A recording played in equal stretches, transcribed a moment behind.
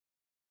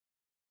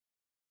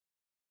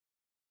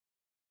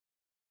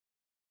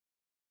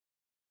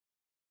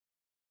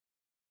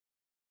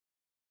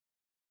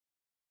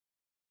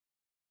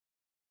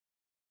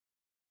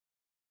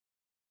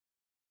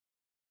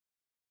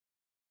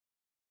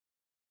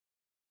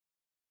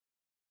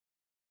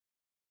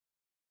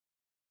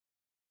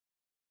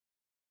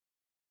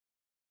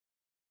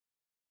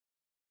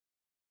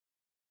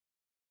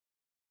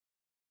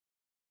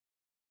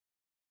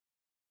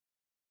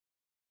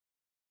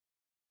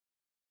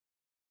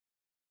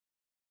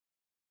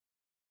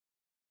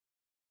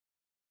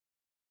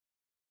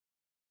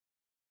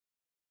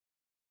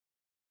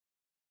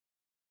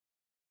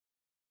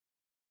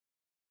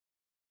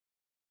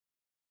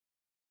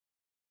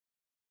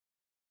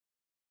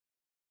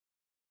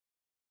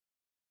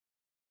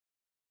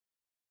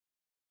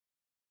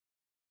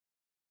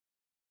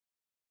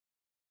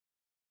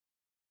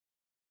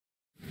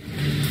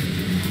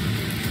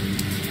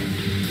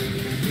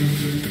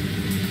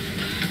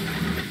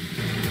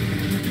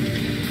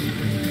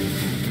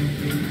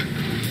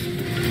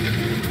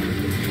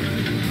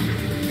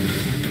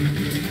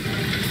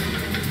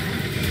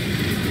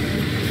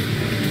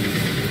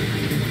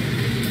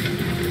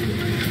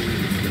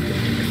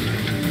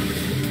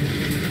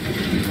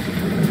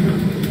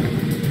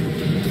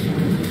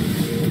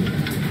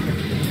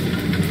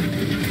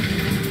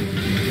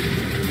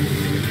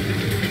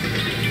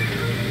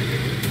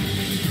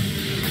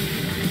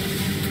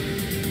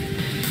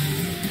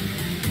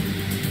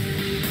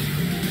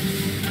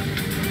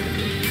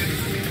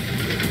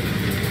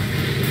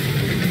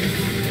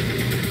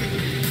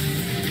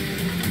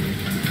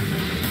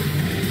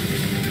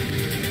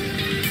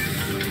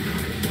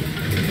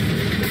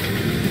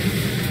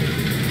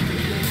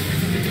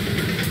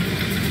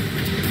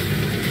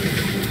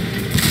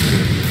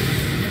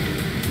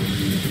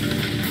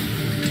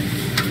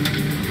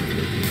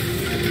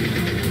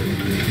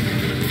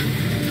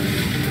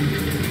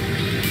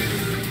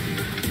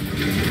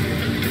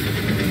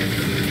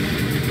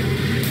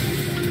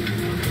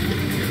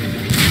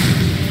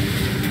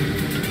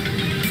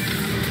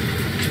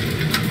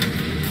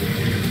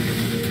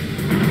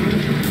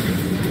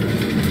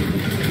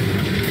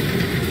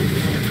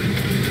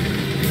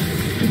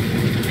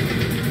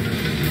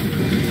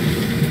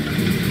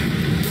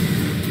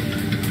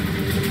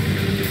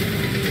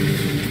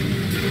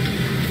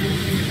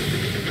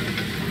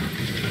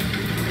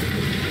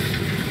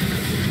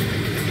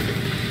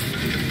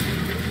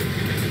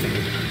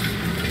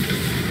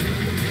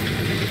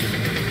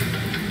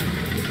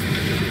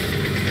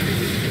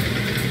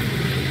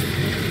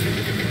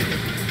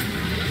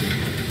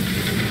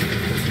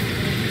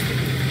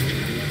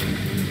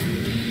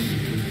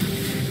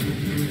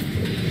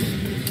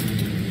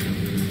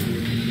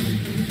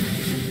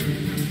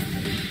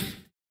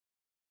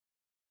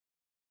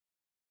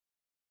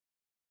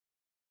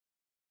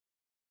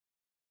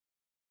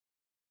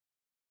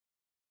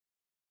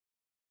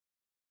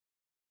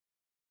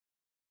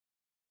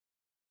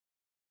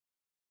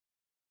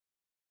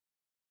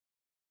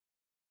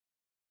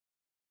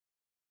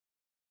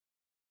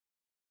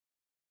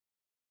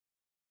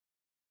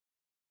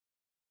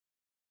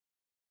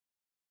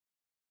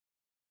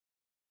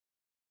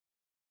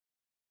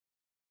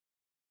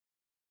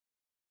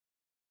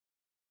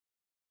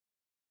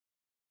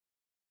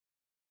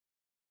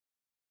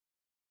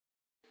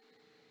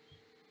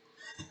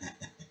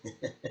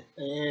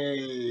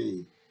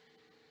Hey,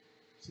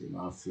 c'est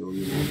ma fille,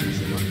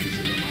 c'est ma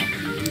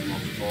fille, mon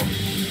fort.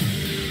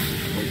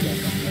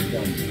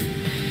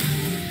 Regarde.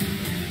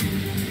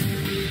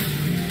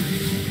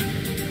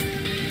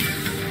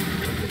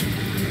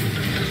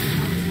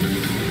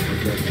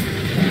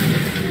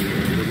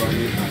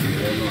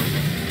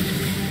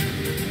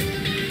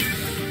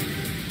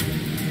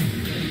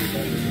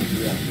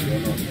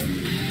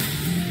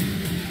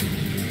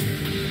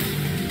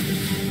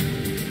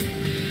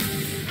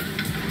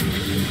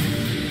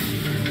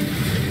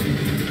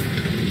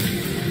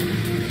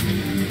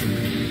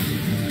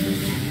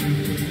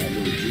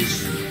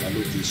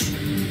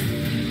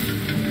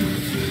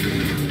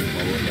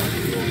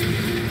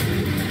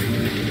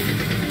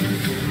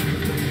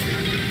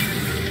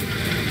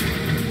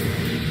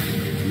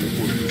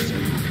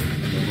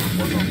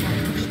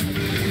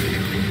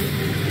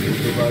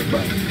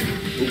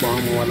 Gbogbo àwọn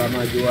ọmọ wa la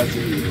máa jẹ́ wá sí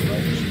Yorùbá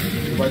yìí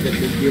tó bá jẹ́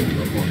pé géèmù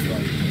lọ́kàn ọ̀gá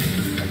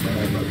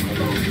àgbàlagbà kan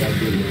bá wọn dá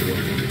géèmù lọ.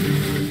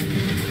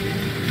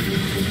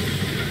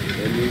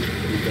 Ẹni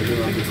ìtọ́jú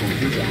máa fi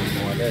kọ̀ǹpútà àwọn ọmọ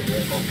wa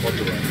lẹ́ẹ̀dẹ́ ọkọ̀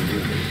tó wà nínú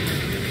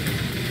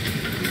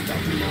ìgbà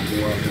tó máa mú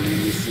wá fún yín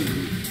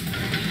nísìnyí.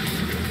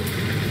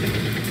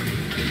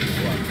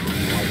 Àwọn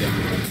ọmọ wa jẹ́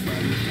àwọn àgbà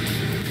yìí.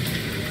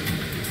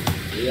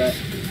 Bóyá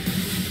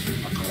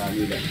àkàrà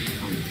nílẹ̀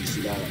àwọn ìfisí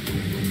lára tó ń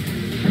bọ̀.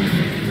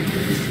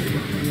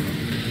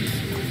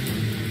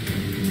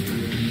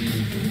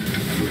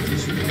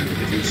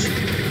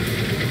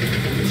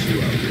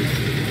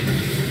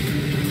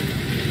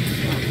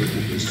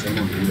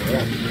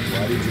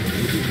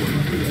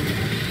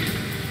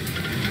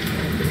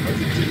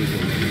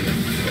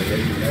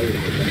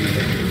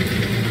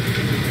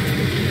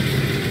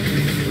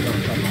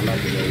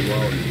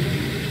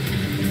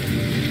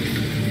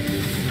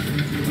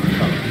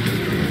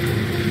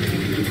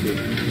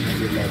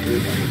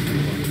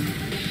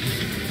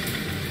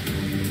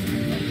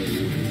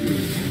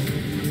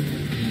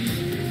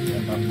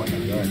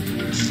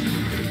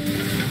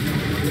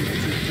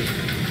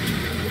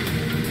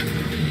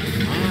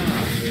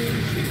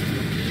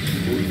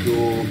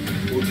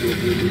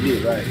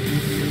 Right.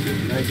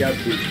 Niger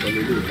Bridge for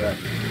the day, right?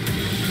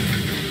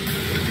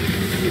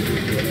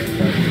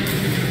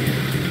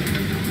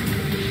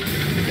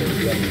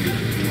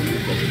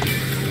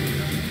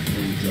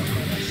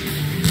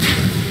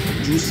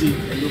 Juicy,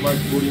 and over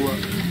Goriwa,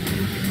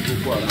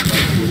 Boko Haram,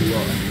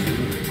 Goriwa,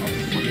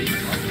 Afro,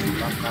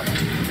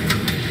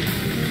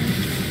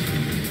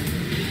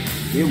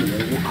 Game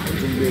will walk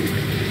out in bed.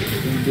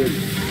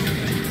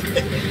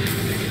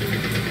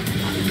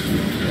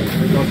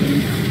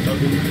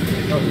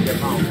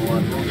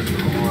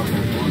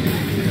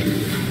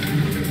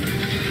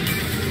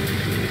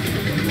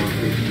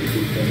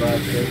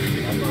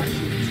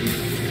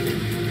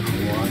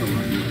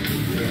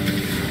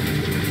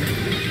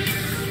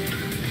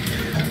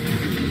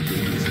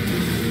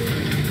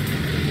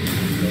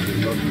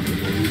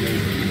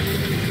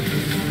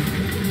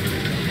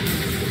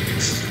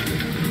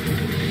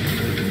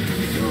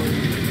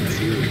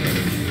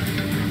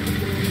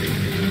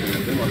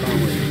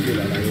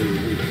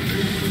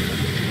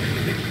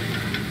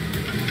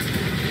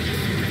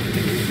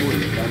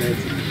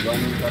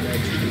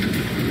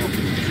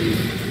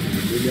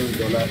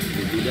 $1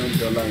 billion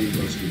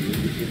industry.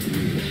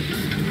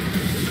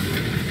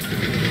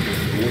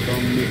 Wọ́n tó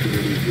ń mú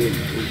ìròyìn gbé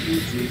ojú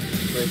tí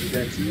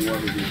president ní wọ́n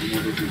lójoojúmọ́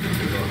ló fi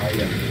lọ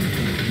háyà.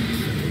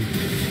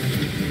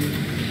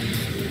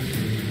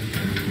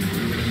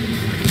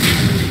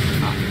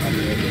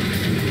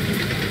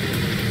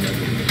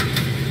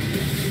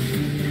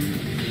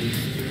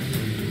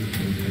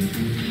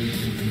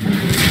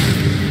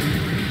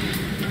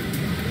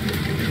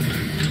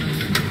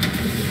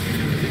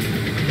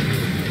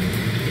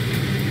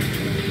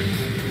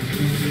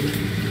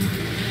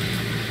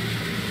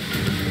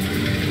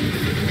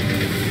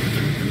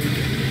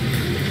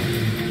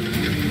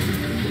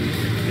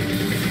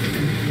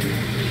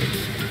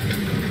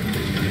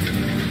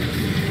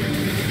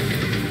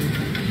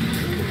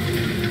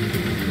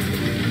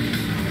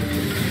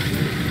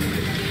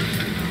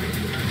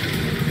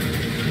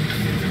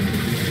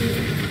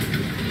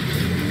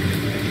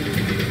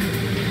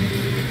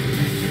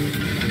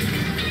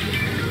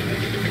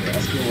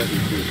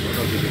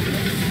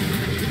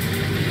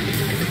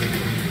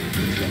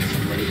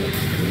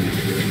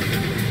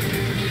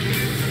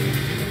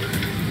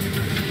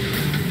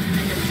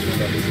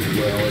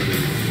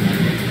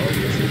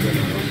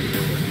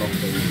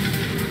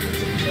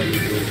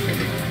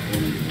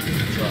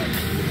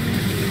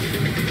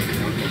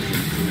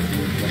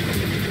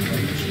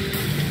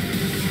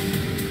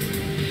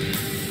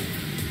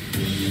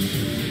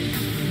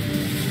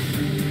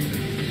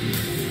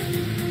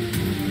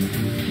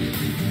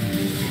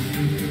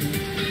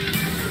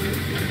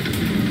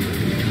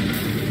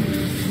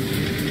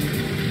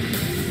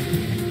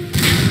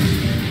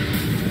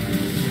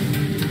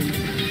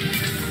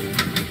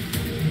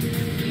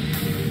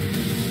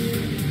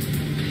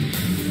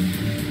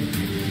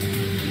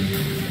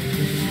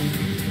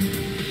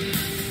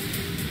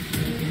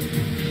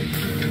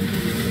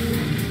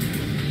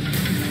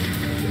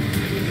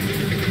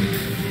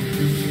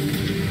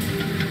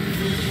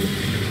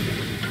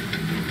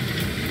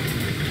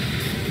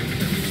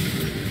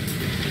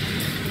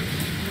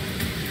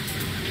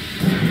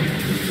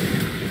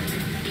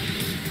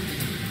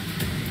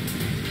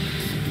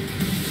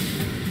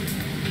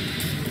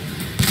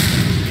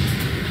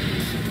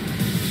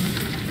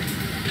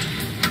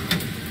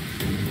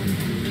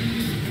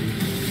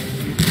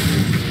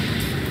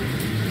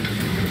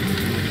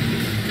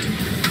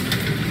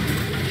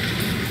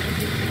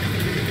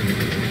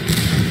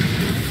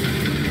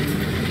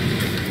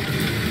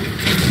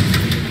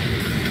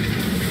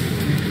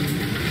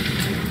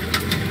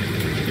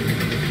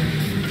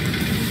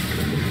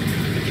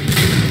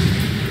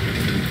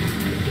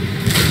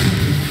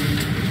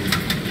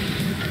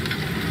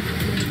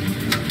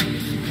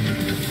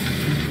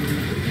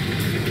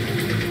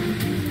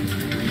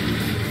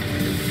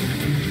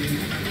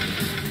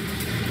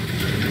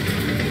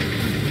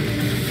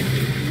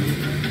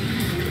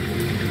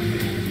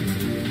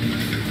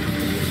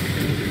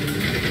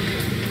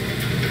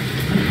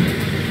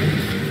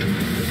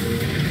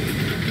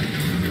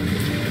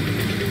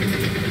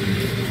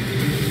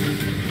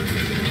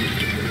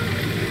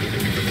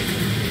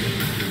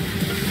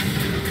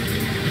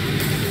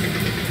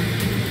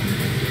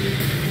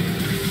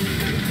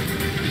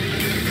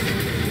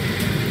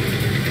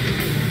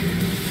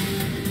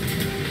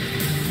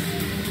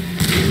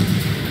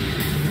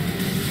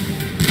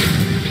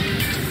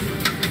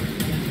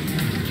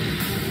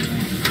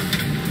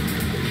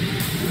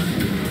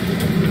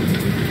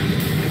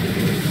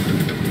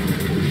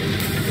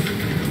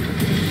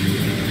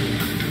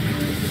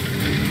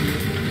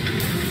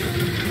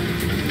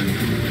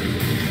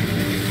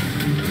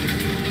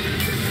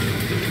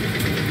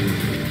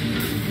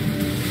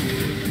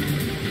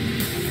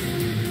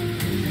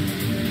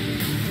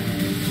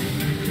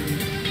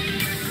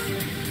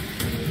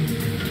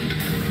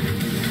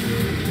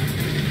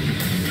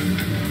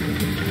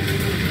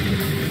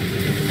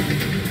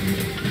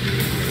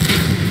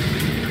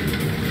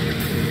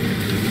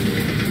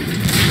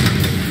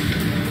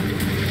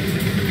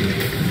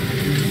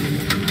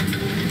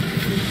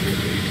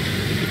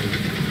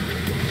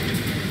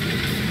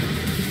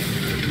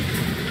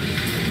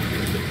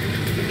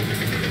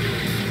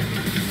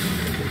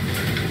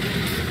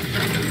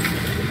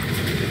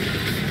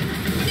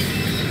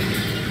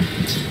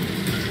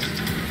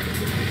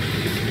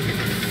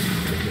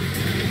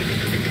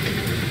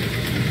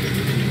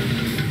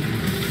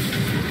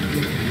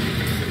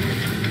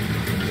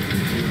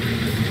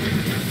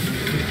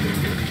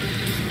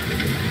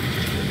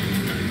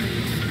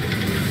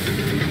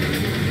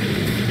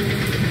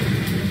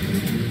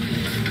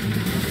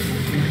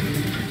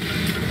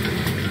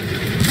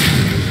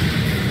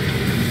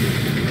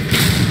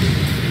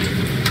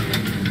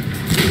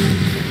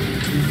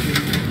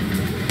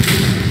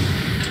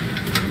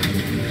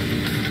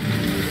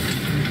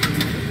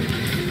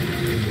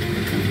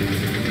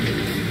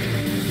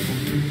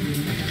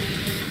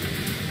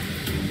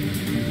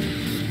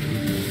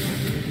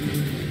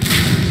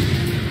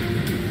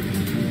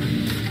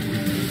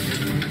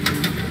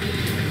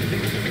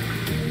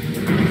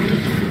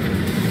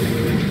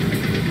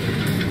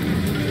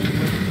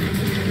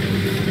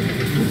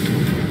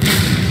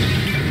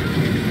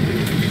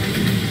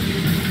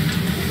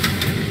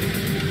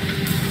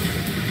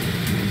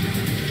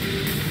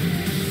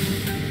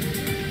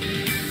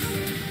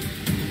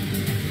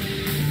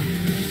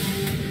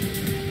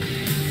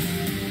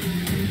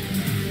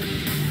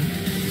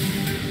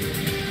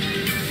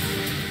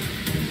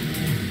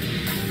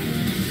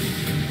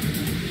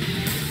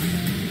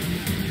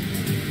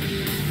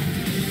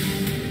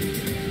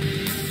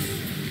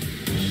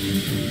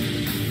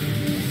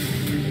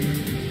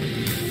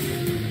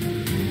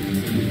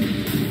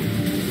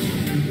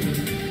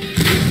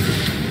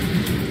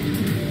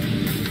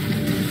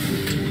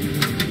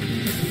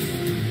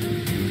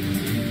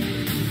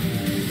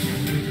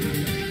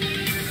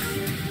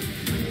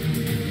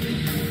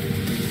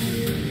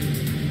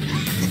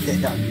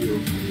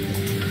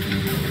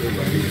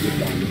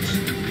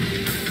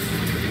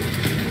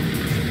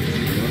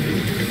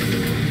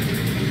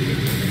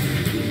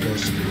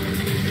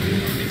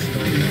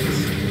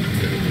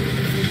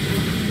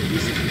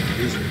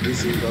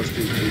 This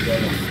industry is bigger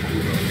than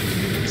Cuba.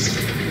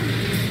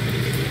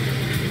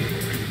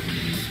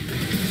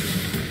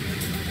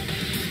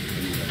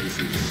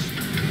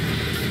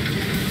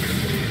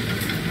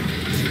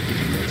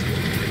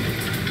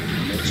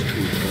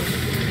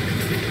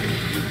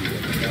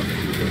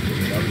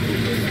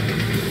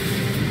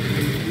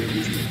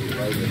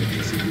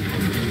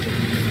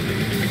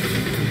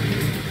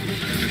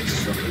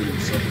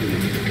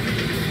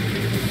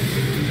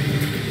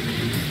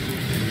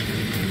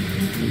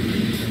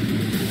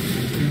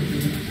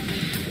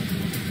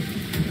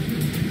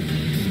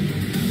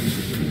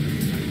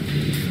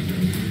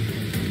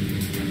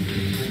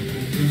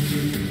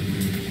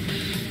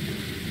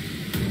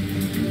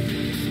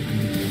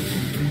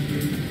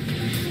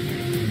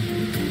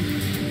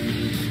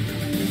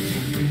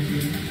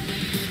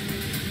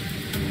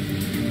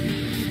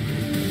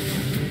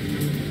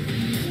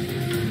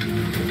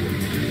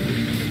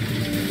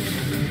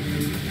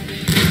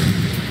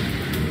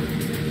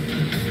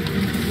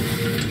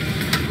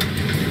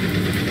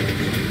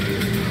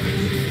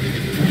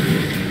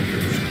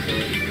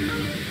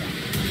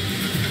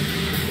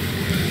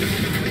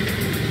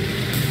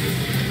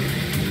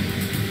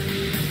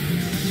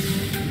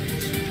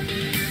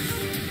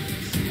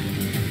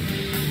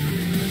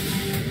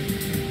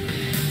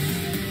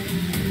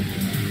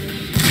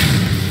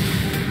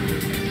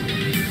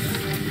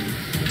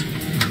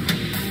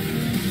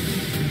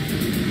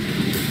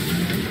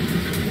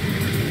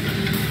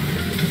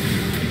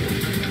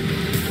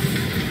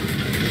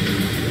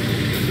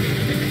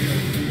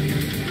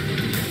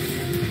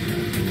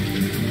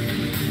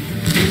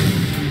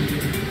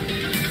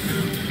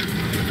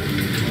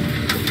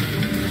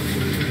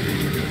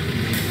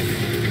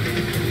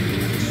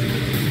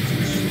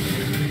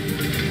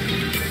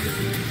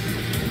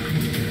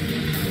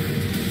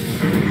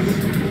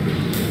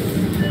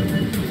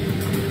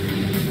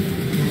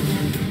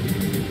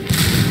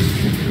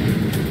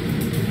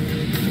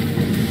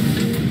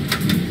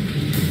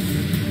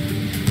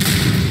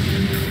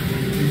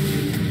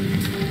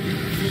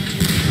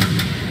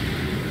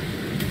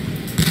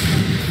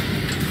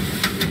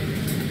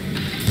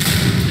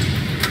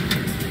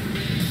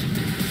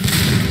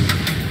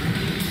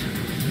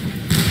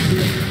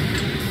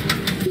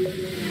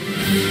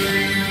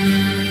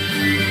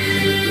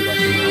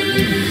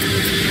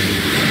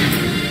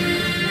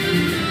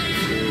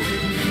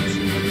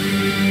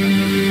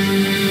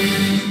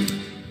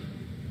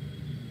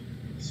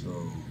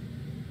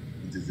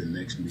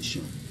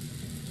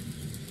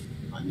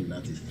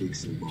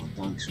 But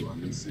thanks for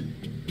listening.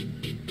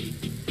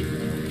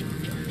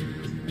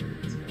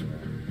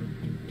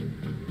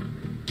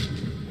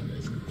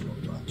 Let's go for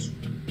part 2.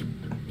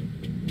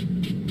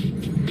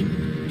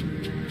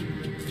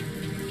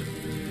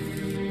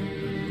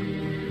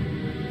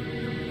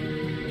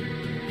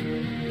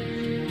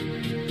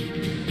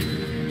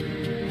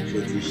 So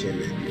ti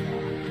ṣẹlẹ̀ ní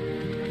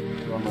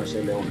wọ́n máa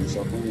ṣẹlẹ̀ wọ́n ní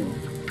sọ fún yàn.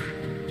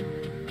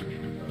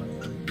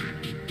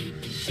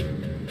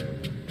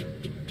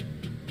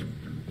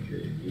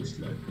 Looks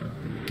like that.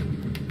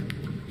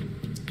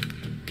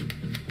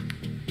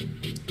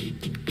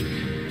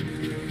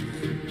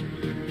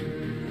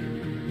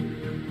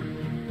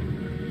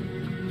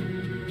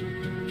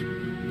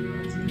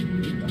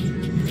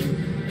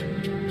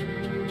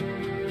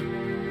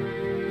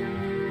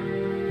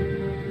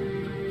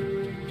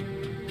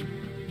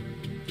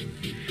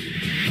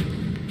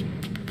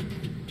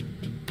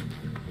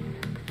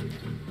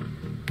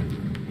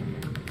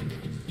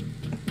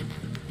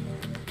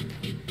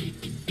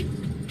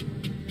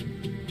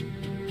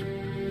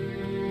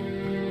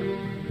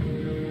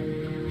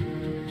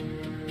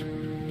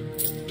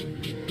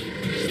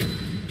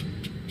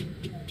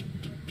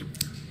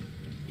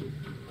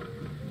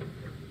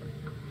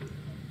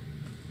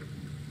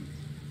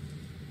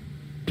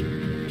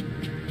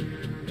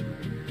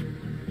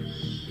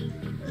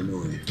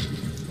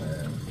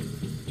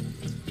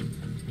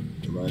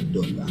 $1.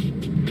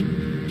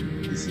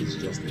 This is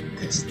just a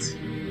test.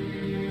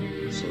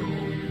 So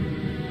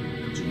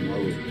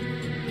tomorrow,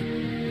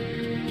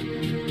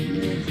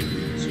 move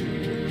into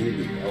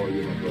David. How are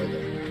you, my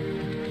brother?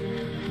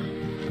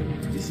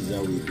 This is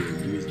how we do.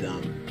 Use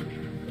them.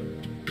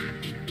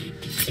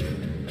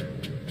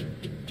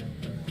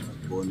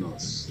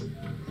 Bonus.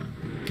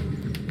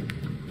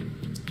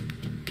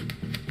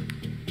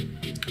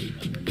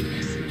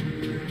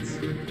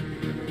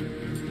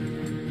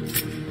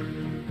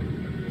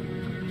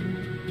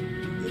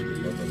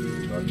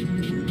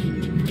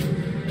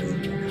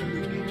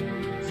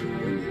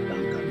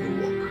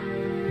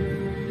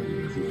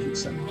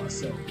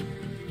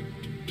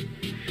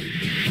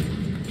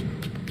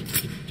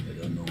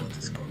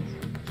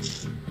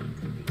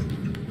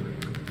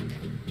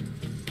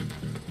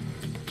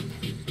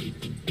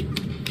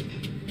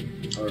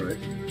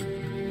 Alright,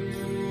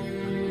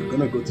 we're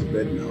gonna go to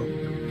bed now,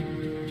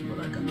 but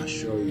I can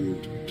assure you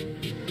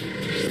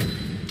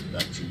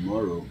that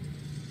tomorrow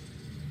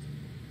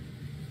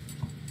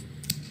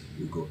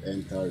we go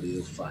enter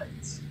real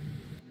fight.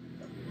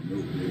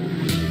 No.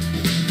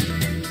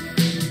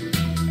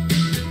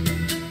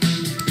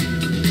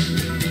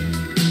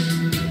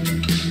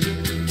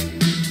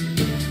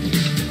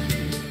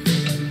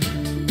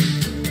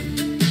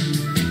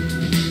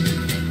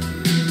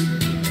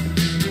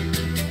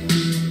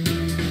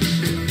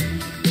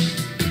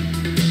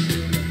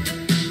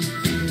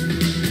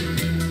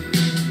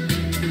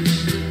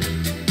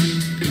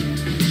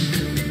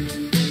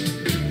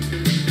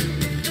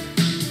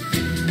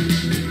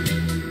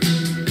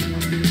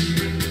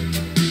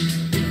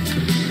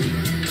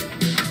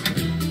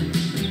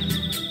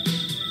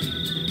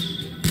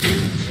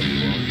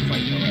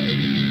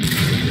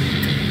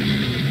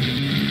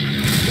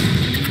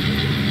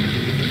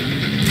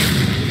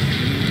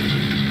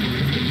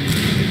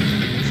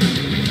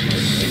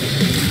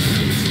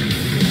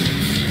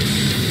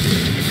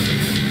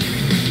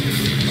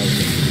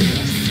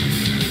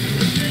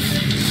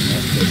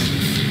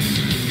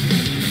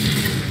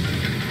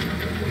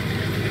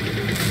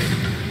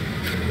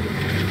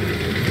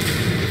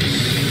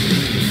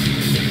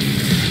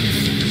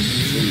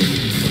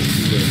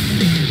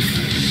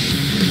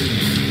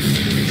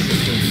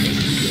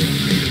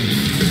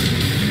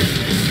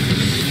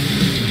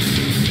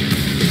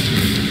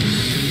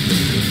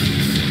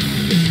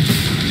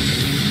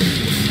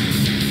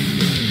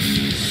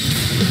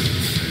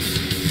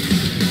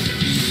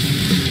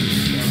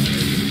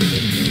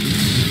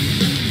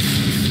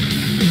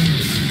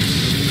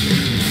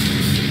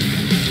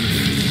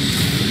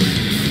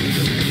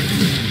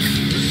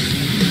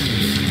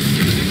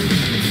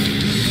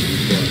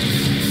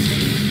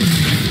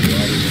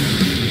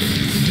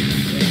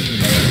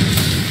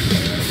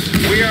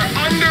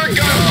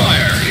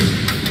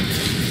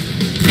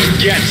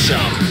 Get some.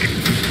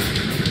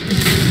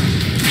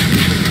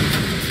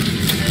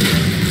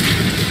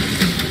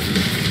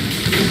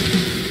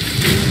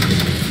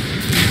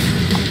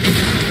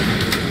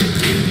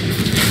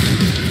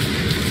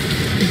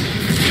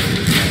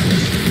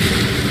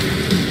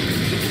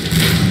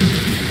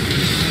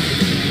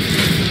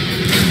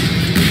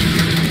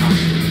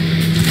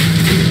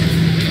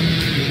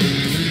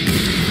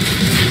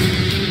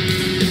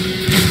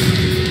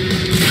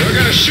 They're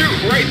gonna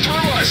shoot right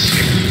through us.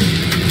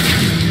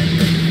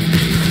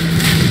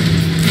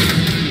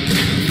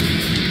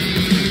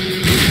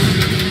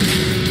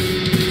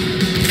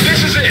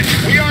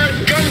 We are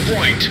at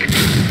gunpoint.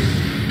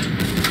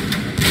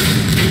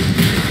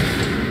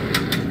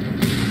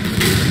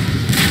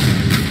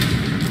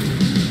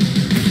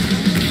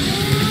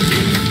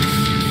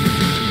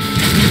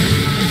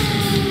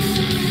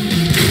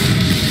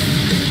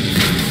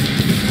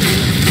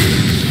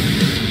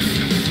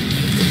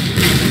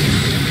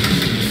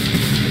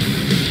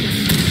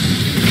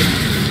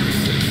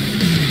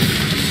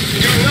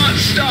 Do not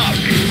stop.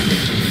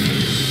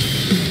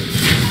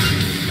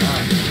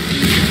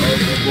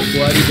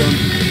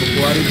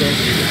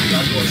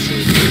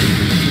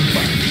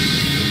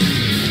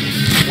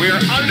 We're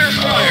under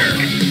fire.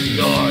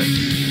 God.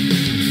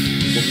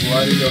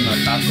 Bukwari don't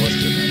attack us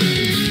tonight.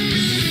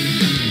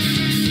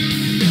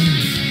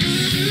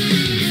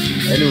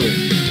 Anyway,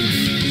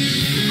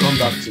 come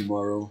back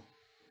tomorrow.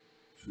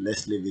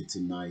 Let's leave it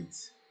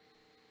tonight.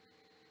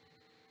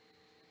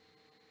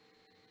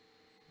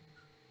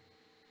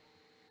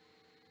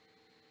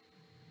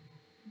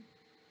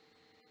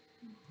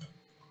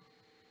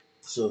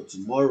 So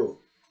tomorrow,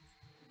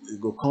 we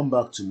go come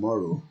back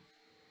tomorrow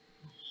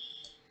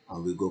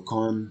and we go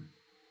come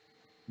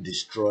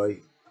destroy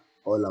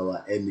all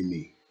our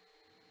enemy.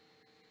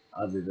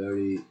 Have a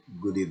very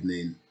good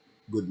evening,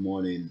 good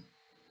morning,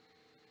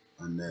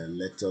 and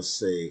let us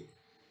say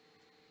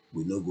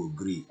we no go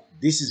agree.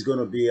 This is going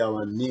to be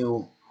our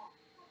new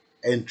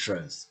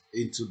entrance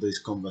into this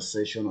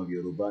conversation of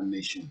Yoruba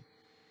Nation,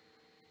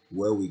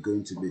 where we're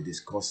going to be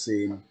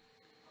discussing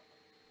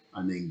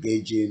and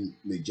engaging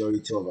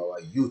majority of our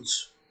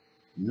youth,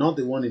 not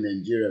the one in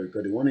Nigeria,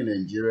 because the one in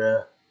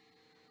Nigeria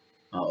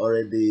are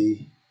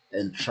already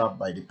entrapped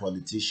by the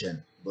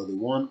politician, but the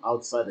one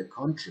outside the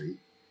country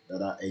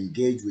that are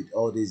engaged with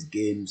all these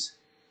games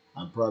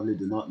and probably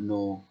do not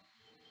know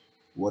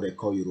what they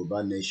call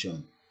Yoruba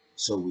Nation.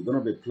 So we're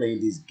going to be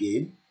playing this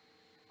game,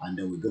 and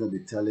then we're going to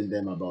be telling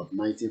them about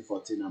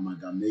 1914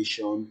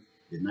 amalgamation,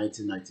 the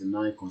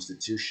 1999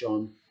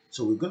 constitution.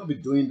 So we're going to be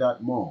doing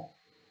that more.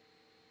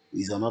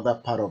 Is another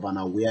part of an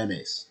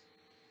awareness,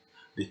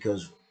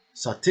 because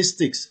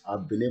statistics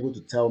have been able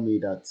to tell me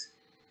that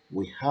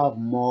we have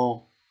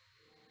more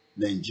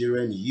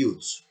Nigerian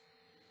youths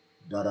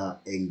that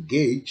are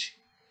engaged,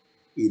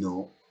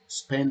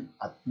 spend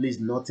at least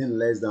nothing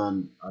less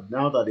than,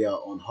 now that they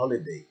are on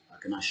holiday, I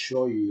can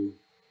assure you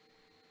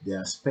they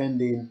are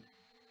spending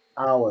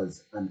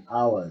hours and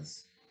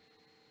hours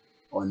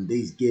on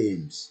these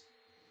games.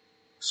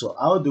 So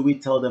how do we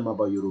tell them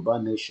about Yoruba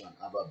Nation,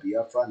 about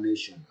Biafra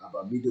Nation,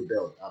 about Middle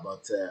Belt,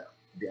 about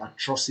the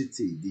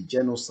atrocity, the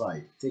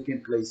genocide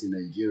taking place in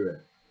Nigeria?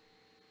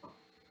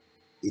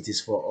 It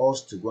is for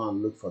us to go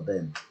and look for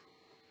them.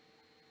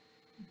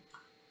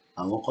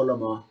 Àwọn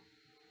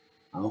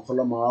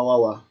kọ́lọ́mọ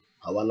awawa,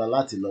 Àwa la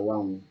láti lọ wá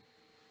wọn.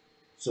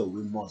 So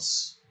we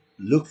must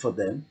look for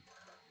them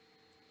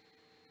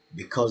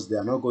because they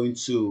are not going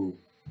to,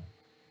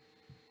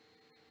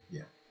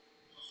 yeah.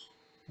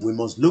 We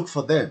must look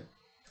for them.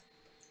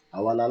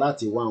 Àwa la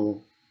láti wá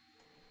wọn.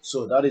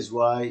 So that is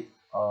why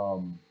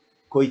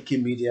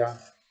KOIKIMEDIA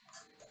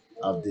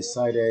have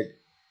decided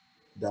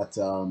that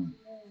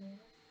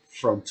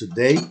from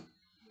today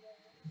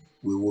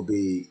we will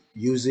be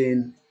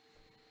using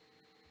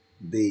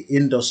the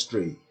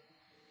industry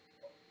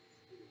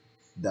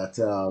that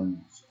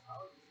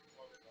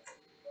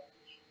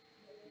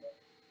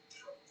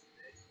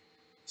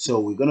so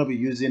we're going to be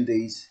using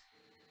these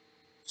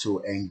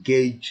to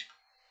engage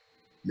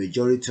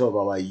majority of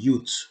our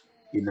youth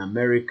in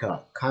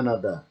America,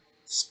 Canada,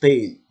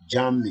 Spain,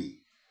 Germany,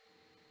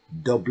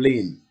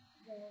 Dublin,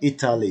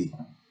 Italy,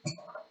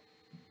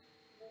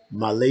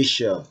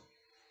 Malaysia,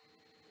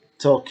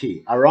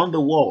 Turkey, around the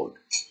world,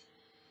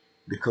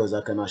 because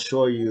I can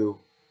assure you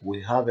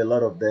we have a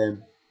lot of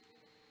them.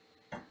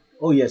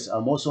 Oh yes,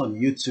 I'm also on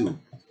YouTube.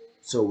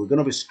 So we're going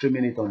to be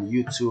streaming it on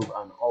YouTube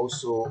and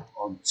also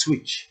on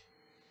Twitch.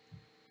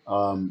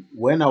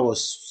 When I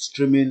was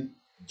streaming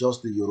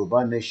just the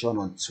Yoruba Nation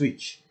on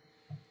Twitch,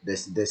 they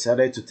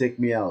decided to take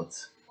me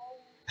out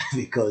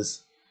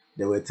because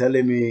they were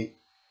telling me,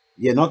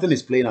 yeah, nothing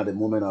is playing at the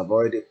moment. I've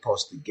already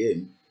paused the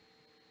game.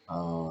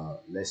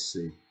 Let's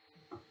see.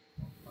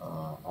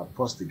 I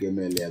paused the game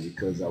earlier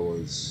because there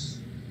was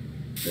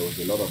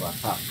a lot of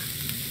attack.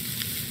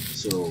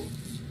 So,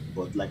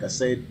 but like I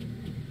said,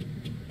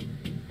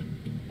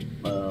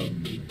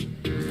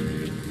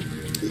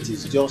 it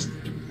is just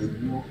a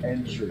new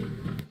entry.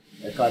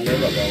 I can't live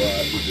about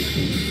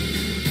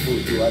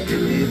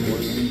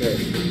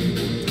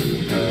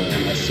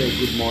I say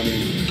good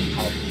morning,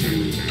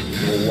 happy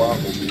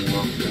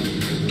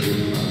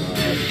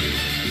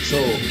so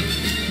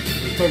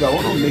because I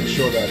want to make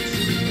sure that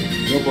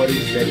nobody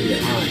is left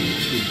behind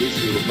in this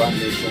Yoruba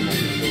Nation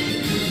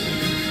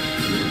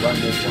Yoruba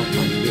Nation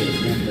campaign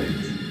movement.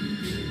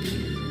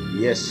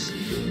 Yes,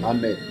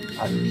 Ahmed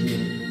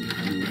Akin,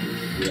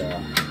 we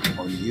are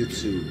on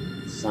YouTube.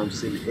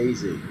 Samson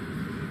Eze,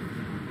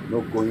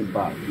 no going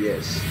back.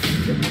 Yes,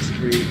 they must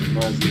free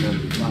Mazin and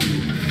the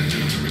family.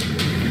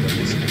 They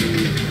must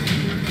free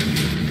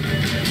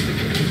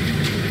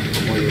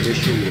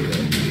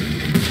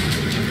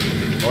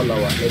all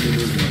our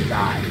enemies must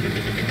die.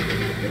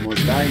 They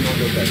must die in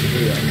order that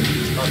prayer.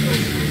 It's not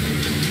also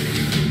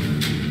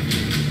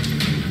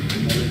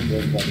telling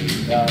them that they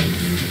die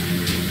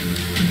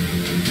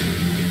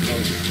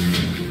because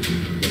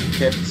they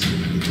kept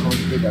the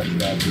country that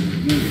should have been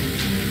used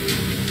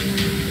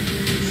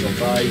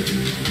survive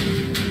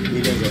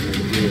millions of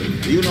Nigerians.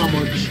 Do you know how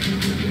much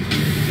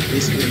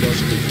this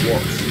industry is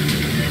worth?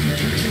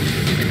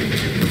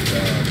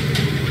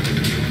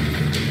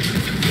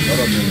 A lot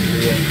of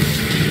Nigerians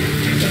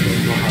that do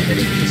not have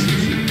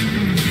electricity.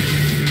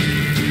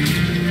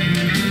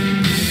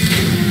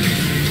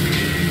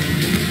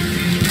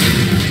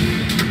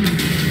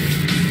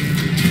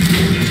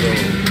 So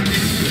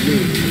we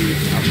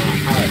have our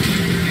heart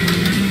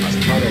as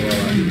part of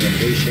our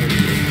innovation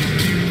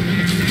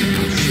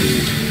and see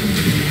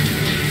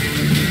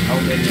how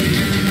many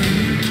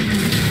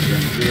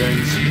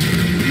Nigerians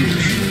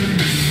use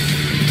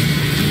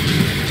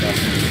that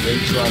can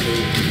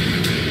eventually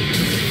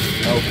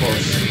help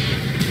us,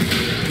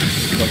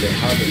 because they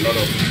have a lot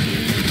of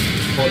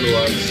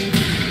followers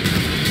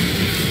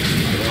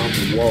around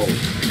the world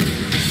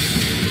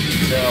to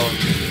tell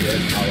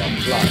them our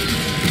plan.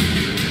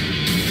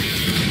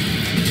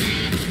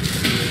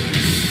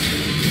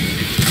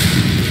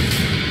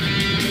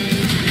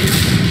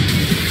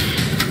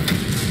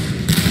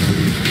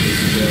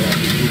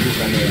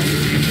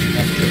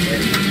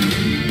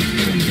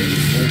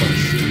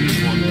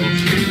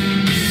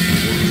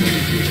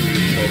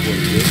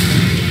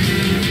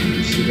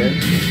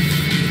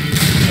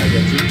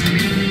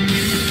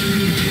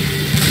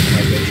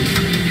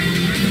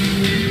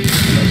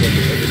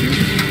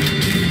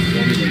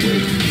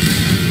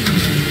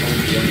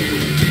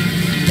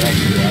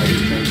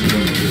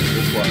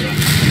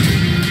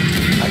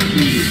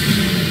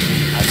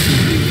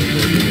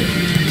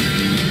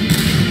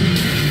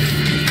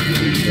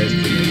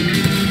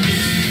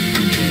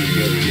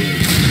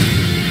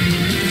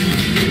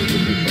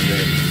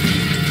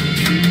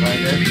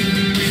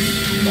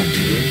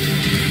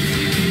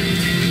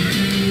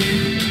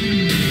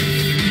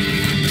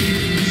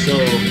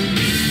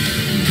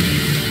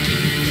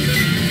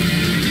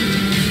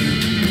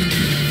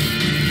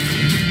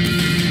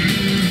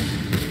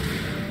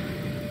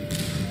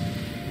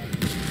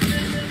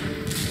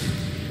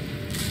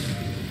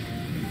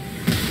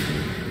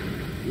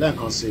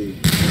 Lẹ́ẹ̀kan sí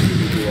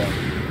gbogbo wa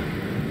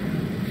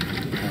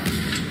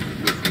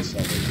ló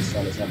fi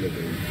sálẹ̀ sábẹ̀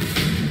bẹ̀rẹ̀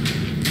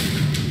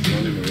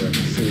wọ́n nínú rẹ̀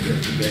sí ibẹ̀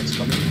bẹ́ẹ̀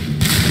coming.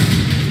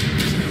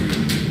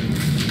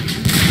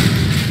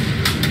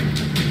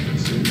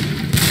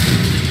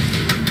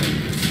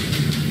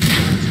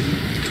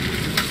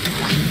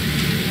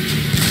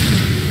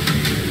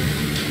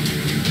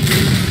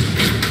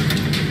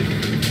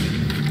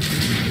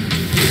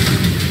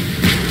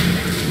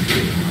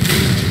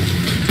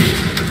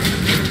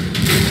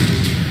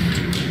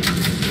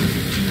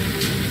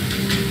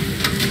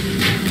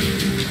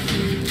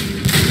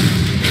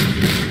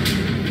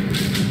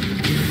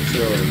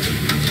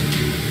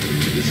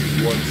 this is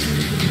what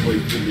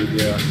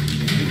KOIKIMEDIA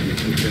will be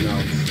putting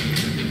out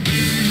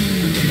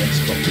in the next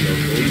couple of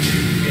days.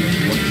 We're going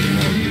to watch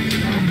more of this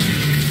now.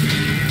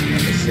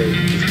 Like I said,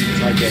 it's to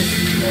target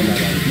all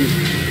our youth.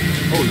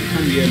 Oh, you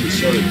can't hear me,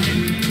 sorry.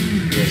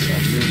 Yes, I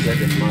muted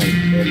the mic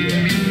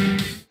earlier.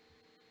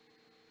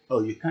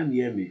 Oh, you can't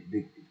hear me.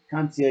 They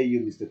can't hear you,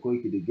 Mr.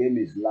 Koiki. The game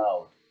is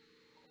loud.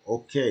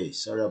 Okay,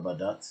 sorry about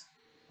that.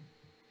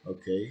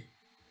 Okay,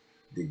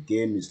 the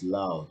game is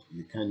loud.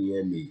 You can't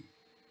hear me.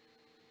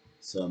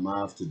 So I might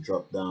have to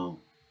drop down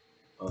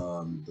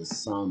the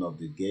sound of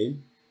the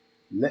game.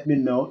 Let me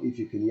know if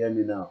you can hear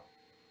me now.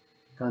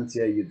 Can't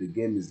hear you. The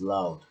game is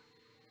loud.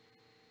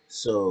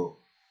 So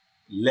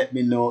let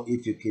me know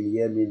if you can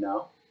hear me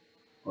now.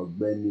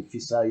 Ọ̀gbẹ́ni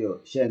Fisayo,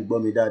 ṣé ń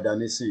gbọ́ mi dáadáa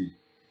nísìnyí?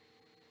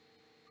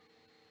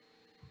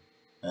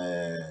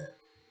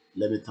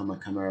 Let me turn my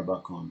camera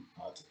back on.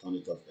 I had to turn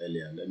it off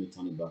earlier. Let me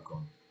turn it back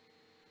on.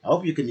 I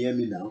hope you can hear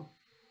me now.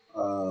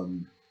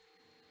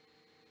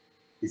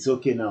 It's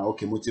okay now.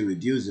 Okay, mo ti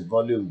reduce the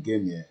volume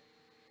game here.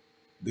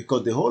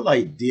 Because the whole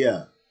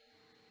idea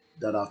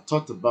that I've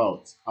thought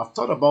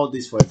about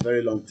this for a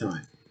very long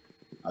time.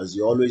 As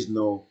you always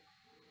know,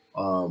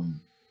 and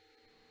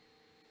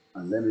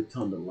let me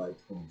turn the light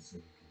on so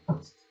you can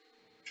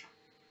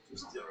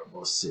just hear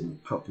about seeing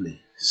it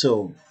properly.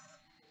 So,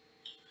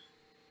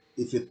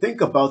 if you think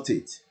about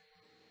it,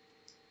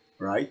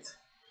 right,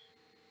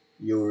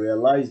 you'll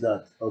realize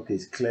that, okay,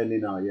 it's clearly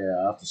now.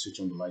 Yeah, I have to switch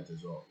on the light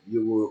as well.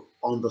 You will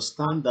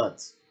understand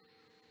that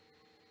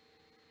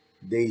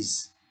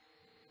there's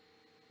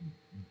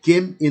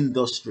game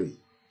industry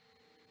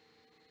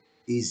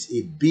is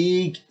a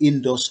big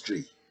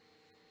industry,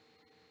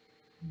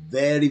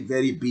 very,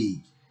 very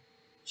big.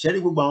 Ṣẹ́rí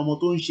gbogbo àwọn ọmọ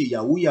tó ń ṣe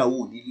yahoo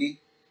yahoo nílé,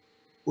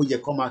 ó yẹ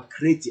kó máa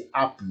create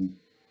app ni.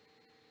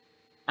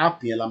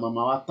 App yẹn la máa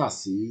wá tà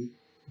sí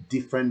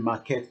different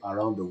market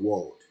around the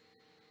world.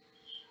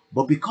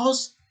 But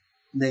because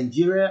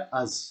Nigeria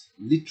has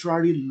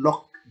literally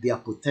locked their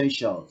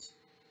potentials,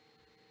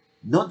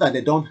 not that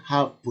they don't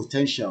have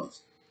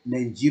potentials,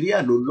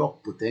 Nigeria ló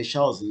lock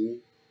potentials yìí,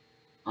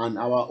 and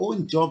our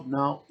own job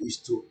now is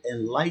to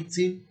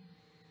enlighten,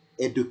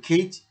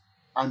 educate,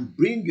 and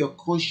bring your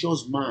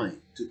conscious mind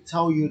to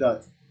tell you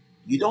that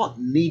you don't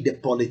need a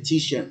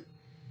politician.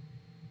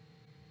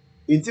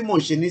 In tí mo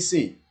ń ṣe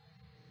nísìn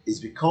is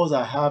because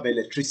I have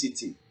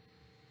electricity,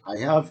 I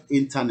have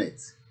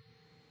internet,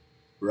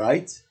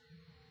 right?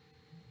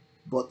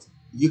 But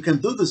you can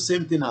do the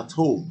same thing at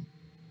home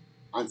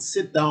and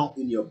sit down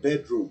in your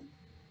bedroom.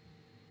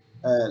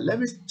 Let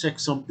me check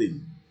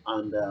something,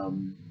 and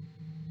I'm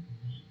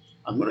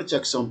going to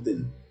check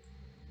something.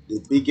 The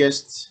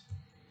biggest,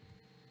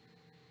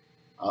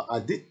 I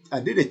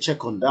did a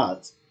check on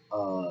that.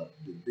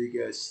 The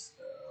biggest,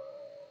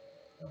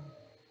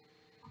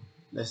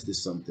 let's do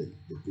something.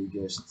 The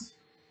biggest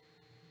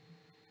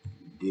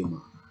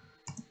gamer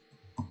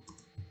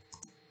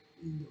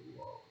in the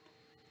world.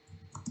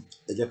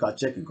 Ẹ jẹ́ ká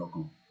check nǹkan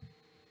kan.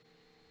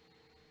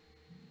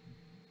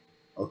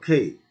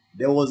 Okay,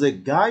 there was a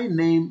guy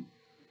named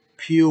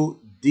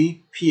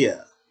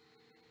PewDiePie.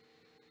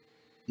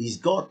 He's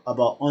got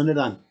about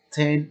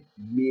 110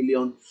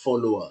 million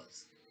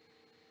followers.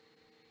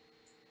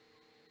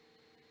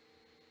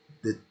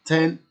 The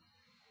 10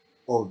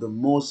 of the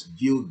most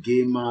viewed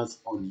gamers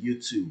on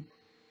YouTube.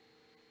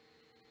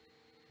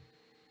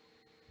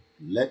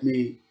 Let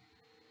me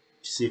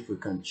see if we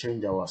can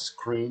change our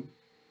screen.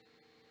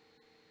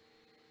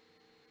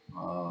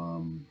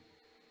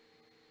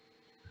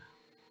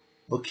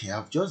 Okay,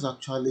 I've just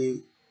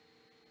actually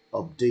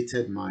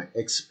updated my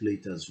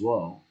XSplit as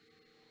well.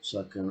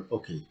 So I can,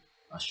 okay,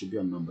 I should be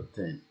on number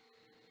 10.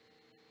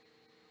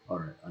 All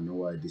right, I know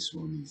why this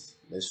one is.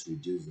 Let's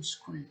reduce the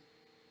screen.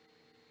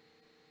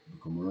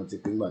 Program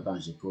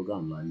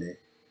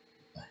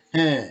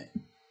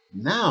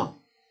now,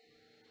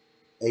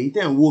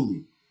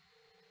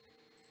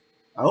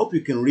 I hope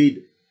you can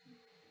read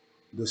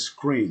the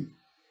screen.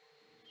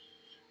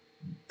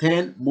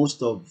 10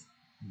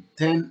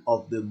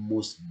 of the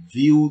most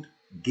viewed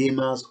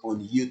gamers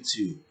on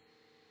YouTube.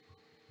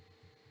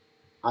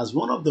 As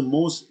one of the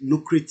most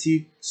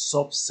lucrative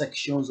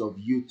subsections of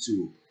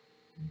YouTube,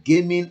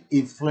 gaming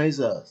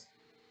influencers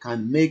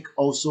can make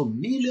also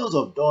millions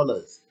of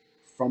dollars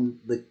from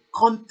the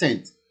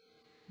content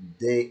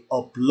they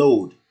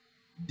upload.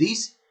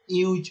 These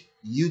huge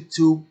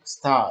YouTube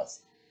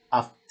stars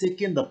have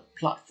taken the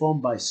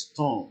platform by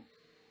storm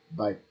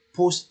by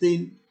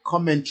posting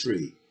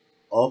commentary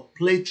or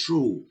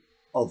playthrough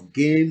of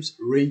games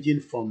ranging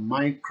from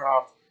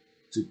Minecraft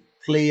to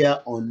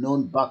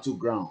PlayerUnknown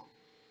Battleground.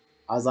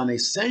 As an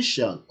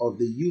essential of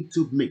the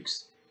YouTube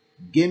mix,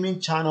 gaming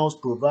channels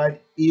provide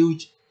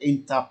huge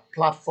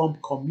inter-platform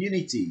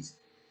communities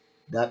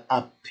that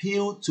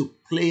appeal to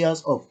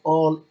players of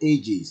all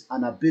ages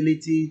and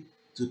ability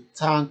to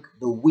thank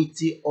the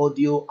witty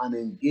audio and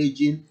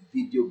engaging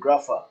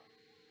videographer.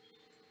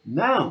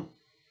 Now,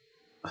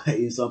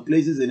 in some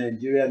places in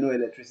Nigeria, no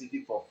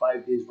electricity for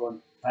 5 days,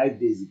 5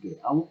 days ago.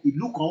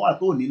 Ìlú kan wà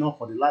tó ní náà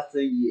for the last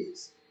 10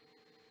 years.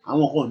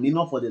 Àwọn kan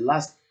níná for the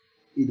last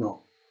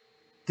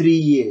 3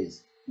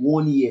 years,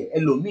 1 year.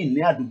 Ẹlòmíì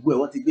ní àdúgbò ẹ̀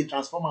wọ́n ti gbé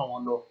transformer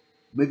wọn lọ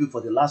maybe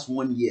for the last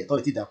 1 year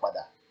tó ti dá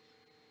padà.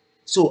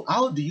 So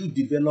how do you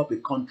develop a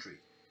country?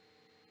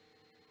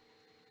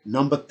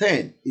 Number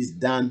 10 is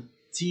Dan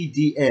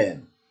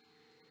TDM.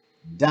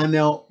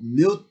 Daniel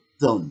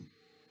Milton,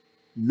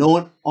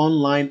 known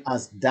online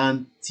as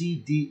Dan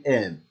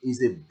TDM,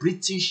 is a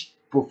British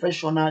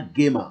professional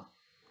gamer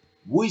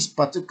who is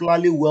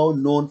particularly well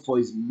known for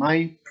his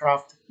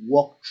Minecraft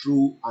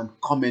walkthrough and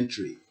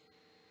commentary.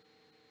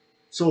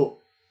 So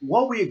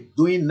what we're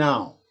doing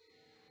now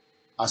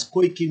as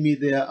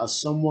KOIKIMEDIA, as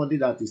somebody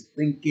that is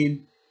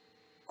thinking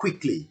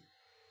quickly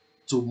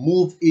to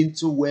move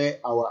into where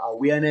our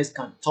awareness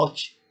can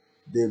touch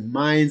the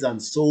minds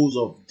and souls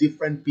of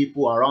different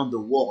people around the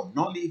world,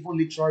 not even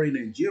literally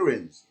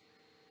Nigerians.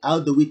 How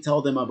do we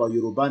tell them about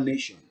Yoruba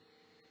nation?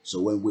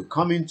 So when we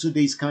come into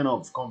this kind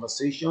of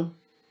conversation,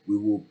 we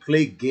will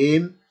play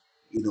game.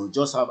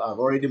 I've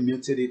already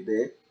muted it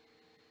there.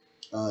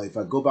 If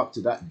I go back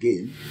to that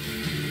game,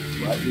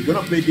 right, we're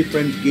gonna play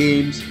different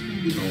games.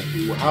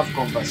 We will have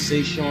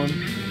conversation.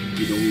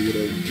 We will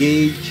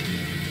engage,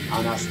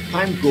 and as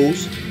time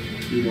goes,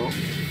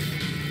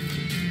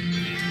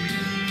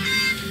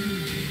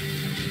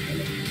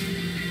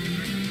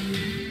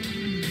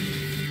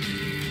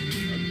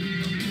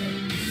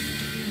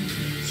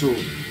 so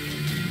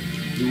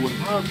we will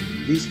have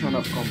this kind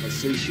of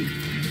conversation,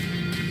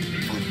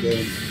 and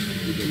then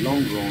in the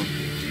long run,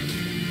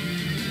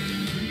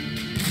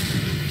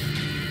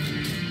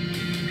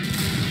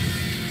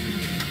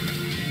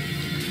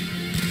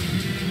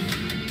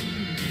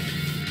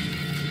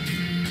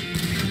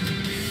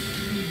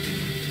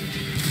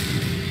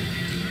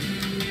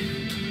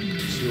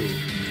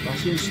 bá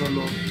ṣe ń sọ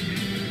lọ,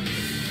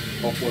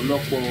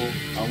 ọ̀pọ̀lọpọ̀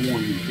àwọn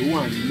òyìn tó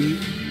wà nílé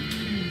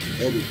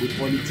ẹrù pé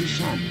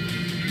politician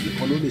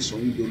nìkan ló lè sọ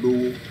yín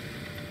dolówó.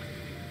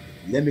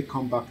 Let me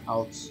come back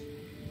out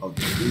of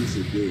this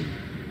again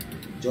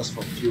just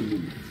for a few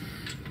minutes,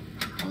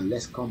 and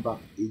let's come back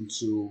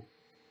into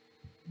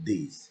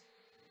this.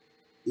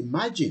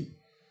 Imagine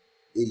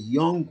a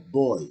young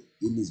boy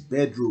in his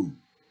bedroom,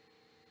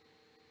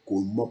 kò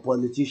mọ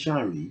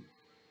politician rí,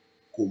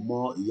 kò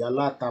mọ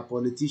ìyálàta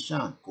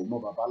politician, kò mọ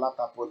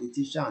babalata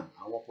politician.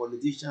 Àwọn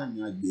politician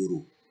ni agbèrò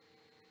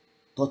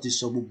tó ti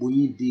sọ gbogbo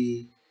yín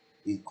di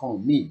nǹkan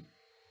míì,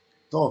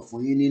 tó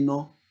fún yín níná,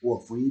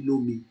 wọ́n fún yín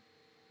lómi.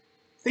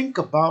 Think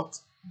about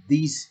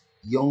this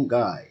young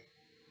guy.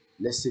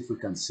 Let's see if we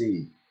can see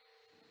him.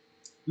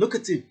 Look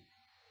at him.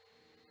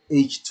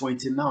 Age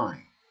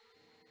 29.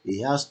 He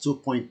has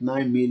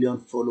 2.9 million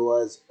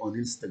followers on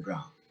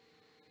Instagram.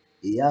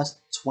 He has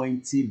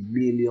 20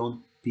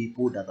 million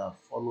people that are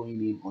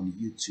following him on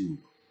YouTube.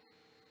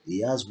 He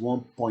has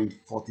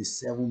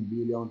 1.47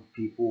 million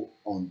people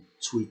on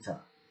Twitter.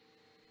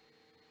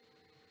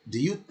 Do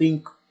you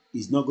think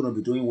he's not going to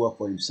be doing well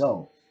for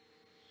himself?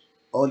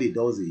 All he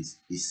does is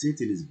he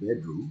sits in his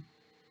bedroom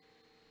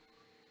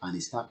and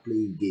he starts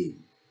playing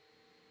game,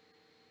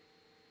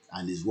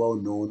 and is well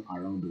known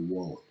around the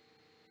world.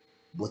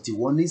 But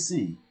ìwọ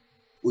nísìn,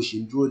 ó ṣì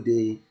ń dúró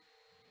de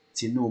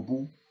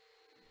Tinubu,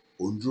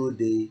 ó ń dúró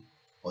de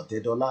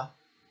Ọ̀tẹ́dọ́lá,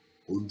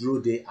 ó ń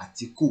dúró de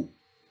Àtíkù,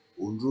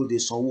 ó ń dúró de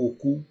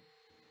Sanwó-Olú,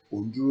 ó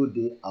ń dúró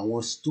de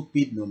àwọn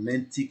stupid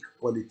nomentic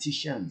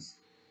politicians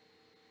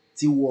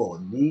tí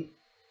wọ́n ní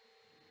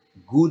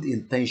good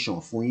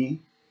intention fún yín,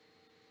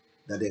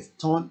 that they've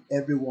turned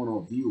every one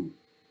of you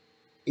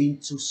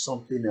into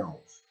something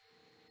else.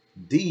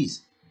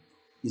 This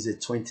is a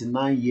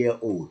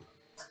 29-year-old.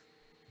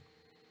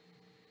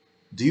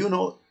 Do you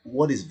know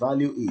what his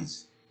value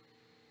is?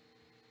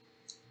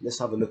 Let's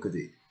have a look at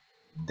it.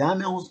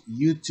 Daniel's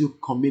YouTube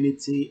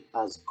community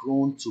has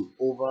grown to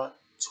over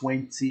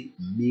 20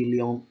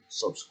 million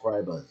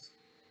subscribers.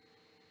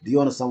 Do you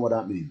understand what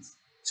that means?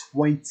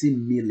 20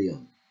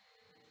 million.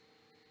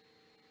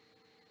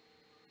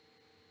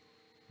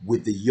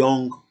 With the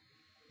young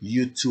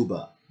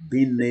YouTuber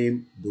being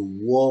named the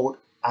world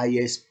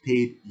highest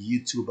paid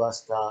YouTuber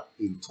star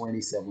in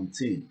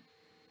 2017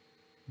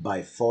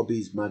 by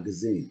Forbes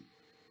magazine.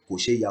 Kò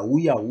ṣe yahoo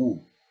yahoo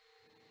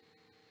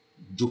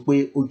ju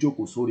pé ó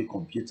jókòó sórí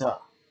kọ̀mpútà,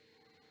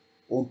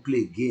 ó ń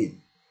play game,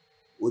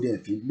 ó dẹ̀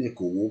fi make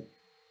owó.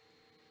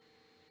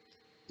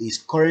 Is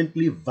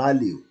currently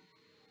valued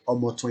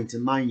almost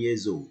 29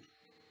 years old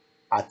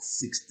at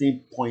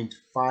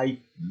 16.5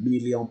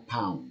 million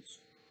pounds.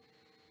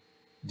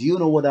 Do you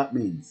know what that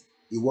means?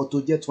 Ìwọ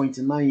tó jẹ́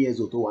 29 years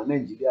old tó wà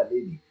Nàìjíríà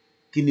lẹ́yìn,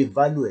 kí ni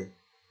value ẹ̀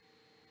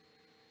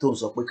tó ń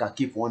sọ pé ká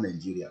keep wọn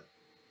Nàìjíríà?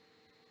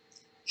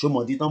 Ṣó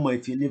mọ̀ dí tán mọ̀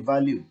ìfi ní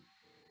value?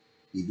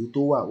 Ìlú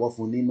tó wà, wọ́n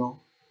fún níná,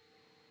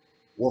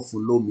 wọ́n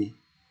fún lómi,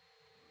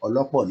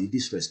 ọlọ́pọ̀ ní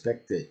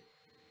disrespected.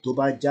 Tó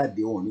bá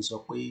jáde wọn ní sọ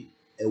pé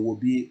ẹ wo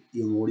bí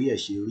irun orí ẹ̀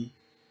ṣe rí.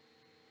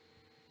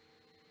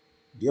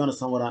 Do you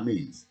understand what that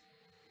means?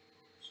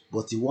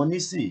 But ìwọ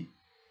nísìn,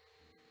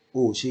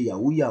 o ò ṣe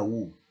yahoo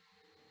yahoo,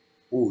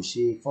 o ò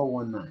ṣe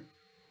 419,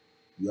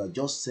 you are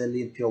just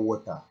selling pure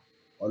water.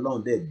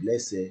 Ọlọ́run dẹ̀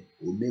bless ẹ,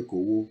 o make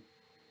owó.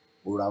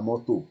 ó ra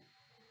mọ́tò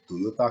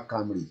Toyota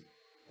Camry,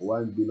 ó wá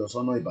ń gbé lọ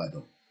sọ́nà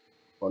Ìbàdàn,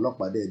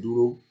 ọlọ́pàá dẹ̀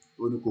dúró,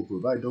 ó ní kó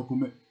provide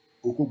document,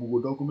 ó kó gbogbo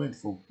document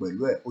fún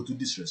pẹ̀lú ẹ̀, ó tún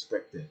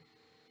disrespect ẹ̀.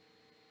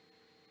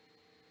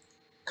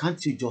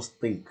 Can't you just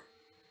think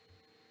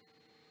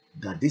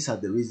that these are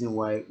the reason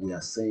why we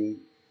are saying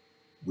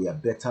we are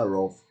better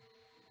off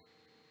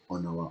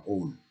on our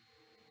own?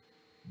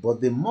 But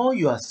the more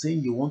you are saying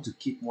you want to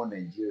keep more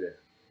Nigeria,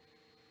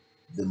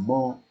 the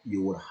more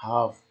you will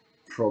have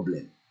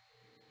problem,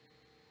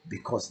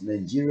 because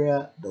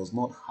Nigeria does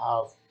not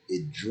have a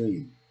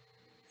dream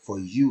for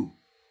you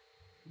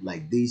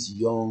like this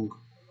young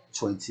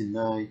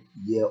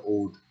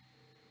 29-year-old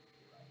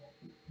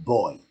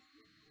boy.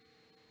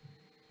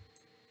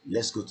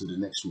 Let's go to the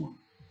next one.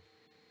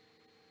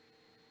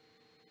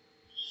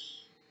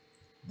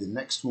 The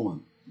next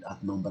one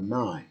at number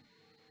 9,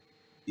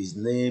 his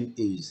name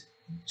is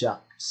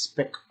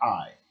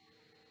expiration.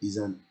 He's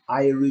an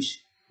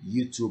Irish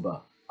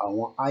YouTuber.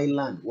 Àwọn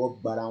Ireland wọ́n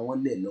gbara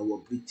wọn lẹ̀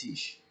lọ́wọ́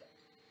British.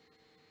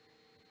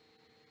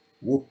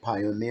 Who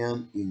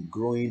pioneered in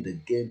growing the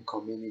game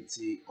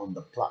community on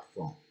the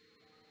platform.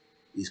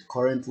 Is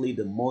currently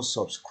the most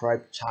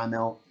subscribed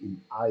channel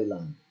in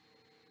Ireland.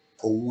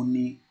 Òun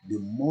ni the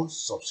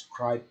most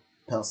subscribed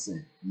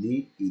person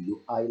ní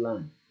ìlú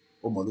Ireland.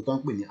 Ó mọ̀ ló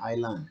tán pè ní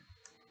Ireland.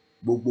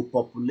 Gbogbo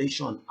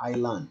population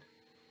Ireland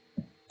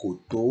kò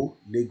tó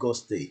Lagos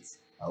State.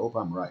 I hope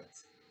I'm right.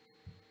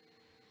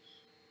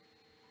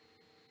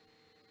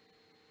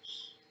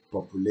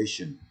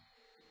 Population.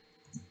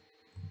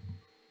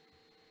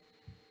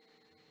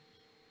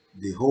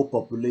 The whole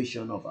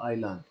population of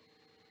Ireland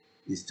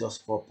is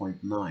just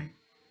 4.9.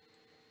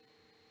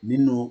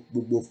 Nínú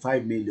gbogbo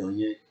 5 million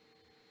yẹn,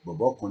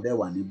 bọ̀bọ́ kan dẹ̀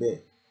wà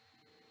níbẹ̀,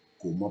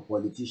 kò mọ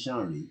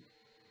politician rí,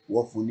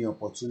 wọ́n fún ní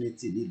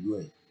opportunity nílùú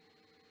ẹ̀.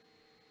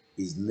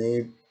 His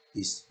name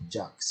is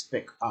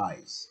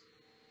expiration.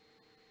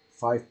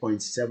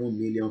 5.7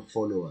 million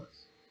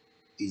followers.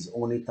 He's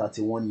only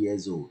 31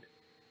 years old.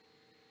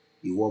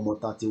 Ìwọ ọmọ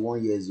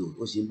 31 years old.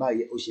 Ó ṣì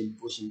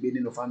ń gbé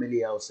nínú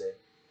family house ẹ̀.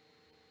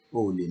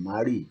 O ò lè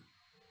marry,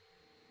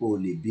 o ò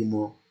lè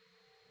bímọ,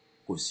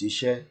 kò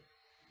síṣẹ́.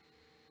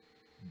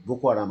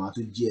 Boko Haram á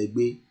tún jí ẹ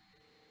gbé,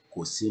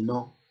 kò síná.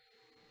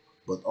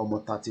 But ọmọ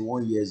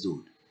 31 years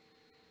old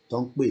tó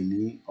ń pè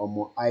ní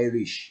ọmọ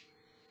Irish,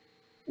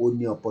 ó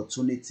ní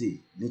opportunity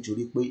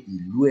nítorí pé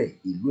ìlú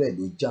ẹ̀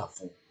ló jà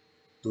fún,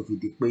 tó fi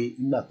di pé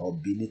nígbà tó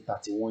bí ní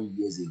 31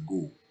 years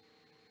ago,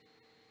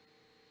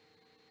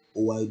 ó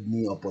wá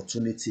ní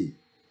opportunity.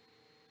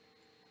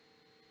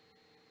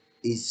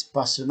 His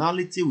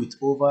personality with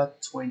over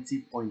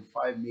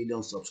 20.5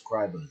 million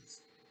subscribers.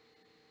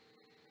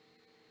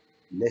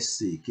 Let's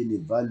see, kí ni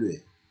value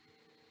ẹ̀?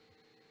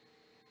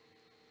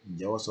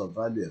 Ǹjẹ́ wọ́n sọ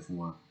value ẹ̀ fún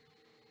wa?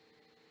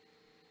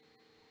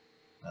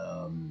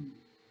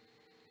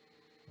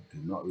 Okay,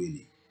 not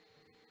really.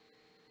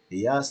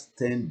 He has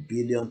 10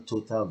 billion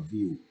total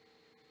view.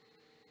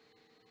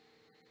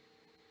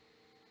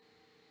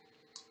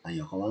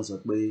 Àyàn kan wá ń sọ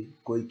pé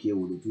Koiki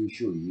ewo ló tún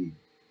show yìí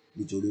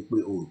nítorí pé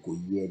o kò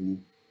yé ẹni.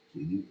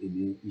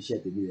 Èmi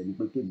iṣẹ́ tèmi rẹ̀ ni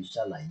pé kémi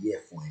ṣàlàyé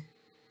ẹ̀ fún ẹ.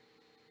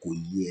 Kò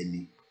yé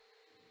ẹni.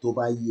 Tó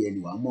bá yé ẹni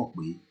wàá mọ̀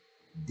pé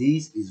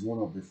this is one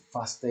of the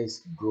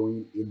fastest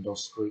growing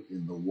industry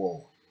in the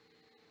world.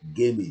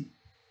 Gaming.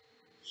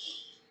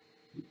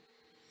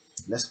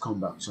 Let's come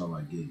back to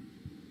our game.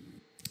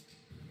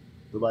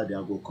 Tó bá di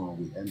aago kan,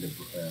 we end the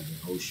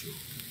whole show.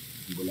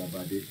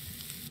 Mbolabade.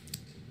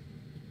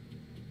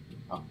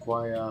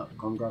 Acquire.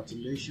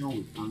 Congratulations,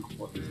 we thank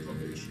for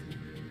information.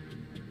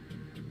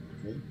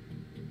 Okay.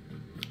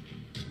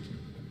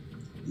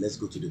 Let's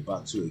go to the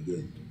battle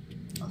again.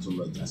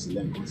 Àtúnlọ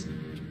jàsílẹ̀ nǹkan sí.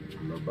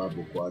 Lọ bá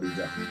Boko Haram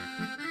jà.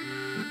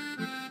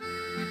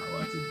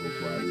 Àwa ti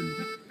Boko Haram ni.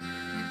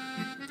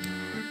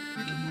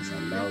 We must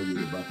allow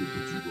Yoruba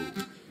people to go.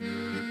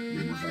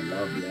 We must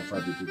allow Biafra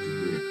people to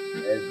go.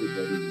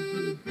 Everybody will go.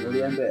 Lórí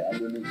ẹ̀mbẹ̀, I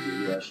don't need to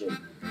do a show.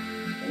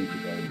 Thank you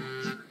very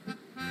much.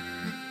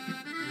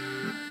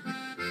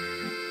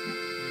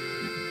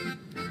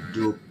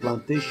 The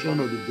plantation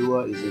of the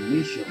doer is a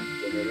mission,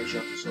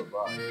 generation to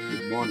survive.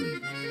 Good morning,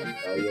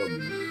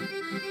 OLAYOMI.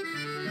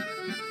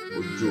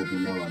 Ojú ogun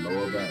náà wà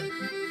lọ́wọ́ báyìí.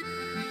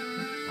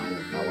 Àwọn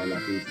ọ̀tá wa la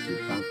fi fi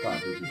táǹkà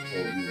tó fi fọ́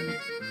orí wọn.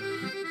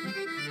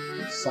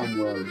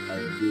 Samuel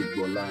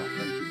Adegbola,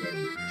 thank you very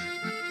much.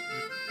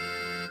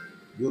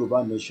 Yoruba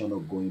nation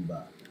of going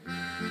back.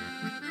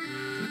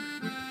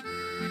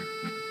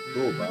 Tó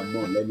o bá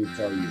mọ̀, let me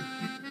tell you,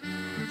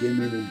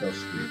 gaming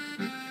industry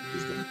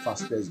is the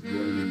fastest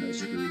growing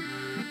industry,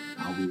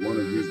 and we want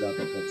to use that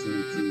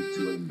opportunity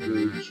to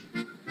engage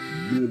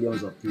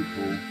millions of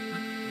people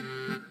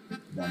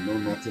that know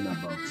nothing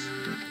about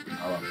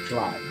our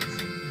plight.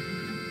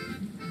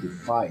 The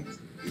fight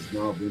is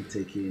now being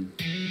taken.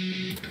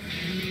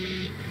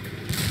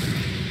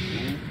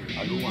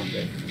 I don't want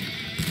that.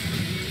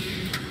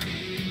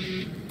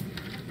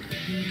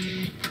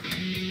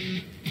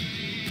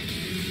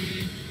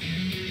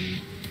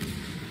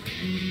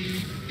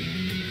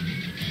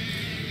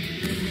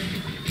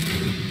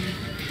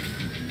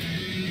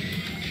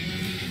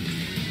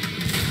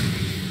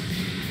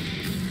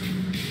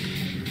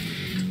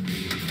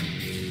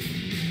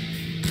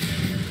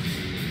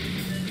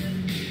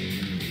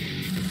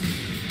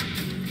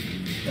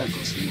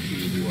 nǹkan sí mo kí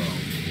gbogbo wa o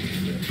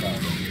ẹ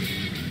káàárọ̀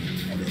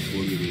adẹ́kọ̀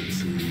oríire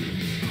ti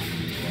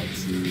àwa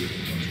tí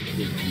ọ̀tún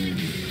kúrò lọ́rùn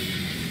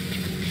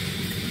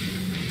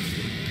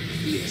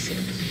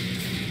ESS.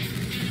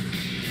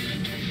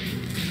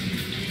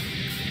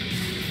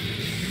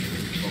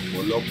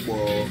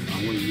 Ọ̀pọ̀lọpọ̀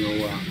àwọn èèyàn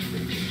wa kò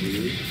mọ̀ pé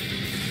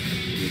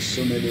there's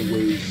so many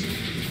ways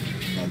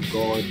that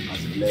God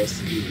has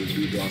blessed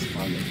individuals'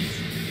 talents.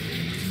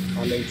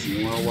 Talent ni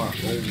wọ́n wà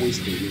always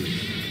the way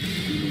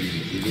nínú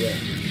Nàìjíríà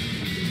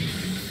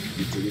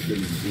nítorí pé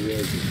Nàìjíríà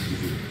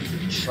is a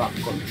trap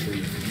country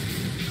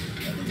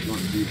that does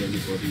not give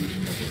anybody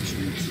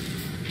opportunity.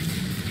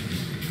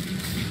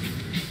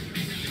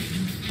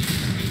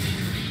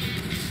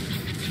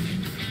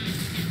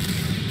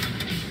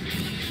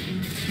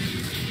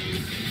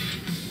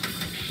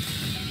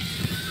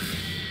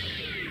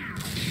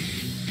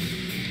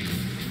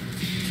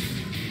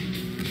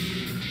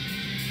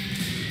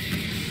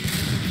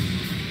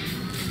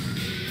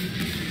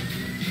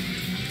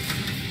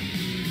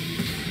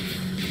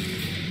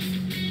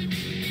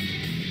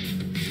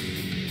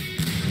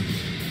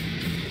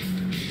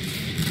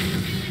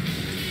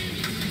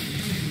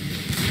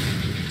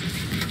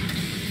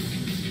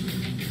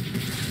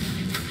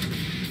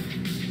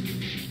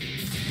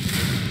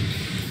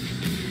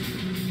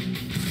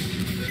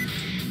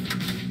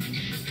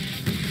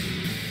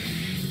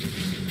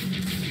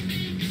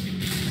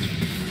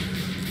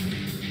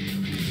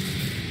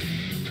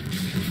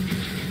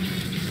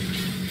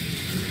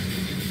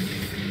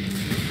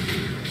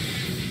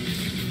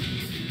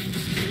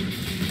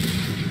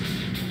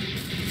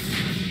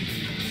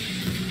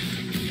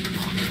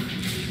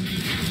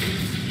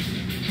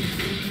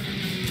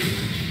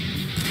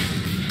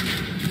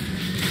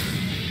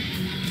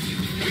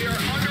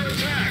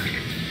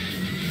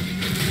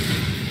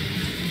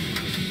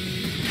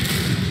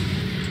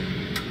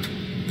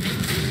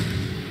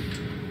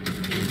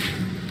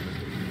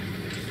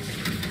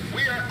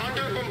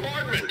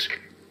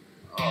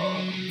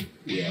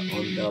 We are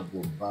under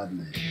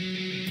bombardment.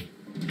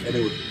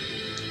 Anyway,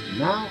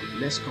 now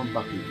let's come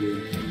back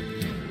again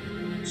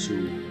to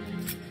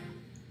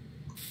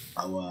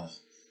our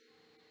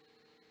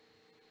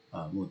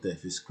mo tẹ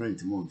fi screen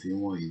tí mo fi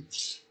wọ̀nyí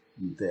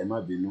mo tẹ ẹ má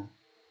bínú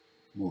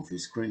mo fi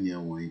screen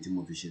yẹn wọ̀nyí tí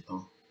mo fi ṣe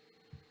tán.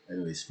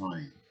 Anyway, it's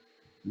fine.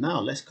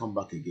 Now let's come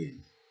back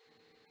again.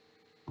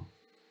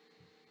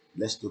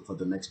 Let's look for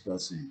the next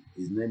person.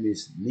 His name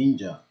is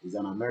Ninja. He's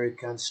an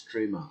American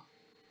streamer.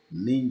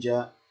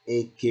 Ninja,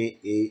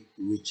 aka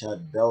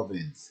Richard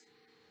Belvins,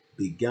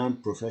 began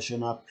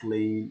professional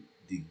playing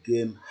the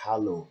game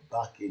Halo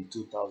back in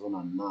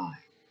 2009.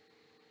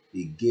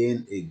 He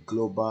gained a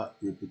global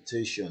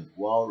reputation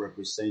while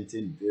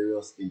representing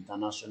various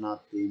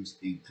international teams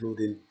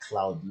including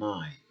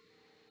Cloud9,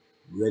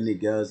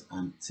 Renegades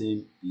and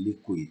Team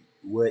Liquid,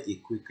 where he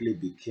quickly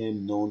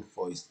became known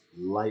for his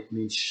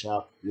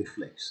lightning-sharp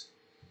reflex.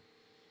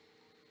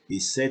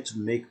 He's said to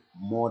make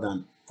more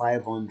than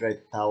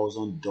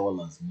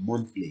 $500,000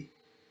 monthly.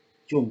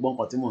 Ṣé o ń gbọ́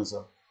nǹkan tí mò ń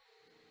sọ?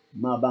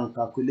 Máa bá ń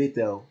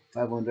calculate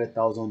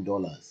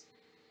 $500,000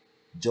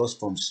 just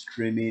from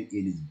streaming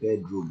in his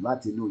bedroom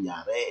láti inú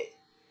yàrá ẹ̀.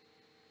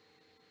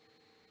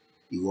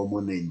 Ìwọ ọmọ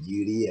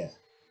Nàìjíríà,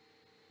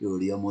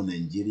 ìròrí ọmọ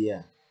Nàìjíríà,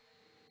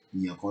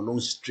 èèyàn kan ló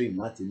ń stream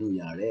láti inú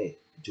yàrá ẹ̀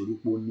nítorí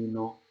pé ó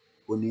níná,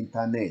 ó ní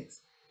internet,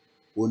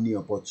 ó ní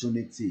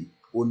opportunity,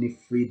 ó ní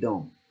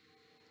freedom.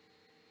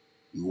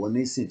 Ìwọ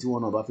nísìn tí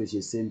wọ́n náà bá fẹ́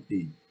ṣe same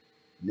thing,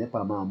 NEPA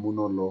máa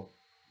múná lọ,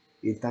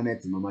 internet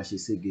máa máa ṣe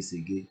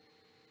ségesège.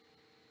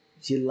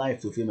 Ṣé life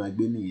tó fẹ́ máa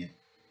gbé nìyẹn?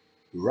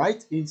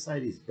 Right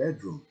inside his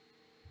bedroom.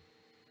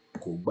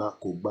 Kò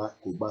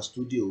gba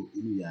studio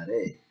inú yàrá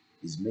ẹ̀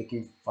is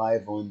making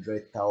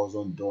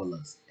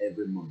 $500,000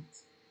 every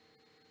month.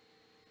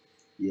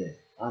 Yeah,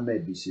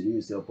 Ahmed Bishiri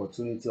is the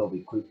opportunity of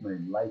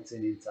equipment,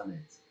 lighting,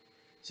 internet.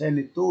 Ṣé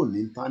ẹni tó ní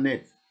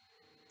internet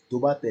tó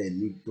bá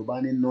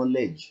ní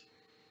knowledge,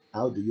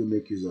 how do you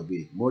make use of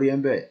it?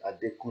 Moriembe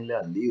Adekunle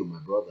Aliyu, my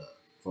brother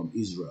from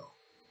Israel.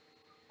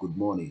 Good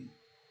morning.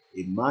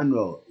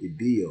 Emmanuel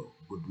Ibio,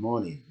 good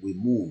morning. We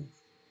move.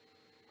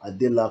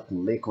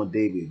 Adelakun Lekon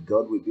David,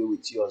 God will be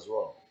with you as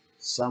well.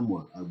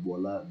 Samuel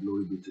Agbola,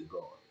 glory be to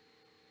God.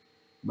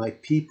 My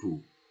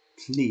people,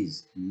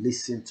 please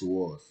listen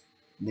to us.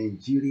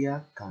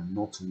 Nigeria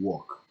cannot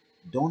work.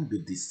 Don't be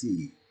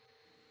deceived.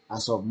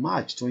 As of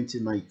March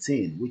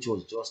 2019, which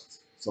was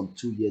just some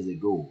 2 years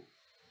ago,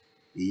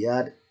 he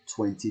had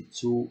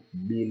 22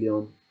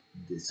 million.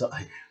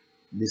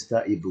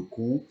 Mr.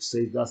 Ibukun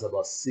says that's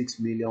about £6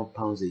 million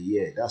a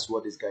year. That's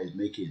what this guy is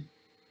making.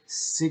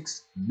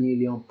 £6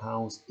 million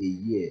a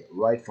year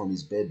right from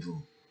his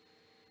bedroom.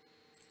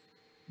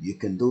 You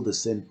can do the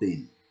same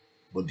thing.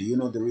 But do you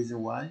know the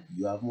reason why?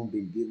 You haven't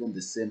been given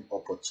the same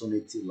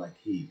opportunity like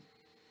him.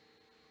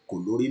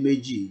 Kolori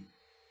Meji,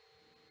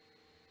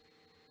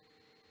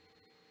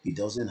 he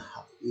doesn't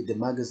have the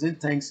magazine,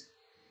 thanks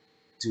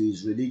to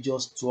his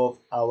religious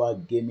 12-hour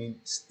gaming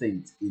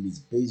stint in his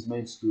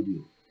basement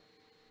studio.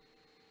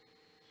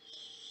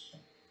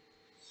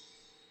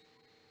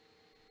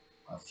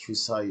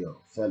 Afusayo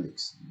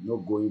Felix, no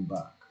going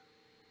back.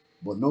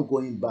 But no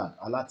going back,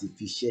 alati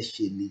fi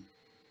ṣẹ́ ni.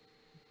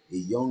 A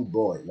young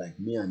boy like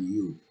me and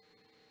you,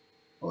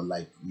 or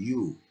like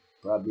you,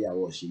 probably I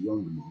was a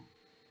young man,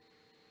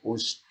 on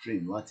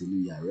stream láti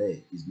inú yàrá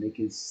ẹ̀ is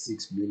making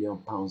 £6 million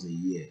a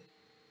year.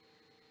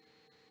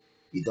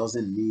 He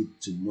doesn't need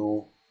to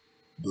know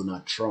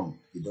Donald Trump.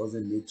 He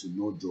doesn't need to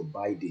know Joe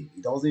Biden.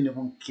 He doesn't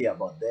even care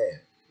about them.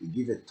 He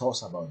give a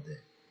toss about them.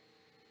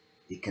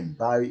 He can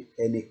buy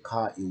any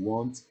car he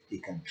wants. He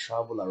can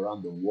travel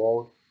around the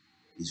world.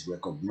 He's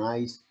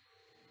recognized.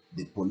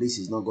 The police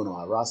is not going to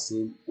harass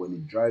him when he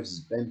drives his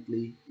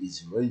Bentley,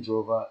 his Range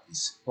Rover,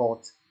 his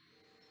Sport.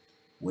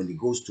 When he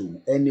goes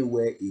to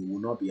anywhere, he will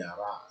not be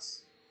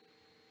harassed.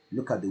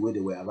 Look at the way they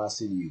were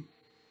harassing you.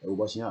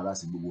 Everybody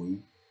harassing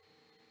you.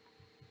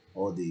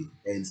 All the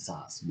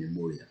NSAS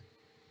memorial.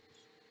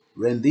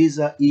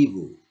 Rendiza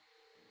Evil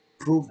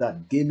proved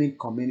that gaming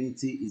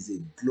community is a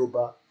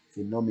global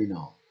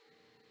phenomenon.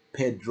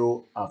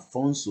 Pedro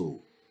Afonso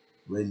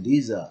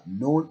Rendiza,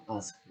 known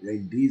as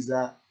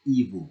Rendiza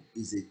Evil,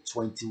 is a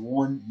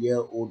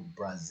 21-year-old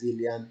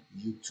Brazilian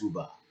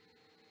YouTuber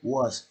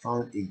who has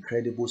found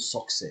incredible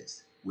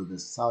success with the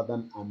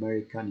Southern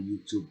American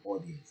YouTube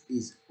audience.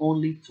 He's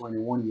only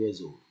 21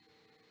 years old.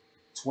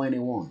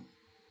 21.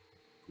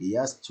 He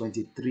has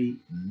 23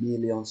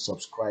 million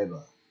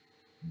subscribers.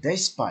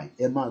 Despite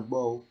Emma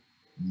Gbo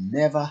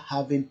never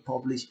having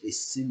published a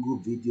single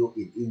video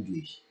in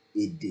English,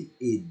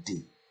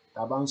 èdè.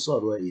 Tá bá ń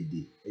sọ̀rọ̀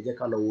èdè, ẹ jẹ́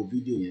ká lọ wo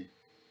fídíò yẹn.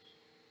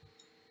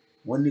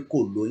 Wọ́n ní kò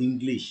lo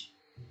English.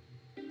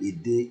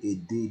 Èdè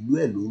ìlú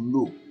ẹ̀ ló ń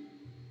lò.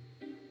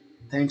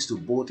 Thanks to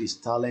both his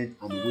talent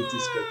and witty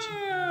sketching.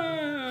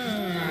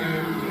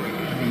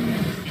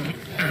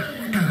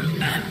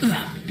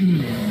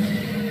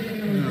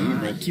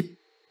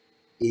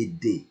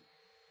 Èdè.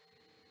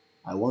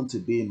 I want to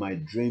be in my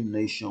dream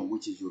nation,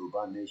 which is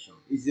Yoruba nation.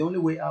 It's the only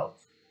way out.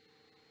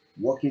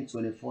 Working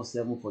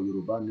 24/7 for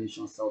Yoruba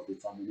nation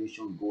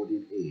self-determination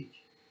golden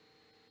age.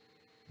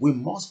 We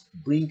must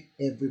bring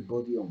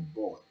everybody on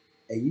board.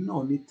 Ẹ̀yin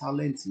náà ní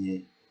talent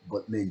yẹn,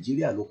 but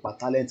Nigeria ló pa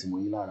talent mọ́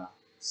yín lára.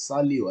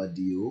 Saliu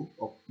Adio,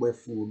 ọpẹ́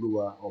fún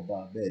Olúwa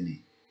ọba bẹ́ẹ̀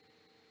ni.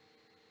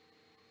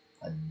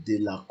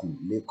 Adelakun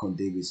Lekan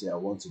David say, I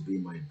want to be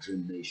in my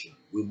dream nation.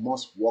 We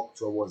must work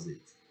towards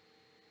it.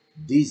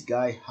 This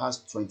guy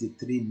has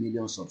 23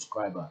 million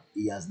subscribers.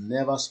 He has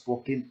never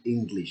spoken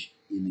English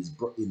in his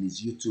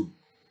YouTube.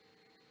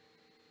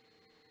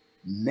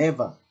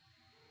 Never.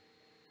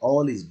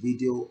 All his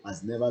video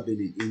has never been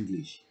in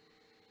English.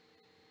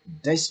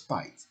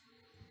 Despite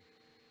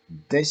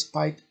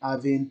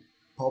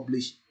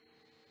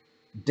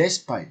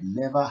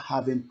never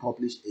having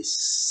published a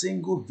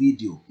single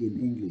video in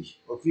English.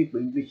 Òfin pé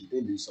English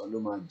tẹ́lẹ̀ sọ ló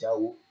máa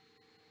jáwó.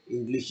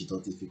 English tó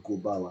ti fi kó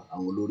bá wa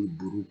àwọn olórí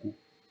burúkú.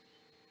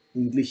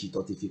 English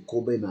tó ti fi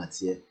kó bẹ́ẹ̀ náà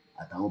tiẹ̀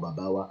àtàwọn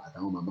bàbá wa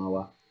àtàwọn màmá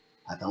wa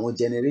àtàwọn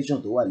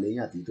generation tó wà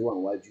lẹ́yìn àti tó wà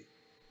níwájú.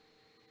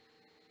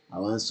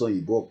 Àwọn ń sọ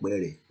òyìnbó ọ̀pẹ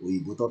rẹ̀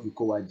òyìnbó tó fi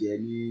kó wa jẹ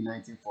ní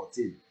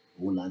 1914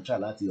 òun là ń try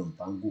láti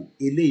untangle.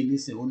 Eléyìí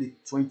nísìnyí ó ní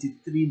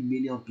 23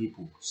 million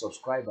people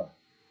subscriber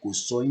kò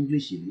sọ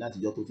English yìí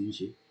látijọ́ tó ti ń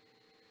ṣe.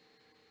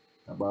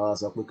 Tàbá wa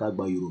sọ pé ká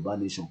gba Yorùbá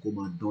nation kó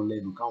máa dán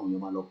lẹ́nu káwọn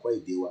èèyàn máa lọ kọ́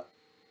èdè wa.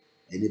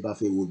 Ẹni bá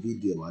fẹ́ wo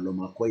fídíò ẹ̀ wá lọ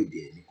máa kọ́ èdè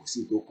ẹ̀ ni kò sí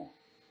tó kàn.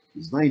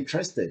 He's not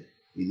interested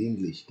in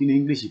English. Kí ni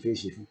English fẹ́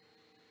ṣe fún?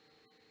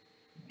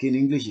 Kí ni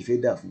English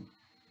fẹ́ dà fún?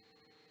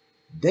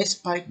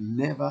 Despite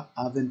never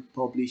having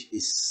published a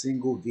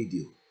single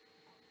video,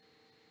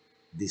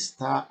 the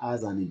star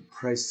has an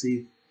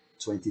impressive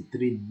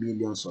 23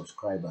 million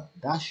subscribers.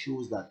 That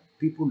shows that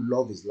people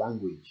love his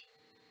language.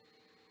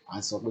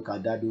 And so we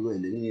can do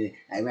it.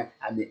 I'm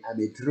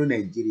a true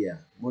Nigeria.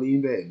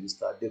 Morimbe,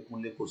 Mr.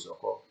 Dekunle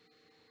Kosoko.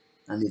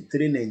 I'm a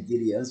true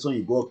Nigeria. And so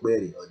you go up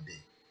there or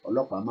there.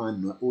 Ọlọ́pàá máa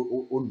nà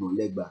ó nà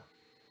lẹ́gba.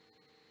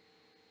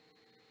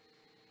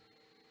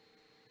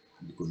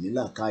 Kò ní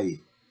làákàyè.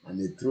 I'm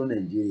a true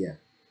Nigeria.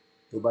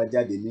 Tó bá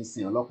jáde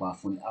nísìnyí ọlọ́pàá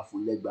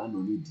afun lẹ́gba nà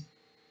nídìí.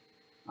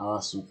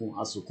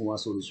 Asukun wá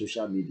sórí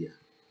social media.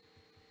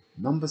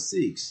 Number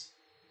 6.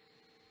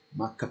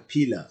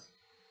 Macapila.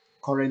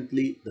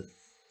 Currently the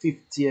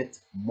 50th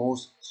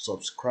most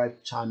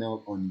subscribed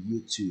channel on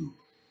YouTube.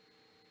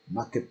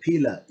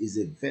 Macapila is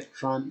a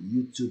veteran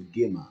YouTube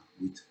gamer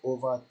with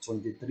over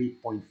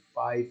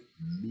 23.5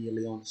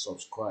 million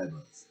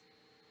subscribers,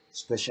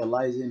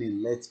 specializing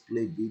in Let's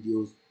Play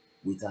videos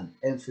with an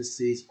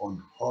emphasis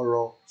on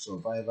horror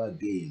survival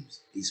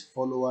games. His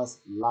followers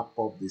lap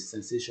up the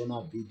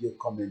sensational video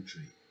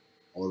commentary.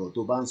 Ọ̀rọ̀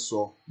tó bá ń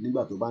sọ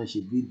nígbà tó bá ń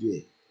ṣe fídíò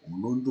ẹ̀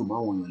òun ló ń dùn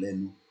máwọn èèyàn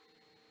lẹ́nu.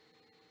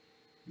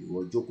 Ìwọ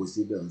jókòó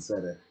síbẹ̀ ń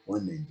sẹ́rẹ̀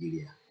wọ́n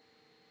Nàìjíríà.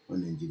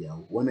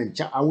 Wọ́n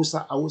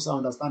Hausa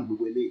understand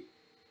gbogbo eléyìí.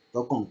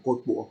 Tọkàn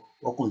kọ́pọ̀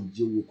ọkàn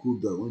jí owó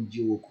crude oil wọ́n jí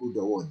owó crude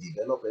oil wọ́n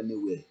develop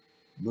anywhere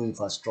no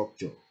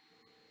infrastructure.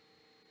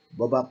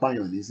 Bọ́bá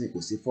pààyàn nísìn kò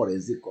sí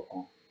forensic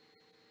kankan.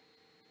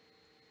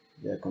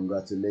 Yeah,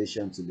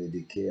 congratulations to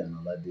Lady K and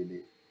Oladele.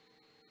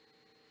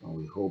 And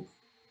we hope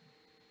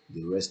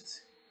the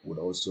rest would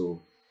also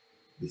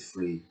be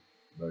free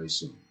very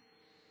soon.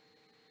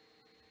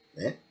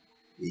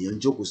 Èèyàn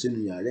jókòó sínú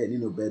yàrá ẹ̀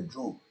nínú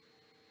bedroom.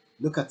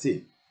 Look at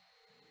him.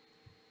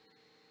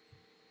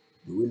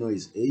 Do we know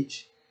his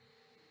age?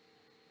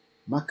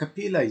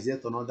 Macapila is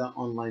yet another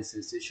online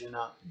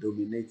sensational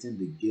dominating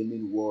the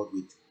gaming world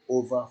with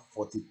over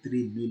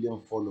 43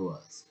 million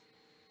followers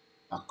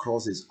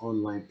across his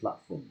online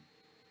platform.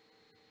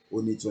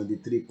 Only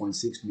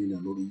 23.6 million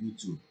on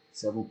YouTube,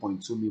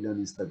 7.2 million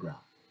Instagram,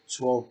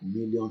 12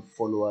 million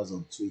followers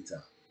on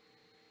Twitter.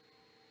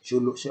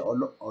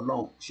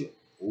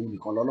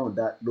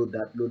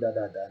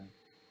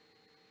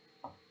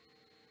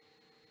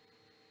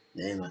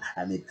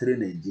 I'm a true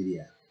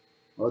Nigeria.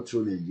 Not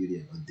true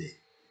Nigeria, but there.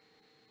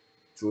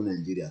 True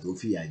Nigeria, tó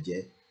fìyà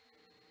jẹ.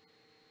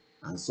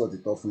 And sort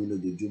it off in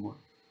lójoojúmọ́.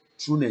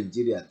 True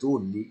Nigeria, tó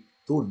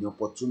ní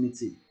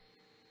opportunity.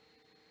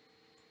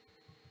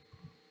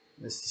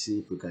 Let's see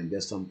if we can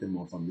get something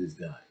more from this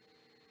guy.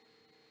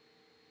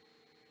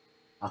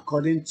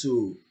 According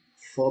to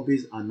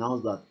Forbes,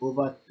 announced that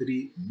over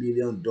 $3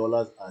 million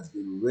has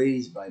been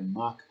raised by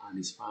Mark and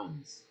his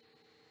fans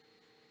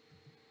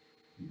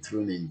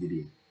through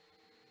Nigeria.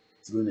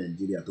 Through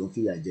Nigeria, tó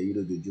fìyà jẹ yín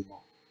lójoojúmọ́.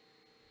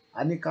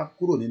 A ní ká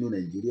kúrò nínú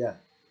Nigeria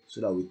so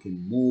that we can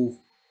move,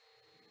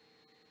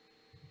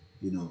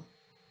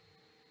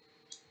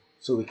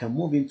 so we can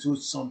move into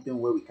something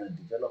where we can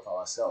develop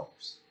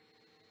ourselves.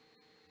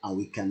 And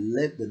we can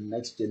let the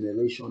next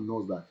generation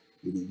know that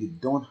you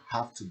don't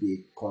have to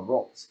be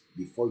corrupt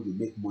before you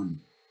make money.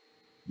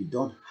 You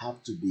don't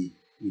have to be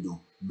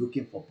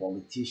looking for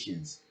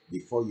politicians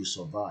before you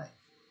survive.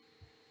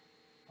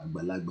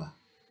 Àgbàlagbà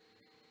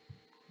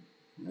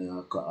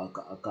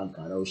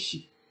akankara òṣì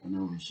ọ̀nà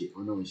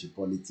ṣe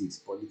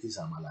politics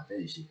àmàlà tẹ́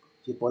ń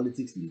ṣe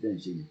politics ní tẹ́ ń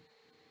ṣe yẹn.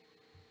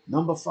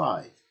 Number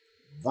 5,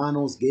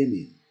 Vanos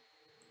Gaming.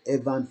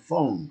 Evan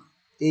Fong,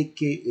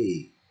 aka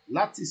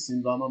láti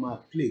sin lọ máa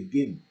play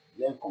game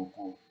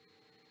lẹ́ẹ̀kọ̀ọ̀kan.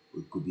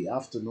 It could be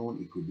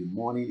afternoon, it could be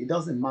morning, it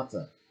doesn't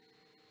matter.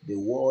 The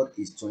world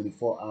is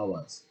 24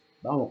 hours.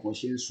 Báwọn kan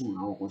ṣe ń sùn,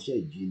 àwọn kan ṣe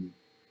jí ni.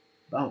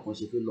 Báwọn kan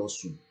ṣe fẹ́ lọ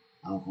sùn,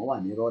 àwọn kan wà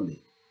nírọ̀lẹ́.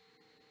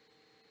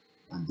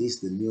 And this is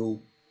the new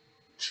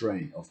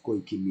trend of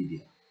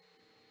KOIKIMEDIA.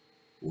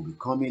 We'll be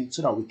coming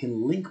so that we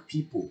can link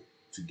people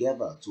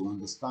together to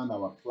understand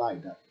our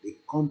plight, that a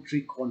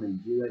country called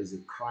Nigeria is a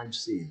crime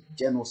scene,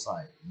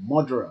 genocide,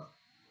 murderer,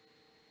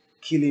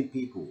 killing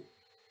people,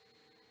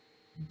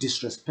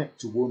 disrespect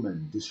to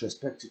women,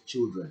 disrespect to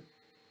children.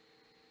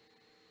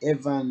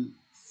 Evan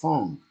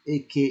Fong,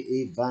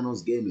 aka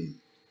Vanos Gaming,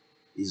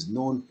 is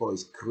known for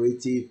his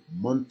creative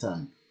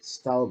montan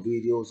style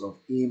videos of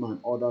him and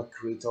other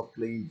creators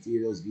playing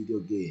various video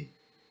games.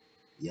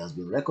 He has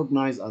been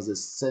recognized as a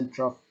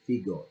central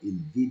figure in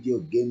video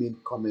gaming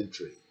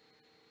commentary,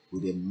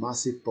 with a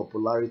massive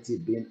popularity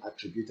being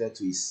attributed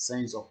to his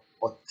sense of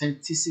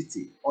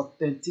authenticity.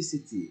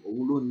 Authenticity,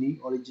 òun ló ní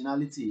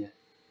originality yẹn.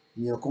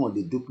 Ìyẹn kan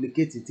lè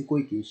duplicate tí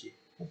Koiki ń ṣe,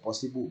 kò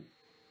possible.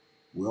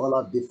 We all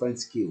have different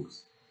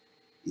skills.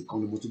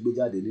 Ìkànnì mo tún gbé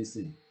jáde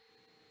nísìn.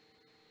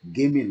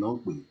 Gaming ló ń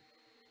pè.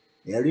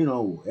 Ẹ ríran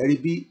wò, ẹ rí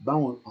bí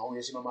báwọn àwọn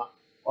yẹn ṣe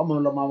ọmọ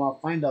lọ máa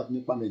find out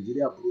nípa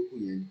Nàìjíríà burúkú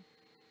yẹn ni.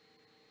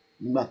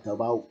 Nígbà tó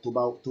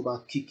bá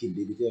kick in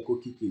débi tó yẹ kó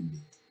kick in dé.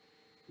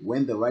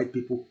 When the right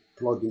people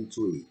plug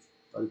into it.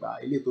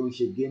 Ilé tó ń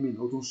ṣe gaming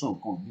ó tún sàn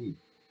kan míì.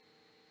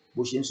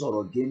 Bó ṣe ń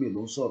sọ̀rọ̀ gaming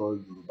ló ń sọ̀rọ̀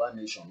Yoruba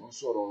nation, ló ń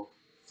sọ̀rọ̀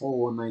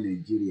 419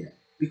 Nigeria.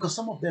 Because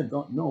some of them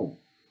don't know.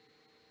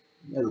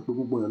 Ẹ rò pé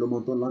gbogbo èèyàn ló mọ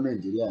tó ń lọ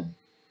Nàìjíríà ni.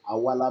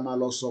 Àwa la máa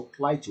lọ sọ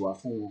plight wa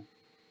fún wọn.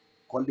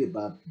 Kọ́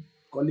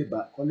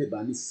lè bá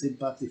ní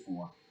sympathy fún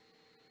wa.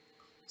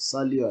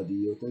 Saliu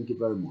Adiyo, thank you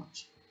very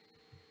much.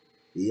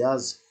 He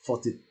has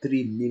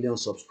 43 million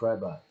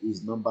subscribers.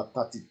 He's number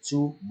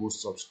 32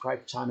 most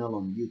subscribed channel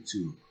on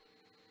YouTube.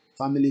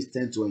 Families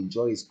tend to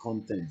enjoy his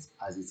content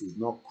as it is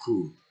not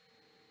crude.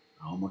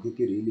 Àwọn ọmọ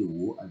kékeré lè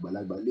wò,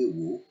 àgbàlagbà lè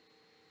wò.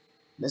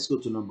 Let's go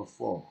to number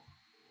 4.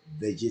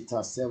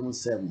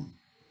 Vegeta77.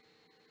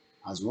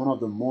 As one of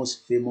the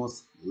most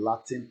famous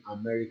Latin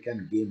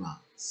American gamer,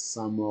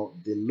 Samuel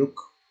DeLuc,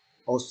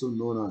 also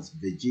known as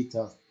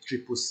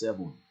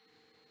Vegeta777,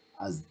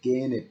 has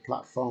gained a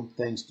platform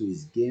thanks to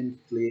his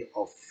gameplay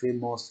of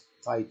famous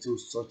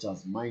titles such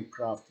as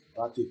Minecraft,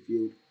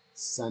 Battlefield,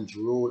 Saints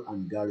Row,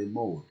 and Garry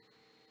Mode.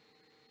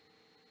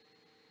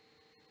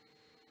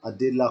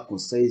 Adelakun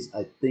says,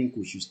 I think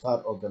we should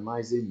start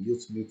organizing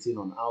youth meeting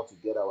on how to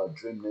get our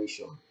dream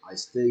nation. I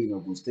stay in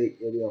Ogun State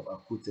area of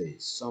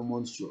Akute.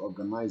 Someone should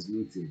organize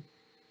meeting.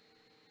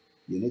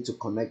 You need to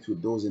connect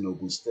with those in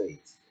Ogun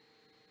State.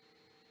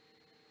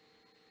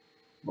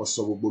 Wọ́n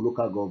sọ gbogbo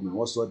local government,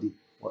 wọ́n sọ di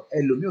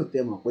ẹlòmíì ò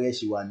tẹ́ mọ̀ pé ẹ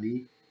ṣì wà ní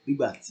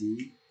ìgbà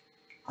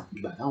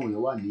táwọn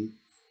èèyàn wà ní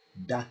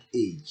dark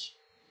age.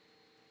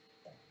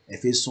 Ẹ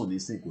fẹ́ sùn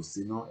nísìn kò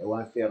sí ná, ẹ wá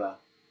ń fẹ́ra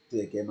tó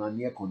yẹ kẹ́ máa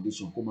ní air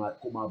condition kó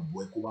máa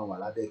bọ̀ ẹ́ kó máa wà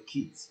lábẹ́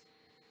kit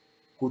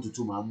kó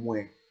tutù máa mú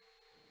ẹ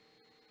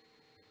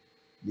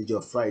níjọ́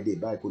Friday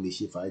báyìí kó lè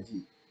ṣe fàájì.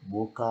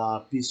 mo ka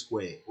P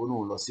Square ó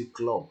náà lọ sí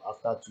club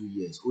after 2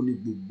 years ó ní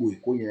gbogbo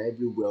Èkó yẹn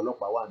everywhere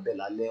ọlọ́pàá wà ń bẹ̀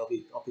lálẹ́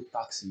ọ́fí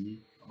taxi yín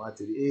ọba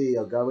ti rí hey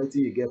ọ̀gá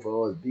wetin you get for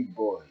us big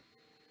boy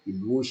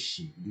ìlú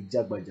òṣì ìlú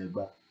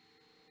jágbajàgba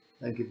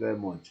thank you very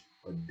much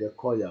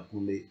Ọ̀dẹ́kọ̀yà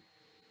Kúnlé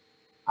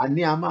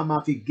àní a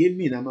máa fi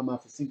gaming a máa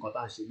fi sí nǹkan tá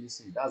à ń ṣe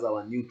nísìnyí that's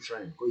our new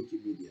trend Koiki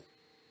Media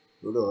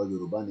lórí ọ̀rọ̀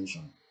Yorùbá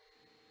Nation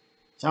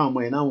ṣáwọn ọmọ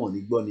yẹn náà wọ̀n ní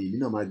gbọ́ ni èmi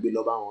náà máa gbé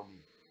lọ bá wọn ni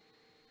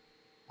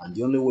and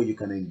the only way you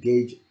can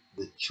engage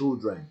the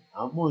children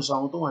àwọn mọ̀ ń sọ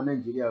àwọn tó wà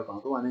Nàìjíríà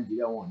àwọn tó wà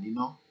Nàìjíríà wọn ò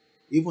níná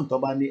even tó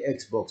bá ní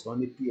Xbox tó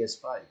ní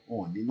PS5 wọn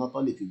ò níná tó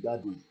lè fi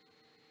gbádùn ẹ̀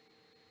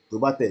tó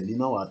bá tẹ̀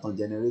níná wà tán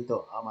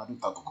generator á máa dún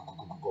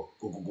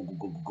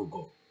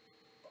gọgọgọgọgọgọgọgọgọgọ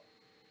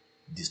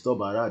disturb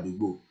ará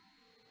àdúgbò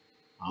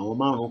àwọn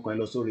márùn kan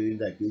lọ sórí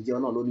nígbà ìpéjẹ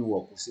náà ló ní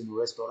wọ̀kú sínú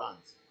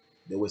restaurant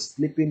they were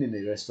sleeping in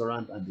a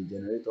restaurant and the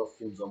generator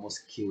fumes almost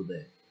killed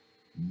them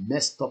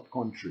messed up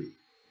country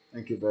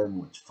thank you very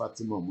much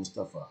Fatima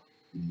Mustapha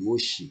ìlú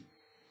òṣì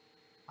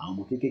àwọn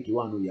ọmọ kéékèèké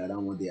wà nù yàrá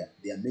wọn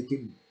they are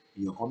making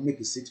èèyàn kan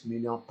make £6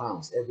 million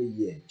every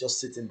year just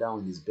sitting down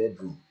in his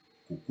bedroom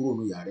kò kúrò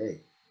nù yàrá ẹ̀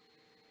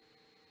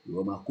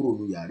ìwọ máa kúrò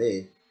nù yàrá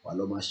ẹ̀ wà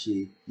lọ máa ṣe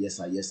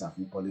yẹsà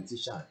fún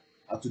politician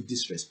how to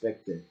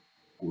disrespect ẹ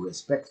kò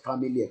respect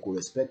family ẹ kò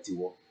respect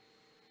ìwọ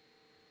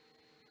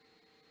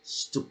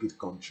stupid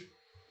country.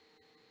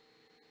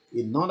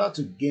 In order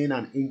to gain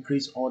an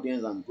increased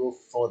audience and grow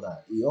further,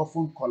 he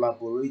often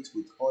collaborates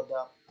with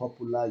other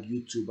popular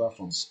YouTubers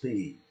from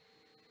Spain.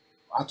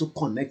 How to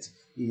connect?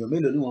 Èèyàn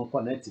mélòó ni wọ́n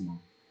connect mọ́?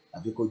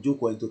 Àfi kò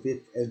jókòó ẹni tó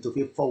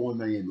fẹ́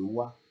 419 yẹn ló ń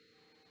wá.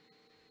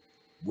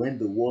 When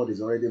the world is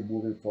already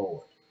moving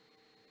forward.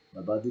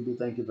 Baba Dudu,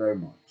 thank you very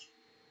much.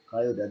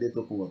 Kayode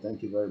Adetokunbo,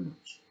 thank you very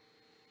much.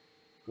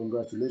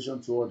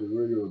 Congratulations to all the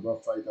real Yoruba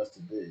fighters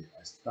today.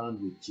 I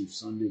stand with Chief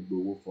Sunday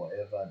Igboho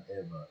forever and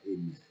ever.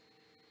 Amen.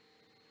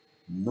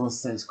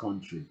 Nonsense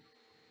country.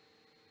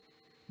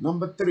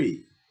 Number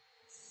 3,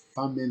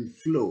 famine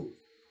flow.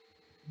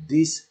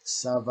 This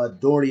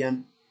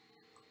Salvadorian,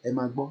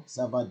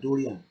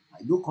 Salvadorian,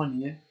 look on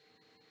here.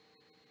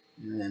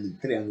 And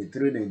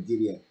three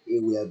Nigeria.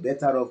 We are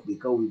better off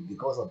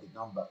because of the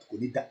number.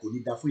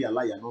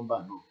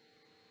 Number no.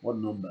 What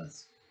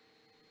numbers?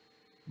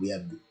 We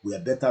are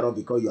better off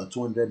because you are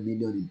 200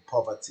 million in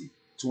poverty,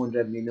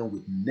 200 million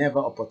with never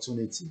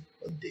opportunity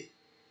a day.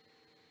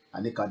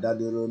 And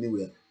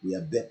we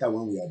are better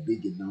when we are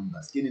big in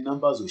numbers. Skinny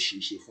numbers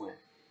will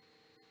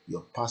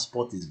your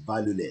passport is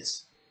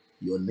valueless.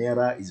 Your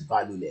naira is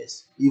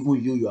valueless.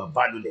 Even you are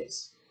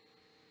valueless.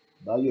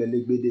 Value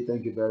Elegbede,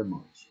 thank you very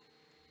much.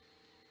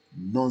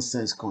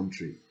 Nonsense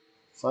country.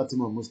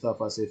 Fatima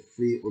Mustafa said,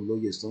 free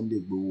Oloye Sunday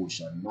Igboho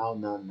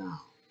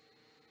now.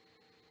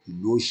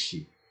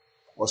 Iloshi.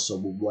 Also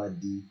gbogbo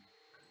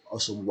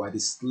adi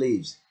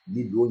slaves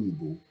nílùú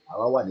òyìnbó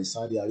àwa wà ní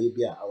Saudi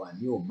Arabia àwa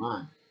ní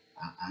Oman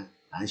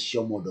à ń ṣe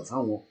ọmọ ọ̀dọ̀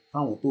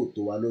fáwọn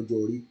tó wa lọ́jọ́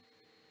orí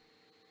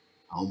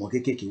àwọn ọmọ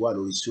kéékèèké wà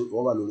lórí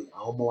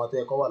àwọn ọmọ wa tó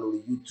yẹ kó wà lórí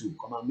YouTube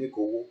kó máa make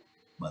owó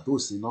gbà tó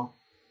sí ná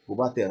bó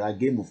bá tẹ̀ ra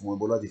géèmù fún wọn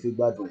bó lọ́ ti fi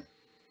gbádùn ẹ̀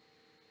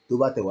tó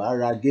bá tẹ̀ wá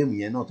ra géèmù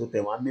yẹn náà tó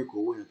tẹ̀ wá make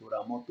owó yẹn tó ra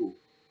mọ́tò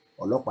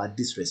ọlọ́pàá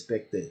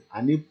disrespected a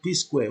ní P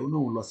Square ó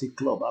náà lọ sí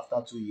club after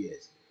 2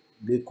 years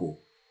lẹ́kọ̀ọ́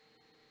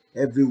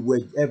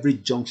every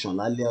junction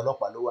lálẹ́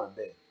ọlọ́pàá ló wà ń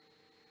bẹ̀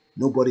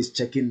nobody's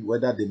checking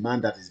whether the man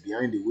that is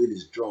behind the wheel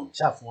is drunk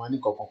ṣáà fún wa ní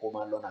kankan kó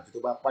máa lọ náà àfi tó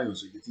bá pààyàn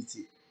sójú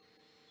títì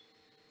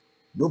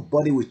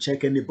nobody will check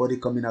anybody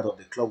coming out of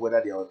the club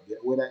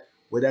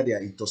whether they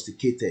are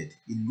intoxicated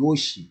ìlú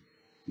òṣì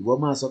ìwọ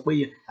máa sọ pé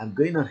I'm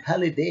going on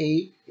holiday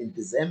in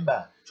December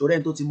ṣọlá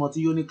ẹni tó ti mọ tí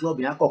yóò ní club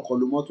yẹn àkọ́kọ́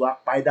lu mọ́tò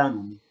apá ìdànù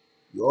ni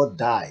you all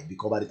die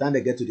because by the time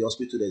they get to the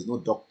hospital there is no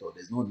doctor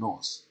there is no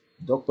nurse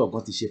doctor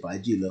gan ti ṣe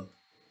fàájì lọ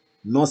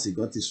nọ́ọ̀sì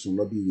gan ti sùn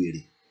lọ bí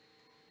wèrè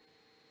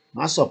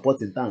má support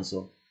n tá à ń sọ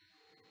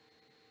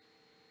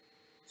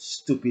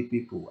stupid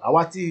people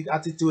àwa tí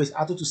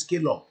a tó to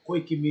scale up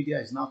Koiki Media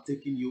is now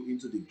taking you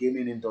into the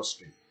gaming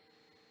industry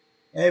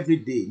every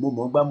day mo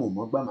mọ̀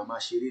gbá màmá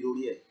ṣeré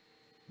lórí ẹ̀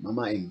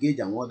màmá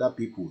engage àwọn other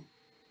people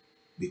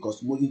because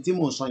tí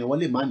mo ń sọ yẹn wọ́n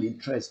lè má ní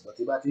interest but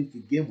tí bá ti ń fi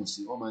géèmù sí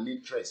wọ́n máa ní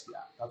interest pé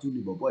ká tún ní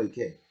bọ̀bọ̀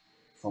ìkẹ́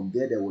from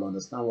there they will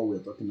understand what we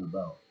are talking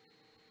about.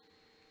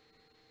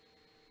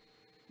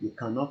 You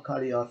cannot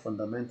carry out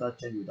fundamental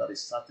change without a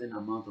certain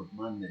amount of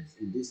madness.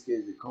 In this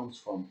case, it comes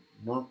from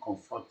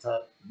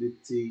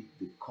non-comfortability,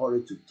 the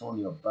courage to turn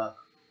your back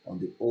on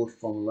the old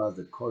formulas,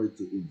 the courage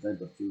to invent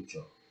the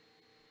future.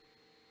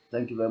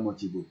 Thank you very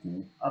much,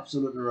 Ibukun.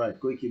 Absolutely right.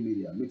 Koiki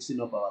Media, mixing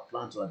up our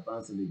plan to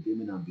advance in the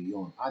gaming and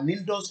beyond. An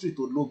industry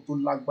to look to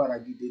lágbára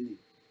gidi ni.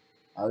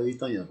 Àwọn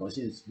ìtàn yẹn kan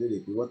ṣe ń béèrè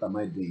pé what am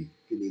I doing?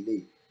 Kí lè lè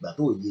gbà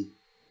tó yé.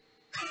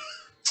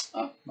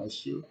 Má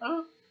ṣe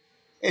o.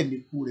 Ẹni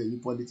kú rẹ̀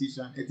yín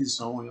politician ẹ ti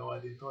sọ àwọn èèyàn wa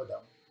dé tó ọ̀dà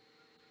mọ́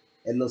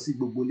ẹ lọ sí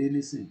gbogbo ilé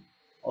nísìn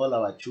all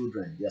our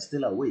children they are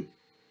still awake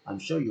I'm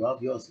sure you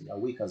have yours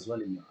awake as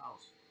well in your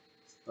house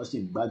wọ́n sì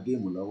ń gbá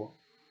géèmù lọ́wọ́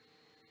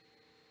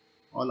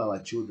all our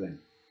children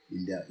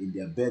in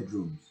their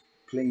bedrooms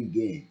playing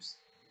games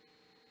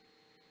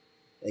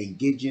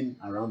engaging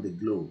around the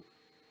globe.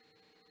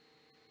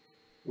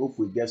 Hope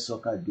we get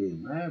soccer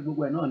game.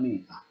 Gbogbo ẹ̀ náà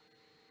ni.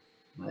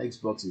 My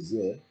Xbox is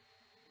here.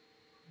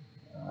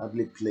 I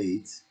hardly play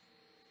it.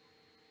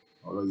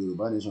 Ọ̀rọ̀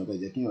Yorùbá nation tẹ̀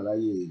jẹ́ kí èèyàn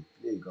ráyè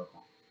play nǹkan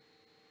kan.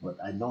 But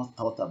I not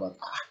thought about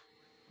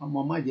ọmọ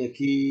má jẹ́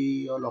kí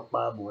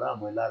ọlọ́pàá mọ̀rá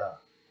àmọ́ ẹ lára.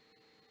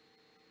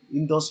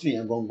 Industry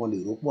yẹn gangan lè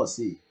rò pọ̀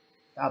sí i.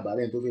 Tá a bá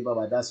rẹ̀ tó fẹ́ bá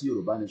wa dá sí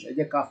Yorùbá nation, ẹ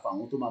jẹ́ ká fa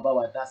àwọn tó máa bá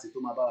wa dá sí, tó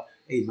máa bá wa.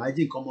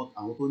 Imagine kan mọ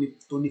àwọn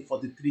tó ní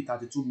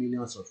 32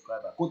 million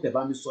subscribers. Kó tẹ̀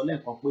bá mi sọ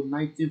lẹ́ẹ̀kan pé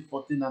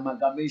 1914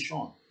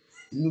 amalgamation.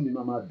 Inú mi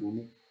máa dùn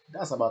ni.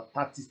 That's about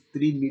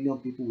 33 million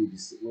people will be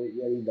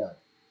hearing that.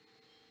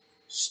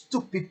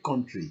 Stupid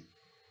country.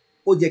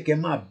 Ó jẹ́ kẹ́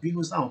máa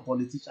bínú sáwọn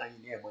politician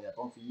yìí ní ẹ̀mọ́ ìyà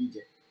tó ń fi yín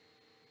jẹ.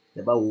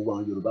 Tẹ́ bá wo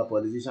àwọn Yorùbá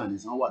politician ní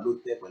sàn wà ló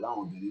tẹ̀ pẹ̀lú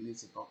àwọn obìnrin ní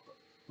ìsìn tó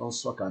ń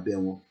sọ̀kà abẹ́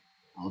wọn.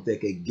 Àwọn tẹ́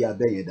kẹ́ gé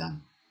abẹ́ yẹn dànù.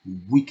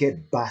 Wicked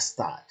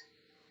bastard.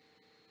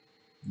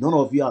 None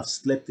of you have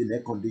slept in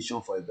air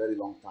condition for a very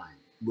long time.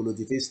 Bolo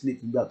ti fẹ́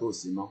sleep nígbà tó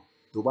sí ná.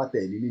 Tó bá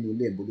tẹ̀ ní nínú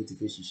ilé bolo ti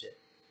fẹ́ ṣiṣẹ́.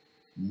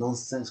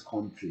 Nonsense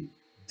country.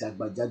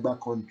 Jagbajagba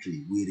country.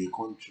 Wèrè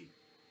country.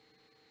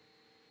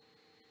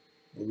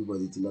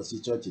 Everybody ti lọ sí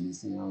church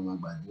nísìnyí àwọn máa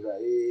gbàdúrà.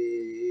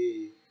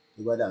 Tó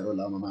bá dàrọ́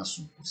làwọn máa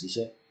sùn kò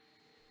síṣẹ́.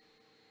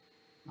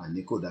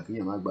 Àní kò dà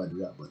kéèyàn má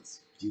gbàdúrà, but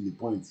to the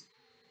point,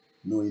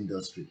 no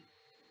industry.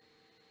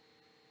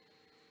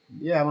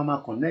 Yeah,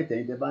 mama connect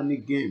ẹ̀yin tẹ́ bá ní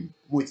game.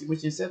 Mo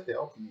ṣe set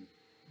up ni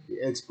the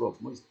Xbox.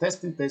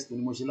 Testing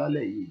ni mo ṣe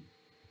lálẹ́ yìí.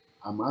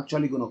 I'm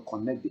actually gonna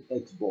connect the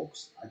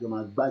Xbox. Àjọ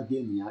máa gbá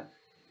game yẹn.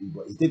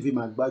 Ìtẹ́fẹ́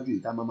máa gbájú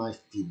ìta máa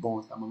fi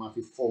bọ́n, ta máa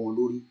fi fọ́ wọn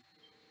lórí.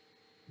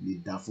 Lè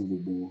dá fún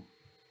gbogbo wọn.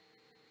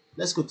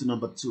 Let's go to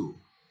number 2.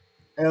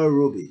 El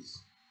Robis.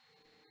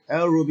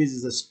 El Robis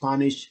is a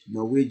Spanish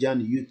Norwegian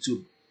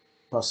YouTube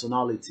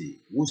personality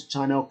whose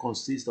channel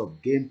consists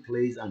of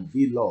gameplays and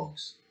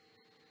vlogs,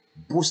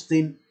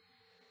 boasting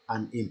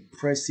an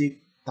impressive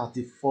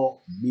 34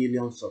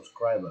 million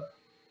subscribers.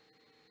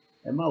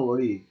 Ẹ má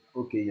worry,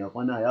 okay, èèyàn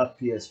kan náà I have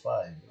PS5.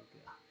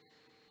 Okay.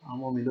 Àwọn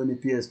ọmọ mi ló ní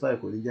PS5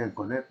 kò ní jẹ́ n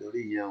connect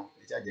lórí ìyẹn o.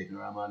 Ẹ ṣáà jẹ́ kí n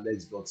ra máa lọ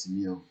Xbox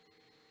mi o.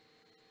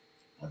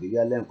 Àfi bí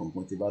alẹ́ nǹkan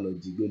kan ti bá lọ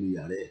jí gbé ní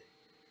yàrá ẹ̀.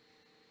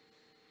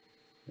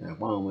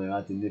 Ẹ̀pọ́n àwọn ọmọ ẹ̀ wá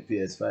ti ní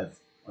PS5.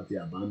 Wọ́n ti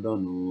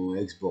abandon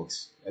Xbox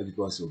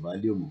ò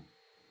value mọ́.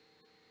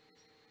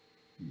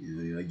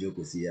 Ìyẹn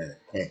jókòó sí yàrá.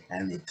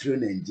 I'm a true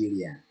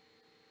Nigerian.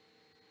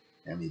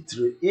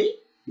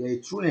 You're a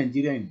true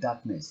Nigerian in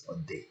darkness or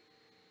day.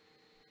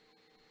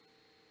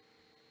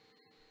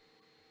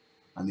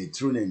 I'm a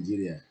true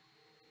Nigerian.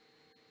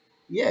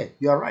 Yeah,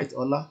 you are right,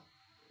 Ola.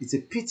 It's a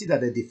pity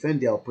that they defend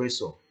their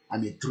oppressor.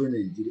 I'm a true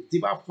Nigerian. Tí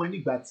bá fún ẹ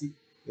nígbà tí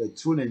you're a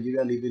true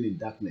Nigerian living in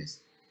darkness.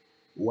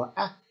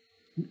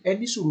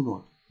 Ẹni sùúrù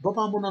náà.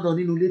 Bọ́bá ń bọ́ná lọ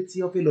nínú ilé tí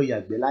wọ́n fẹ́ lọ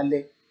yàgbẹ́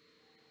lálẹ́.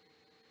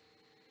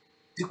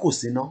 Tí kò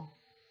síná.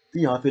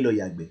 Tíyàn wá fẹ́ lọ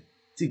yàgbẹ́.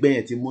 Tí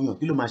gbẹ̀yìn ti múyàn.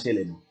 Kí ló máa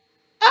ṣẹlẹ̀ nù?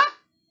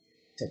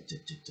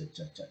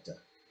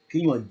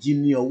 Kíyàn jí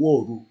ní ọwọ́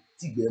òru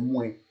tí ìgbẹ́ mú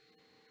ẹ.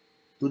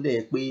 Tó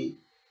dẹ̀ pé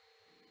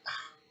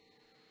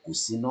kò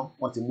síná.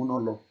 Wọ́n ti múná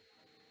lọ.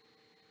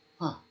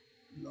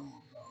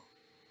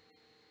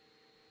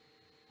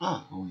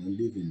 Àwọn èèyàn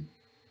live in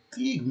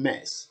big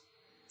mess.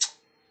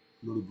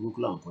 Lórí burúkú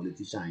làwọn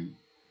politician yìí.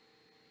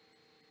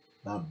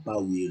 Bàbá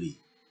wèrè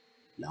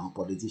làwọn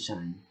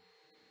politician yìí.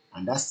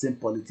 And that same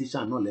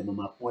politician náà lẹ́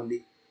máa pọ́nlé.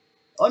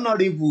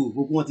 Honourable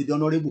gbogbo wọn ti di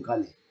honourable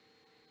kalẹ̀.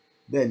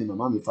 Bẹ́ẹ̀ ni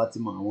màmá mi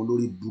Fatima àwọn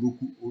lórí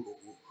burúkú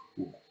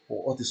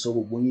ó ti sọ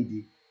gbogbo yín di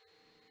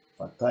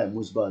Fatai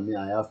Musba ní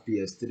I have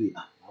PS3.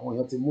 Àwọn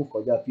èèyàn ti move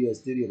kọjá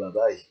PS3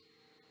 bàbá yìí.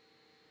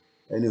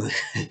 Anyway,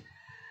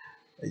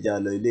 ẹ jà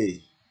lọ ilé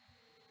yìí.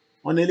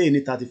 Wọ́n ní eléyìí ní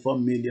 34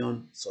 million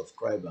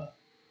subscribers.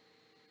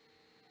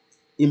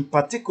 In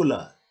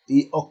particular,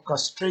 he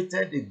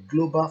orchestrated a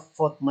global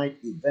fortnight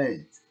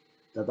event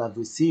that have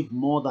received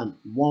more than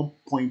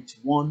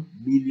 1.1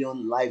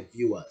 million live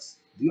viewers.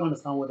 Do you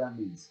understand what that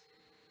means?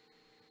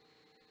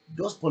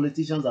 Those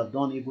politicians have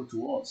done evil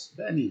to us.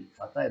 Bẹ́ẹ̀ni,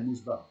 Fatai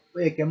Musba. Ó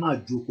yẹ kẹ́ máa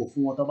jókòó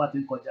fún wọn tó bá ti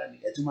ń kọjá ni.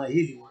 Ẹ tún máa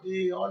hélì wọn.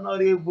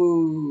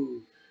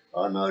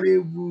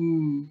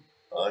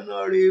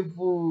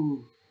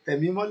 Honourable.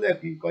 Tẹ̀mí mọ́lẹ̀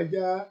kí n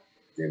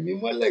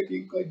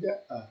kọjá.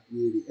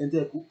 Wèrè.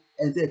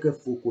 Ẹni tẹ́ kẹ́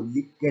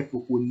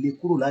fòkò lé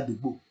kúrò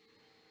ládùúgbò.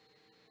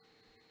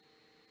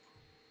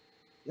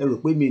 Ẹ rò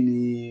pé mi ni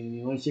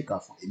wọ́n ṣèkà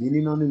fún. Èmi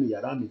níná nínú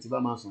yàrá mi tí bá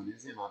máa sùn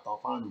nísìnyí máa tan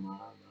fáànù máa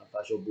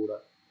faṣọ bóra.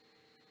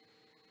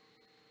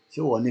 Ṣé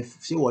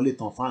wọ́n lè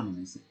tan fáànù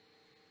nísìnyí?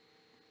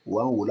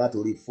 Wọ́n á ń wò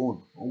látòrí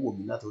fóònù. Wọ́n ń wò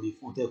mí látòrí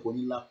fóònù. Tẹ́ kó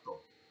ní laptop.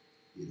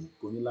 Èrò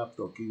kó ní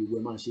laptop kí gbogbo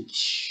ẹ máa ṣe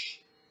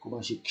kó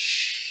máa ṣe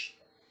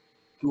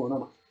kí wọ́n náà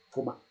kó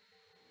máa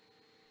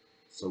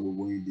sọ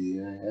gbogbo yín di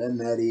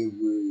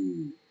honourable.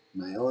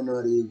 My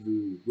honourable.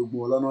 Gbogbo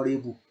wọn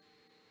honourable.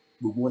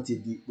 Gbogbo wọn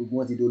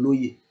ti di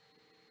olóyè.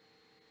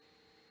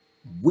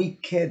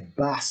 Wicked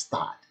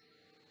bastard.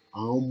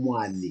 Àwọn ọmọ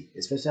àlè,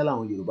 especially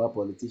àwọn Yorùbá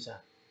politician.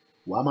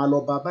 Wà á máa lọ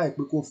bá báyìí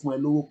pé kó fún ẹ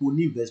lówó kó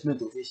ní investment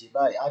tó fẹ́ ṣe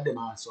báyìí. Á dẹ̀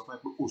máa sọ fún ẹ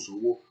pé kò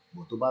sówó.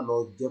 bọ̀ tó bá lọ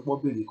jẹ́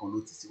pọ́bìnrin kan ló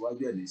ti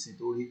síwájú ẹ̀ nísìn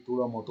tó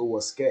rọ́mọ tó wọ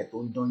skirt tó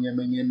ń dán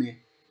yẹ́mẹ́yẹ́mẹ́.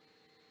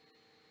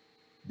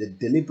 They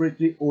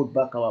deliberately hold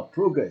back our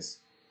progress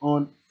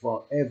on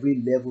for every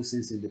level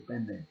since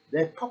independence.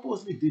 They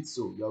purposely did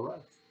so. You're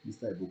right,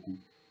 Mr. Ibuku.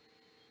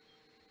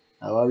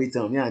 Àwa wí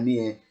tán mi àní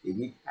ẹ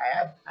èmi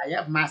I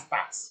have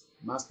masters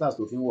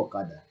tó fi ń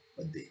wọ̀kadà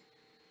ọ̀dẹ̀.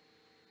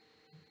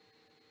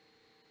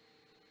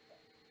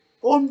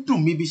 Ó ń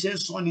dùn mí bí ṣe ń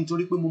sọ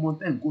nítorí pé mo mọ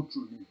tẹ́ ń go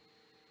through ni.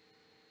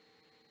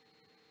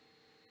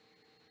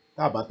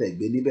 Tá a bá tẹ̀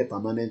gbé níbẹ̀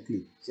permanently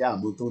ṣé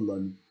àmọ́ tó ń lọ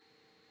ni.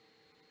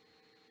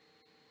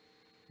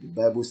 The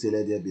Bible say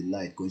let there be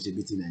light kò ń ṣe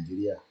bí ti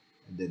Nàìjíríà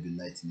let there be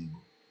light níbo.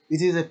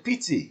 It is a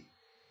pity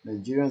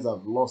Nigerians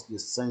have lost the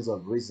sense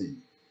of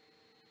reason.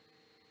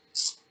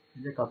 Ẹ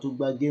jẹ́ ká tún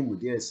gbá géèmù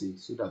díẹ̀ sí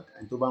so that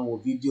ẹni tó bá ń wo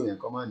fídíò yẹn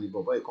kọ́ máa ní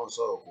bọ̀bọ́ ìkan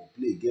sọ̀rọ̀ kò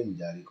play géèmù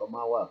jàre kọ́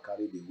máa wà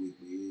carried away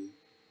pé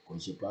kò ń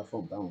ṣe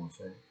platform táwọn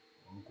fẹ́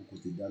àwọn kúkú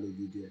ti dá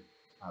lójú díẹ̀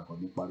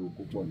àkọ́ní pariwo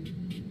púpọ̀ ni.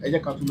 Ẹ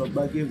jẹ́ ká tún lọ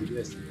gbá géèmù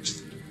díẹ̀ sí.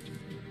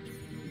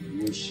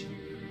 Wíṣ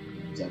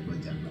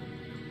jàgbàjàgbà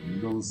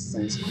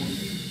nonsense kan.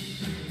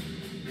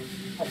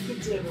 I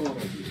pity every one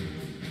of you.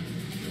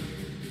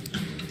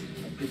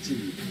 I pity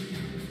you.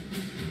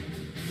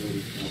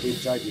 I dey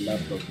charge the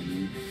laptop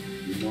ní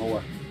ìnáwó.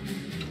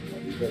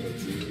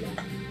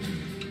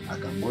 I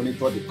can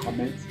monitor the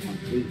comments on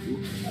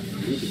Facebook. I can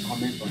read the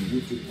comments on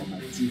YouTube on my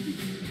TV.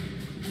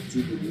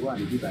 TV the one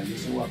I give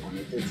addition were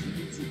connected to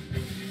YouTube.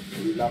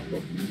 On the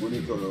laptop, we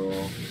monitor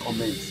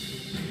comments.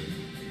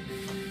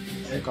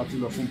 Ẹ ká tún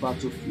lọ fún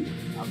battlefield.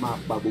 A máa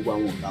pa gbogbo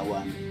àwọn ọ̀tá wa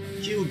ni.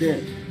 Kill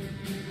them.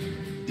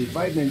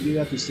 Divide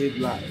Nigeria to save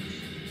lives.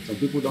 Some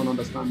people don't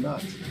understand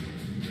that.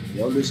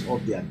 They always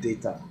up their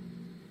data.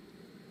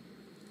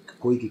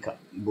 Koiki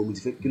ibo mi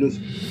ti fẹ́ kí ló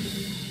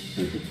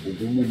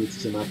ogun mú mi ti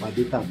ṣe máa pa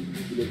data mi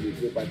kí ló fi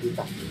fẹ́ pa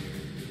data.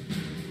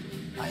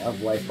 I have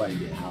Wi-Fi in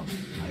the house.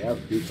 I have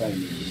data in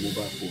the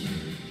mobile phone.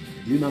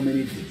 Do you know how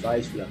many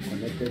devices we are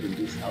connected in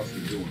this house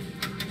alone?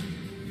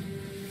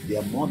 There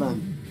are more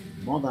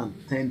than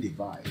 10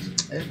 devices.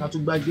 Ẹ ká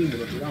tún gbá géèmù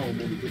lọ sí àwọn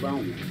ọmọ mi tó bá ń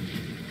wò.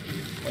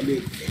 Wọ́n lè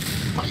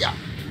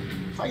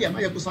fire má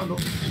yẹ kó sá lọ.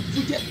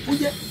 Fúnjẹ́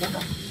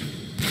ọ̀gá.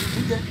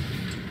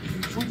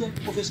 Fúnjẹ́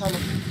kó fẹ́ sá lọ.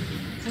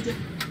 Fúnjẹ́.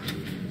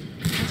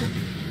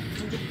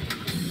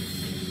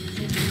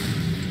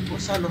 Ó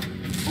sá lọ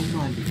ọmọ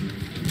àlè.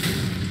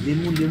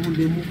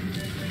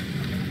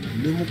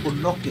 Lémú kò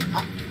lọ́kẹ̀.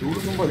 Ìwúrú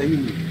tó ń bọ̀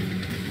lẹ́yìn mi.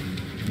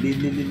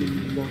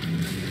 Lọ.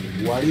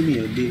 Buhari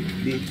nìyẹn lé.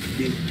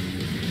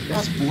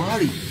 That's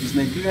Buhari. He's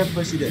Nigerian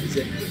president. He's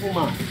an evil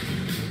man.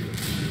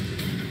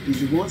 He's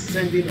the one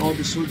sending all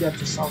the soldiers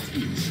to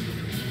Southeast.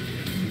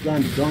 You go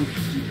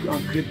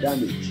and create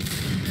damage.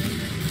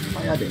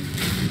 Fire them.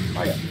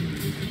 Fire.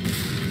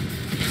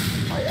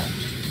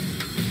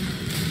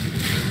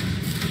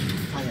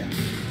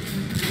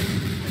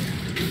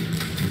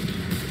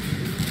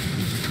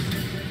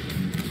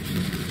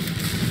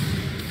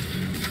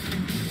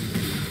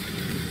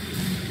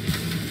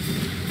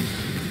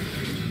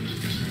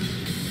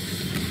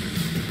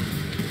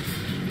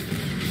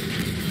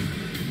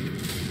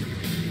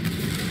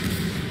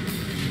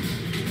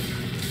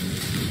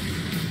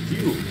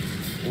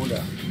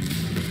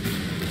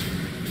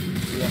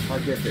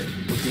 Targeted,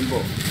 Otimbo,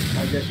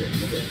 targeted,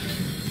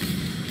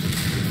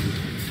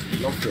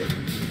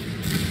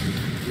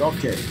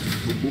 locked,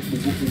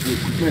 gbogbo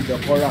equipment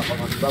ọkọ̀ra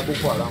ọmọ tí bá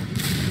Boko Haram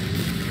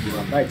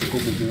ìwà báyìí tí kò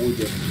gbogbo owó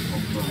jẹ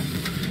ọmọ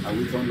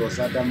àwọn tó ń lọ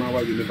sí Adamawa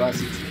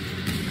University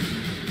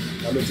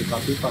ta ló ti ka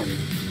pépà yẹn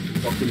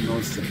talking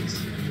nonsense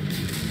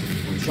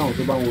kò sí àwọn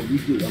tó bá wo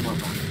fídíò yẹn máa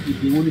bá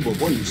ibi wọn ní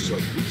bọ̀bọ̀ yìí sọ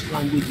which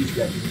language is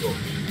that you talk.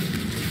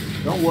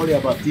 Don't worry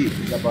about it.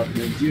 It's about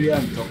Nigeria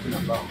I'm talking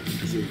about.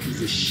 It's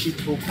a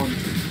shithole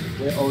country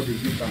where all the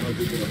youth are not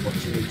given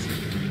opportunity.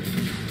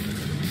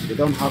 They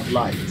don't have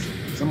light.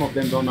 Some of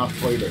them don't have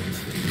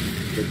toilets.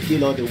 They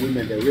kill all the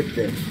women, they rape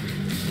them.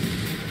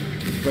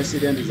 The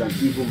president is an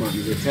evil man,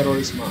 he's a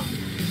terrorist man.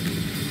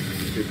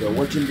 If you're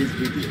watching this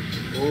video,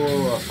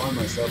 I found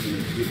myself in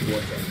a deep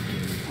water.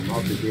 I'm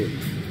out again.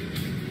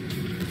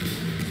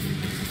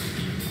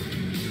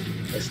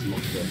 Let's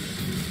look there.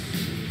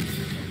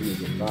 There's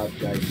a bad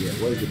guy here.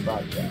 Where's the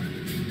bad guy?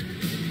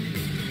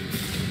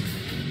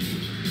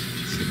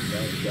 There's a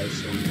bad guy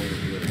somewhere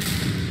here.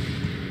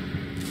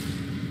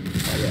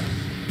 Oh yeah.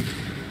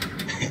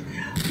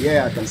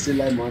 Yeah, I can see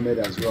Lai Mohammed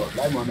as well.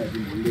 Lai Mohammed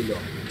in Molilo.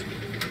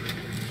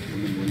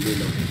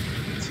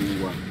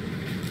 Tiwa.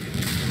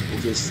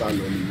 Okay,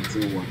 Salon in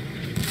Tiwa.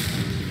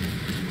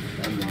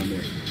 Lai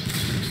Mohammed.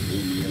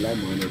 Lai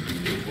Mohammed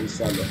in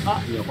Salon.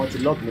 You want to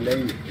lock me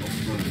lane? Oh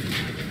man.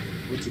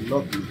 Want to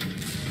lock me?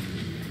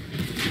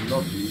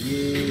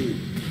 Yay!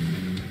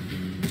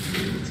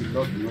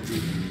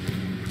 Nothing.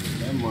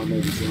 Lai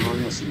Mohammed is in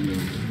honor to me.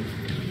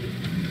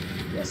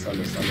 Yeah,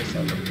 Salon.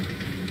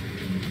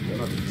 You're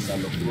not in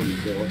Salon. Kúrò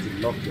níbẹ̀, wọ́n ti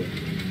lock it.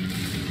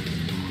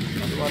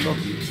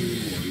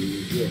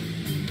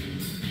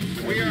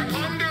 We are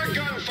under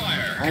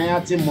gunfire. Àyà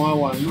tí mo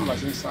wà náà la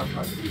ṣe ń sá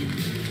káàkiri.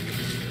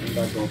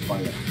 Under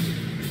gunfire.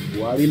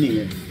 Buhari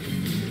nìyẹn.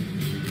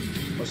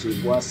 wọ́n ṣe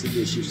wá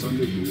sílé ṣe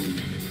Sunday Igboho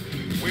ni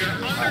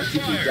àti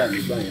tó jà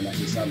nígbà yẹn la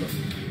ṣe sá lọ.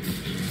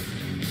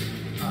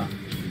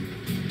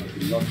 Àti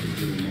lọ́ọ̀kì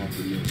tó lè mọ́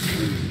fi lè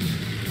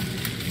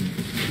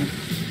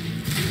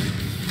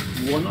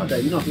ìwọ náà dà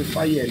yìí náà fi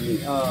fáyẹ̀ ni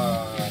ó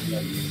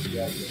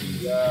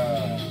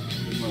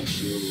máa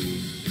ṣe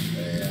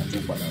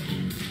àtúnpadà bọ̀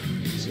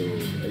so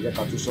ẹ jẹ́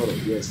ká tún sọ̀rọ̀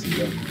díẹ̀ sí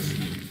lẹ́ẹ̀kan sí.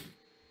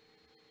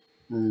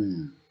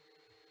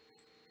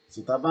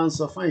 Sùtà bá ń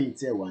sọ fáyìn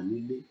tí ẹ wà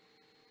nílé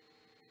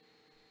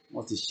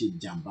wọ́n ti ṣe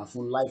jàǹbá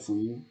fún láìfún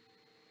yín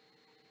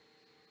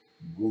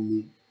Gumi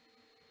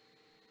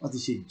wọ́n ti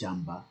ṣe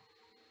jàǹbá.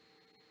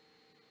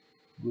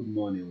 Good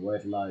morning,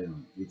 White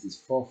Lion. It is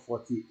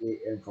 4:40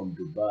 a.m. from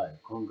Dubai.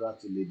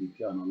 Congrats to Lady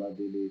K and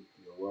Oladele.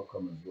 You're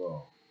welcome as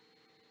well.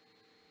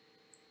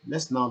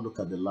 Let's now look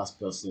at the last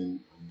person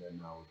and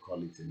then I will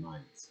call it a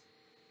night.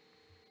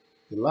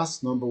 The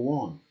last number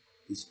one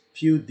is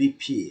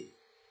PewDiePie.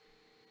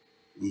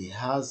 He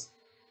has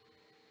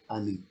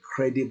an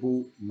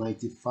incredible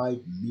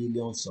 95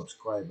 million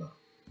subscribers.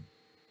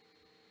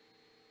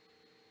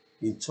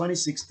 In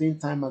 2016,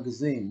 Time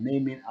magazine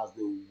named him as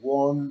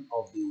one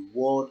of the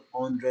world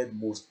 100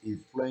 most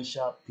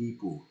influential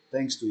people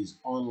thanks to his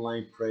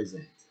online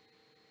presence.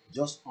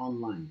 Just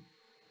online.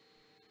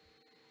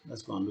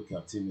 Let's go and look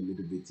at him a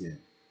little bit here.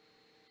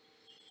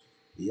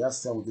 He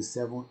has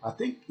 77. I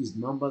think his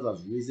numbers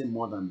have risen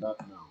more than that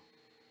now.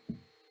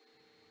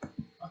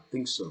 I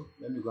think so.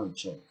 Let me go and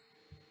check.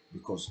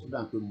 Because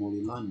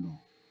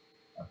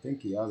I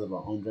think he has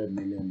about 100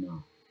 million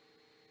now.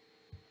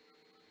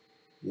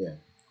 Yeah.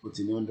 Put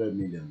in 100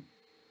 million.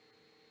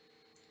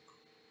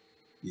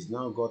 He's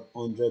now got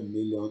 100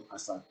 million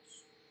as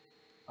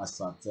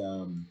at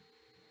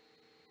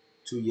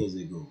 2 years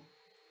ago.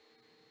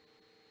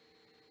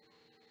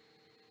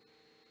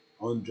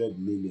 100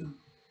 million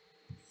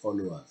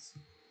followers.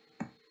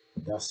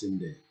 That's in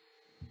there.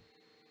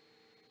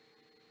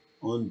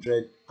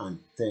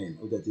 110.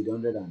 Oh, that is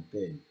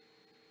 110.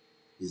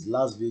 His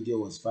last video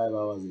was 5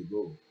 hours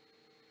ago.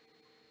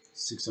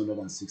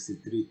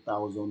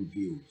 663,000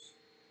 views.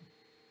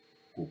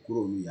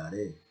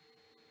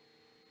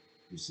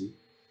 You see,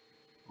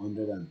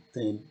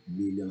 110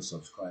 million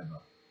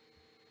subscribers.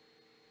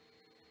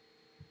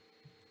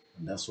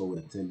 And that's what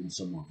we're telling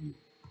some of you.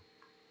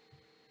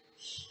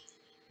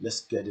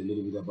 Let's get a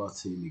little bit about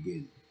him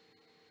again.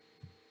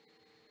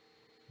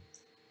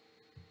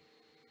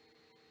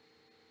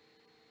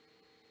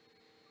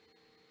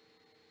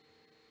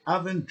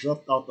 Having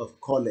dropped out of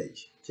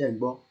college,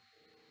 Chengbo,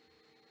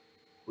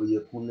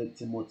 Oyekunle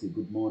Timothy,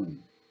 good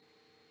morning.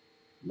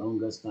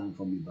 Longest time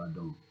from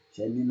Ibadan.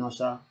 Cheni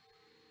Nasha,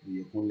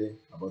 Oyekunle,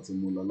 about to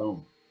move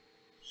along.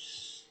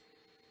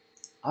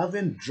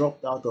 Having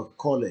dropped out of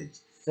college,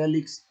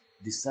 Felix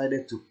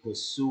decided to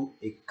pursue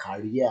a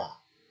career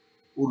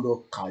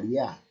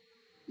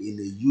in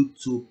a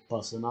YouTube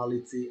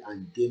personality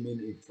and gaming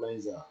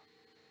influencer.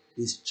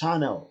 His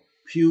channel,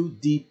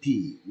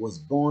 PewDiePie, was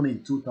born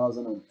in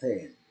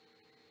 2010.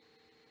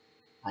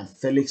 And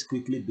Felix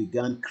quickly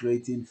began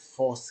creating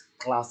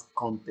first-class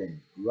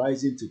content,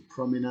 rising to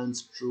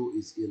prominence through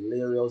his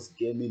hilarious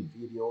gaming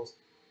videos.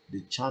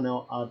 The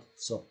channel had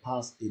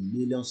surpassed 1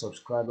 million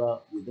subscribers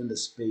within the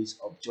space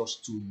of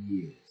just 2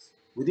 years.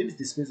 Within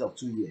the space of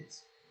 2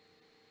 years.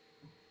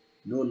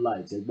 No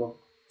lie, Chegbo.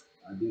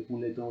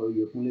 Adekunle tó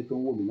Oyekunle tó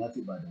ń wò mí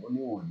láti Ìbàdàn ó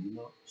níwọ̀n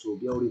níná. So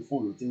bí orí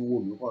fóònù tí ń wò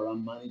mí kọ́ ra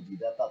manage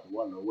data tó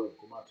wà lọ́wọ́ ẹ̀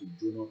kó má tún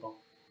jóná tán.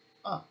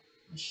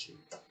 Ẹ ṣe.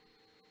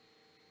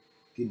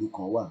 Kílù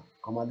kan wà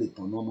kán má lè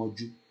tanná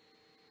mọ́jú.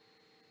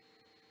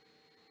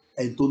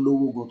 Ẹni tó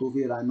lówó gan tó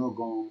fẹ́ ra iná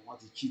gan wọ́n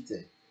ti cheat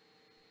ẹ̀.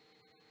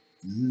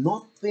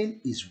 Nothing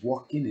is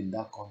working in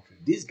that country.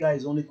 This guy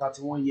is only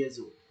 31 years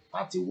old.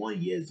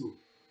 31 years old.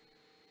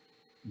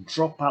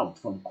 Drop out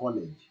from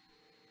college.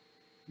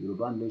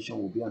 Yoruba nation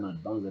will be an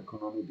advanced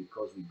economy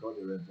because we got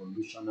a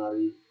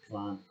revolutionary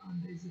plan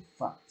and there is a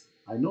fact.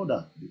 I know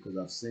that because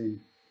I've seen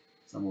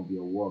some of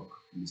your work,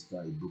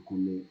 Mr.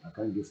 Ibukunle. I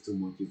can't give too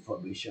much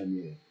information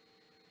here.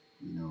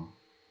 You know,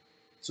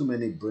 too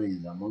many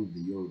brains among the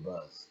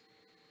Yorubas.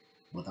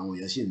 But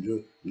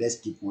let's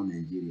keep one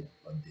Nigeria.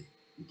 But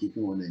we're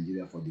keeping one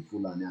Nigeria for the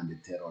Fulani and the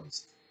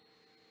terrorists.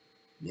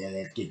 Yeah,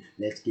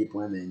 let's keep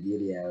one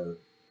Nigeria.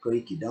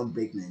 Koiki, don't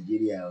break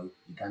Nigeria.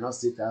 You cannot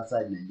sit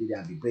outside Nigeria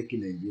and be breaking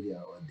Nigeria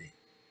all day.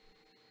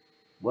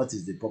 What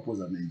is the purpose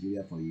of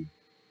Nigeria for you?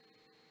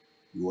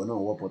 You want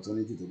no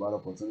opportunity to buy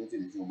opportunity.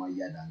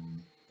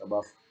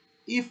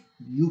 If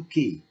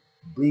UK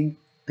bring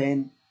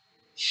 10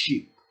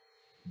 ship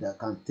that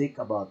can take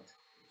about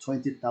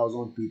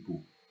 20,000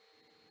 people,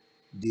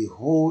 the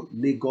whole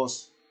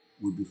Lagos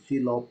will be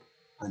filled up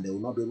and they will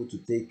not be able to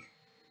take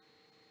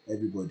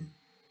everybody.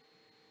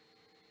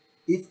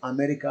 If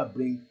America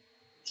bring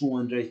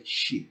 200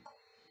 ship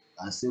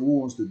and say who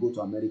wants to go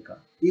to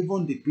America,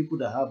 even the people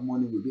that have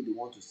money will be the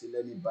one to say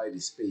let me buy the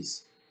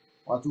space.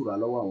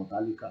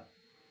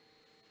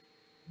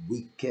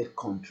 Wicked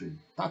country.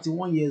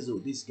 31 years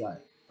old, this guy.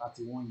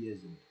 31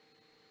 years old.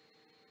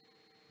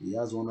 He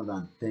has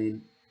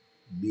 110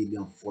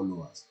 million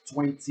followers,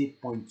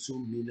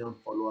 20.2 million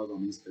followers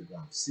on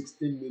Instagram,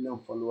 16 million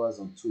followers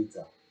on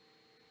Twitter.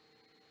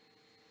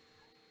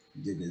 I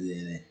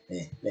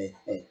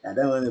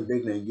don't want to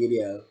break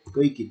Nigeria.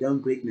 Koiki, don't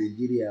break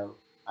Nigeria.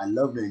 I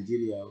love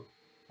Nigeria.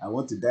 I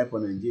want to die for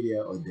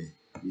Nigeria or there.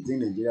 You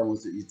think Nigeria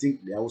wants to? You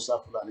think the Hausa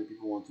Fulani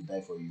people want to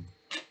die for you?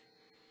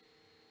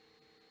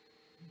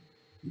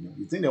 You know,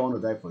 you think they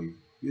want to die for you?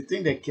 You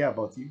think they care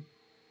about you?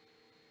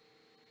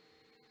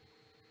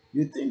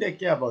 You think they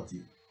care about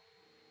you?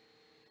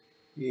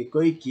 Hey,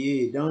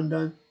 Koiki,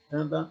 don't.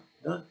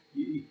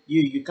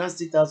 You can't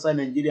sit outside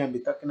Nigeria and be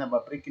talking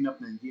about breaking up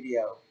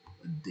Nigeria.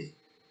 There.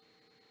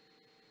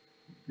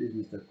 Please,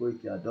 Mr.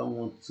 Koiki, I don't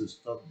want to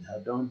stop.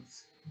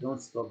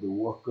 Don't stop the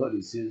work God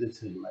is using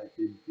to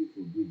enlighten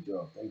people. Good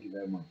job. Thank you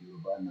very much,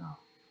 Yoruba now,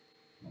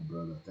 my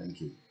brother.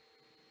 Thank you.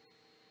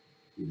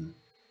 You know,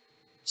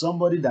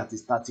 somebody that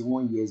is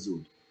 31 years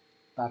old,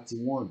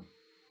 31,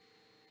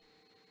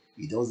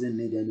 he doesn't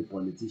need any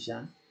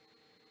politician.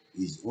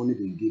 He's only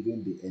been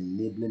given the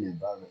enabling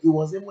environment. He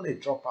was even a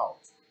dropout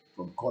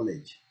from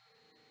college.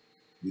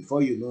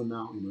 Before you know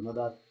now, in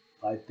another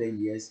 5, 10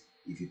 years,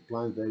 if you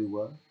plan very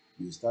well,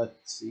 you start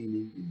seeing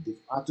him in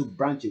how to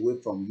branch away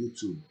from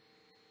YouTube.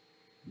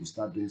 You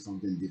start doing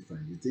something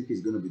different. You think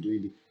he's going to be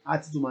doing the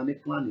attitude money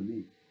planning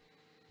me.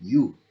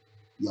 You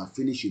have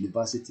finished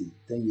university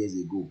 10 years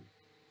ago,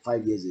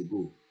 5 years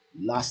ago.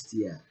 Last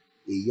year,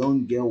 a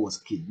young girl was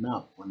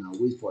kidnapped on her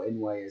way for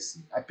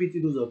NYSC. I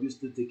pity those of you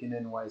still taking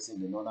NYSC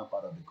in the northern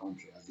part of the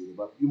country.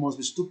 You must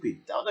be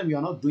stupid. Tell them you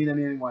are not doing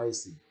any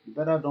NYSC. You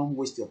better don't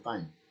waste your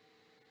time.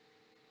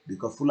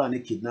 Because Fulani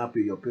kidnap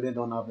you, your parents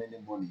don't have any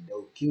money. They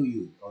will kill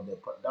you. Or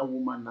that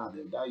woman now,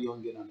 that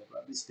young girl, and they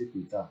probably stick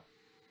with her.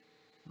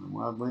 And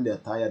when they're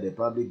tired, they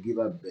probably give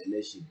her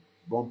belle. She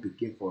born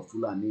picking for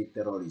Fulani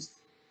terrorists.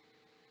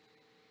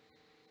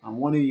 I'm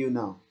warning you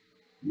now.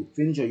 You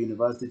finish your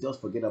university,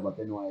 just forget about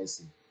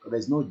NYSC. Because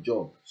there's no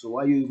job. So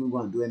why you even go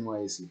and do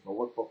NYSC? For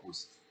what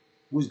purpose?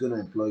 Who's going to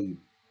employ you?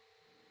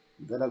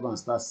 You better go and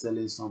start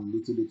selling some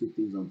little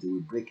things until we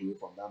break away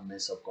from that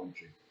mess of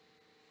country.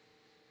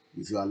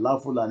 If you allow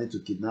Fulani to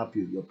kidnap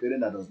you, your parent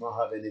that does not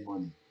have any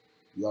money,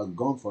 you are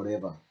gone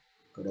forever.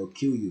 Because they'll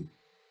kill you.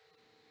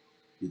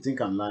 You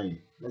think I'm lying?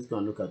 Let's go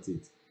and look at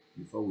it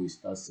before we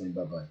start saying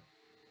bye-bye.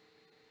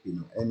 You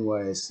know,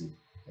 NYSC,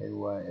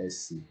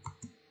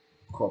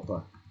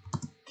 copper,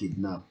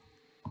 kidnap,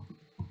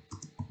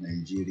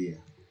 Nigeria.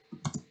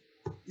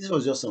 This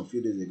was just some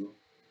few days ago.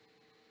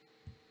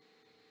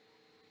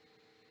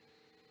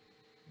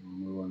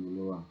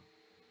 No,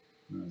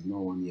 it's not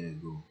 1 year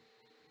ago.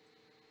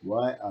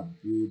 Why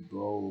abuse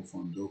Bro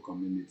from Doe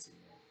community?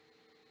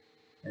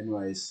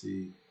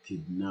 NYSC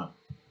kidnapped.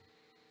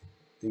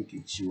 I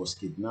think she was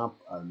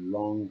kidnapped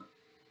along,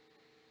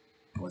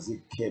 was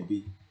it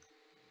Kebbi?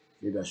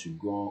 Maybe I should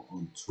go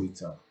on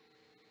Twitter.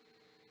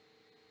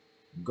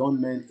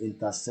 Gunmen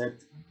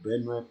intercept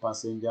Benue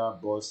passenger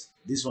bus.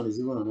 This one is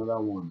even another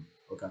one.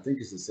 Okay, I think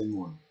it's the same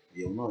one.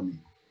 Yeah, no.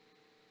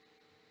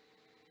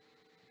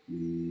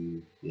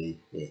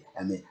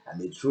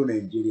 I'm a true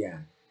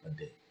Nigerian. I'm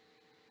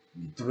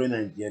a true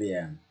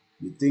Nigerian.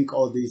 You think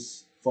all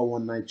these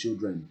 419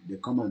 children, they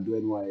come and do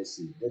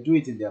NYSC. They do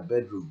it in their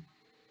bedroom.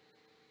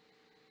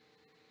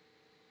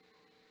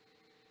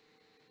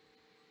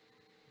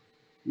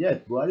 Yeah,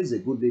 Buhari is a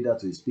good leader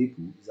to his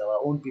people. It's our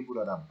own people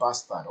that are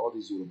bastard, all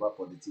these Yoruba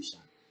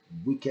politicians.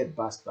 Wicked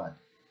bastard.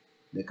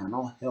 They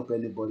cannot help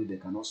anybody. They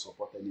cannot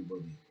support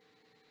anybody.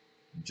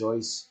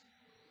 Joyce,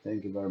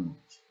 thank you very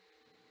much.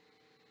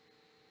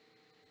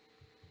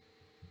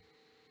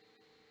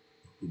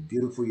 A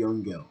beautiful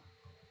young girl,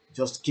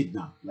 just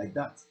kidnapped like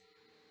that.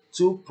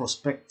 2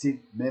 prospective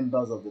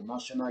members of the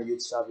National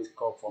Youth Service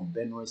Corps from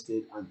Benue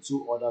State and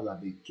 2 others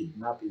have been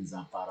kidnapped in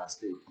Zamfara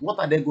State. What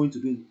are they going to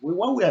do?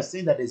 When we are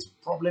saying that there's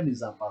a problem in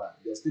Zamfara,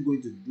 they're still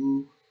going to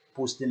do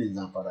posting in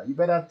Zamfara. You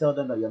better tell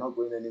them that you're not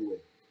going anywhere.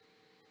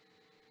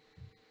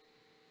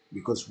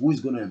 Because who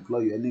is going to employ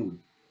you anyway?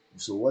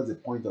 So what's the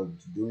point of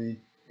doing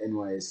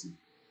NYSC?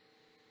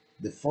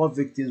 The 4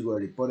 victims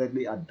were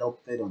reportedly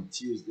adopted on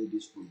Tuesday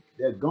this week.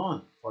 They're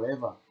gone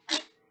forever.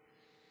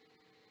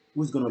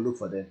 Who's going to look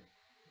for them?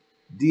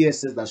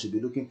 DSS that should be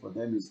looking for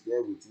them is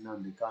there with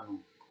Nnamdi Kanu,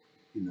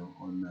 you know,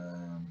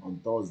 on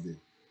Thursday.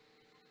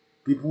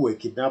 People were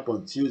kidnapped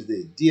on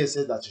Tuesday.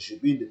 DSS that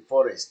should be in the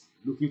forest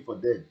looking for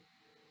them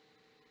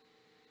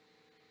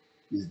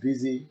is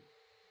busy,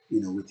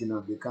 you know, with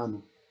Nnamdi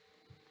Kanu.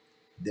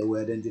 They were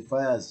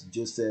identified as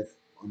Joseph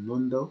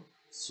Onondo,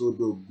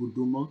 Sodo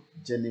Gudumo,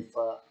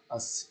 Jennifer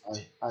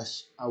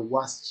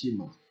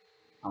Awashima,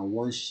 and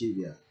one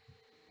Shivia.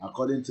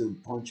 According to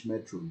Punch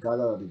Metro,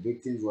 gathered that the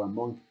victims were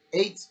among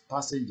 8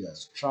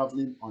 passengers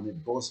traveling on a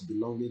bus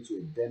belonging to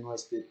a Benue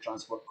State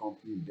transport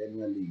company in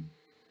Benue Lane.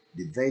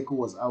 The vehicle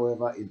was,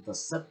 however,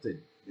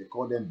 intercepted. They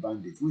call them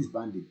bandits. Who is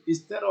bandit? It's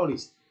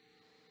terrorists.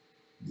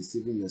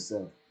 Deceiving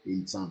yourself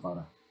in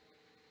Zamfara.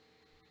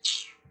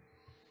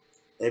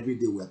 Every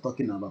day we are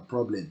talking about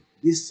problem.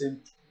 This same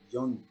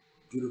young,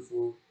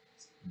 beautiful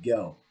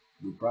girl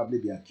will probably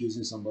be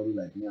accusing somebody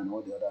like me and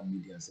all the other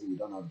media and say we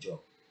don't have job.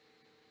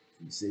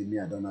 You say me,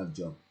 I don't have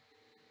job.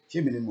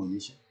 She mean money.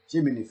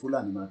 She mean full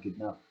animal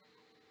kidnap.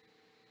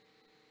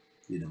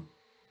 You know.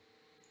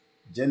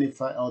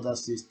 Jennifer elder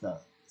sister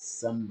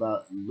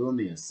Samba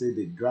Lonia said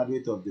the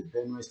graduate of the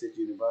Benue State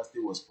University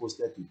was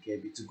posted to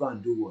Kebbi to go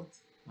and do what?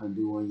 And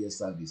do 1 year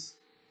service.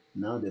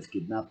 Now they've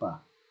kidnapped her.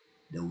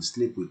 They will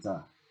sleep with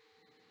her.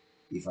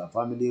 If her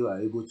family were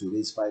able to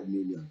raise 5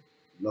 million,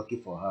 lucky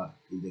for her.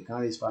 If they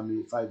can't raise 5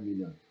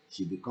 million,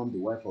 she become the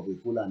wife of a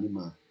full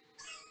animal.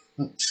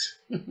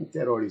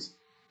 Terrorist.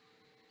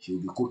 She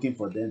will be cooking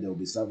for them, they will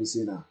be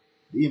servicing her.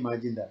 Do you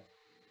imagine that?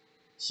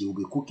 She will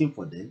be cooking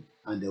for them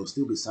and they will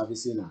still be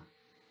servicing her.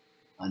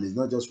 And it's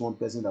not just one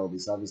person that will be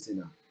servicing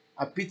her.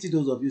 I pity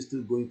those of you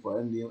still going for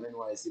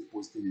NYSC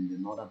posting in the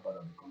northern part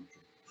of the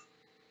country.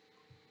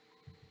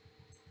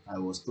 I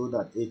was told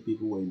that 8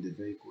 people were in the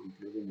vehicle,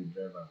 including the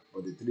driver,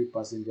 but the 3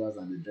 passengers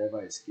and the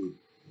driver escaped.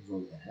 It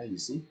was, you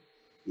see,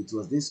 it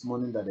was this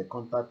morning that they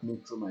contacted me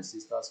through my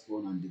sister's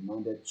phone and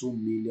demanded 2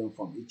 million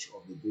from each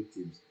of the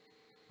victims.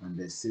 And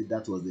they said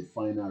that was the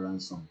final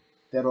ransom.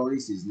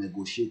 Terrorist is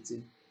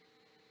negotiating.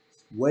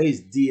 Where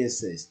is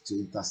DSS to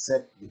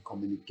intercept the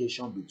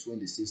communication between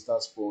the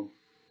sister's phone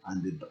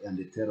and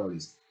the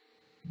terrorist?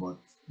 But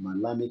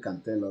Malami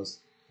can tell us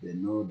they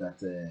know that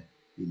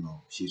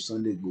Chief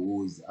Sunday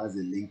Igboho has a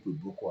link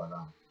with Boko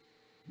Haram.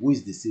 Who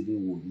is deceiving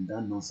who in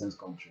that nonsense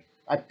country?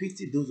 I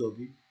pity those of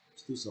you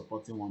still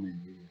supporting one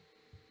Nigeria.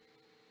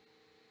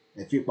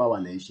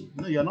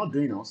 No, you're not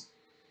doing us.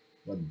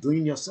 You're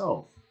doing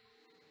yourself.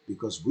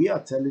 Because we are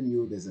telling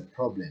you there's a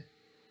problem,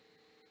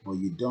 but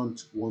you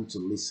don't want to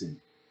listen.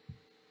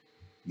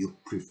 You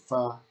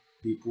prefer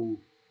people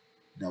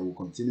that will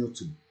continue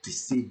to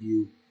deceive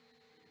you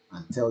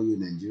and tell you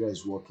Nigeria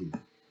is working.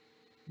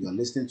 You're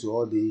listening to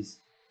all these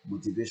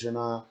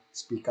motivational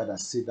speakers that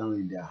sit down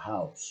in their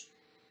house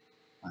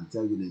and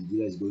tell you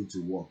Nigeria is going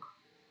to work.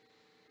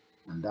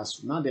 And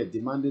that's now they're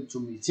demanding to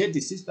me. Say the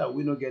sister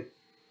will not get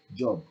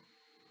job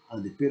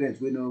and the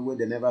parents will know where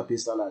they never pay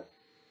salary.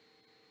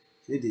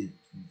 Say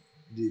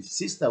the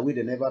sister where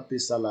they never pay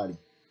salary,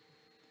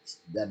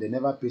 that they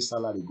never pay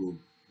salary go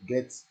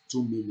get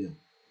 2 million.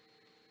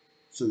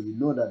 So you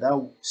know that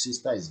that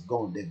sister is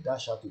gone. They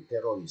dash out to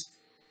terrorists.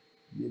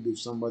 Maybe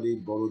if somebody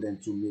borrow them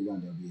 2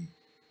 million,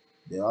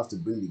 they'll have to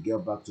bring the girl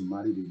back to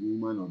marry the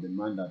woman or the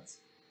man that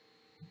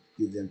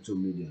give them 2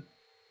 million.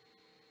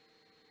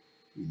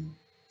 You know.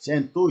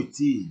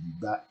 Shentoiti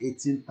got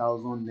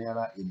 18,000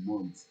 naira a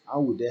month. How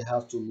would they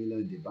have 2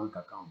 million in the bank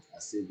account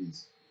as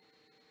savings?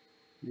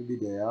 Maybe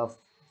they have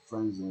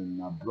friends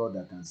abroad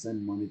that can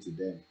send money to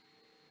them.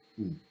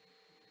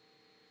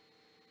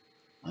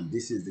 And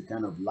this is the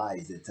kind of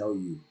lies they tell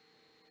you.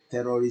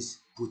 Terrorists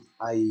put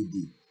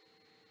IED,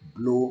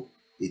 blow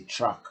a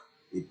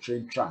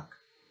train track.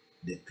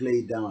 They play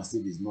it down as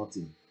if it's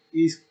nothing.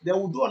 They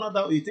will do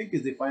another, you think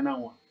it's the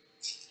final one.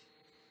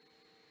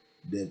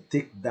 They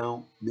take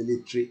down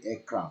military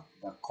aircraft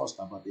that cost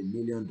about $1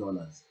 million.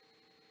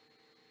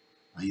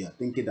 And you are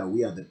thinking that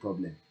we are the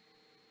problem.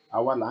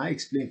 I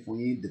explain for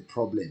you the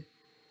problem.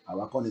 I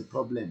work on the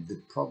problem.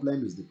 The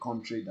problem is the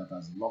country that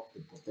has locked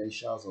the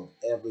potentials of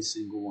every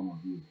single one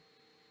of you.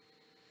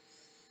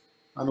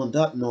 And on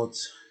that note,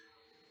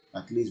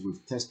 at least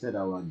we've tested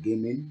our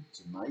gaming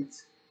tonight.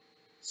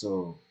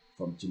 So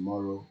from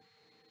tomorrow,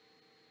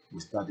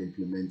 we start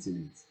implementing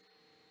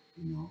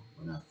it. You know,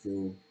 when I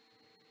feel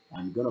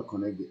I'm gonna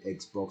connect the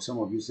Xbox. Some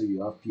of you say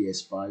you have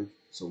PS5,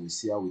 so we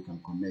see how we can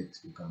connect.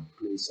 We can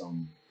play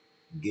some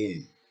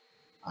game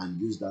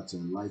and use that to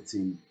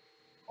enlighten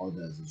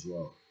others as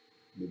well.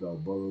 Maybe I'll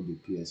borrow the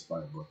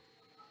PS5, but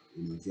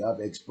you know, if you have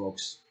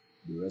Xbox,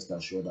 the rest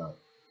assured that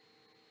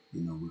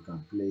you know we can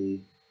play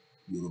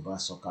Yoruba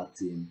soccer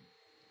team.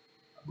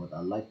 But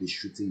I like the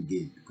shooting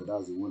game because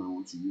that's the one I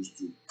want to use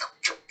to.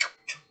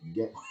 You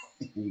get,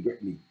 you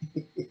get me,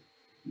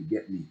 you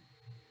get me.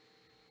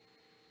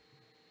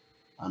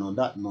 And on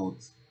that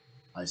note,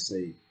 I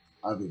say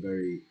have a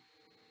very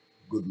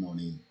good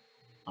morning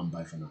and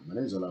bye for now. My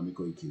name is OLAYOMI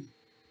KOIKI,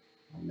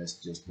 and let's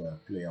just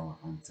play our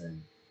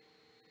anthem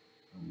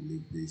and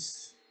leave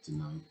this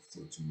tonight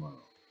till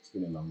tomorrow. It's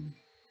been a long day.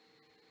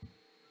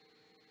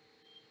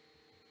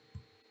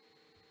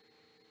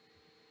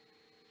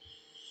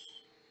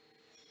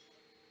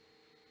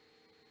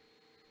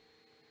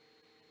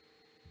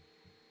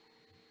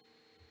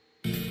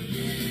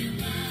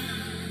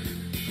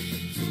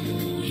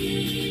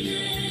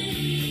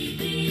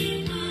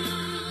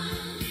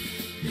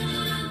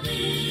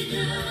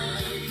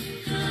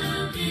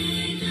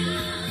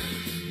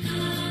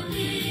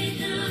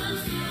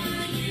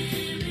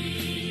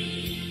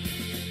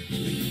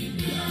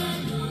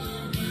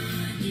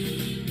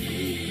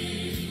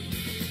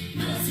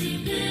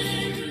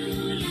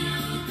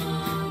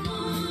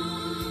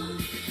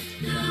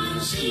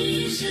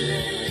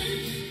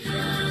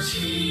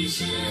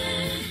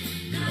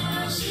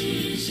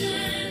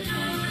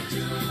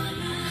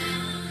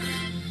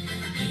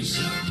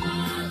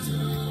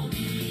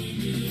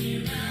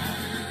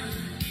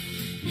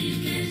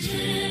 You can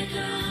check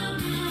out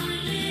my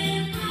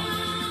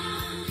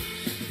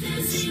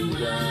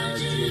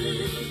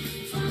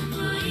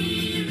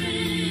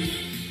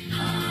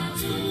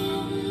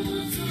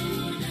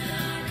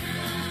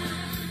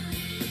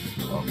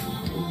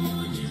dàárọ̀.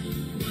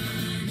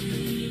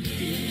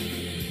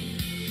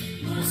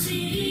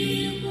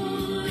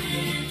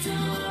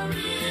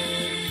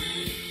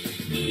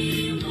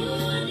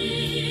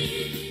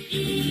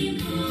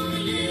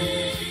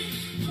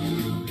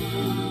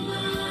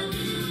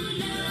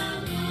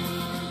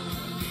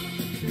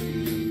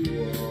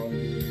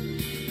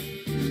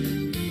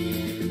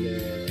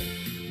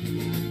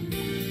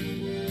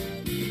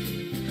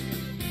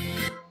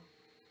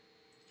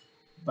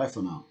 Bye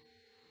for now.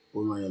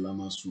 Orun ayọ̀ la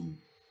máa sùn.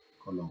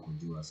 Kọ́lọ́n kò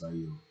jí wa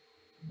sáyé o.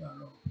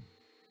 Dàárọ̀.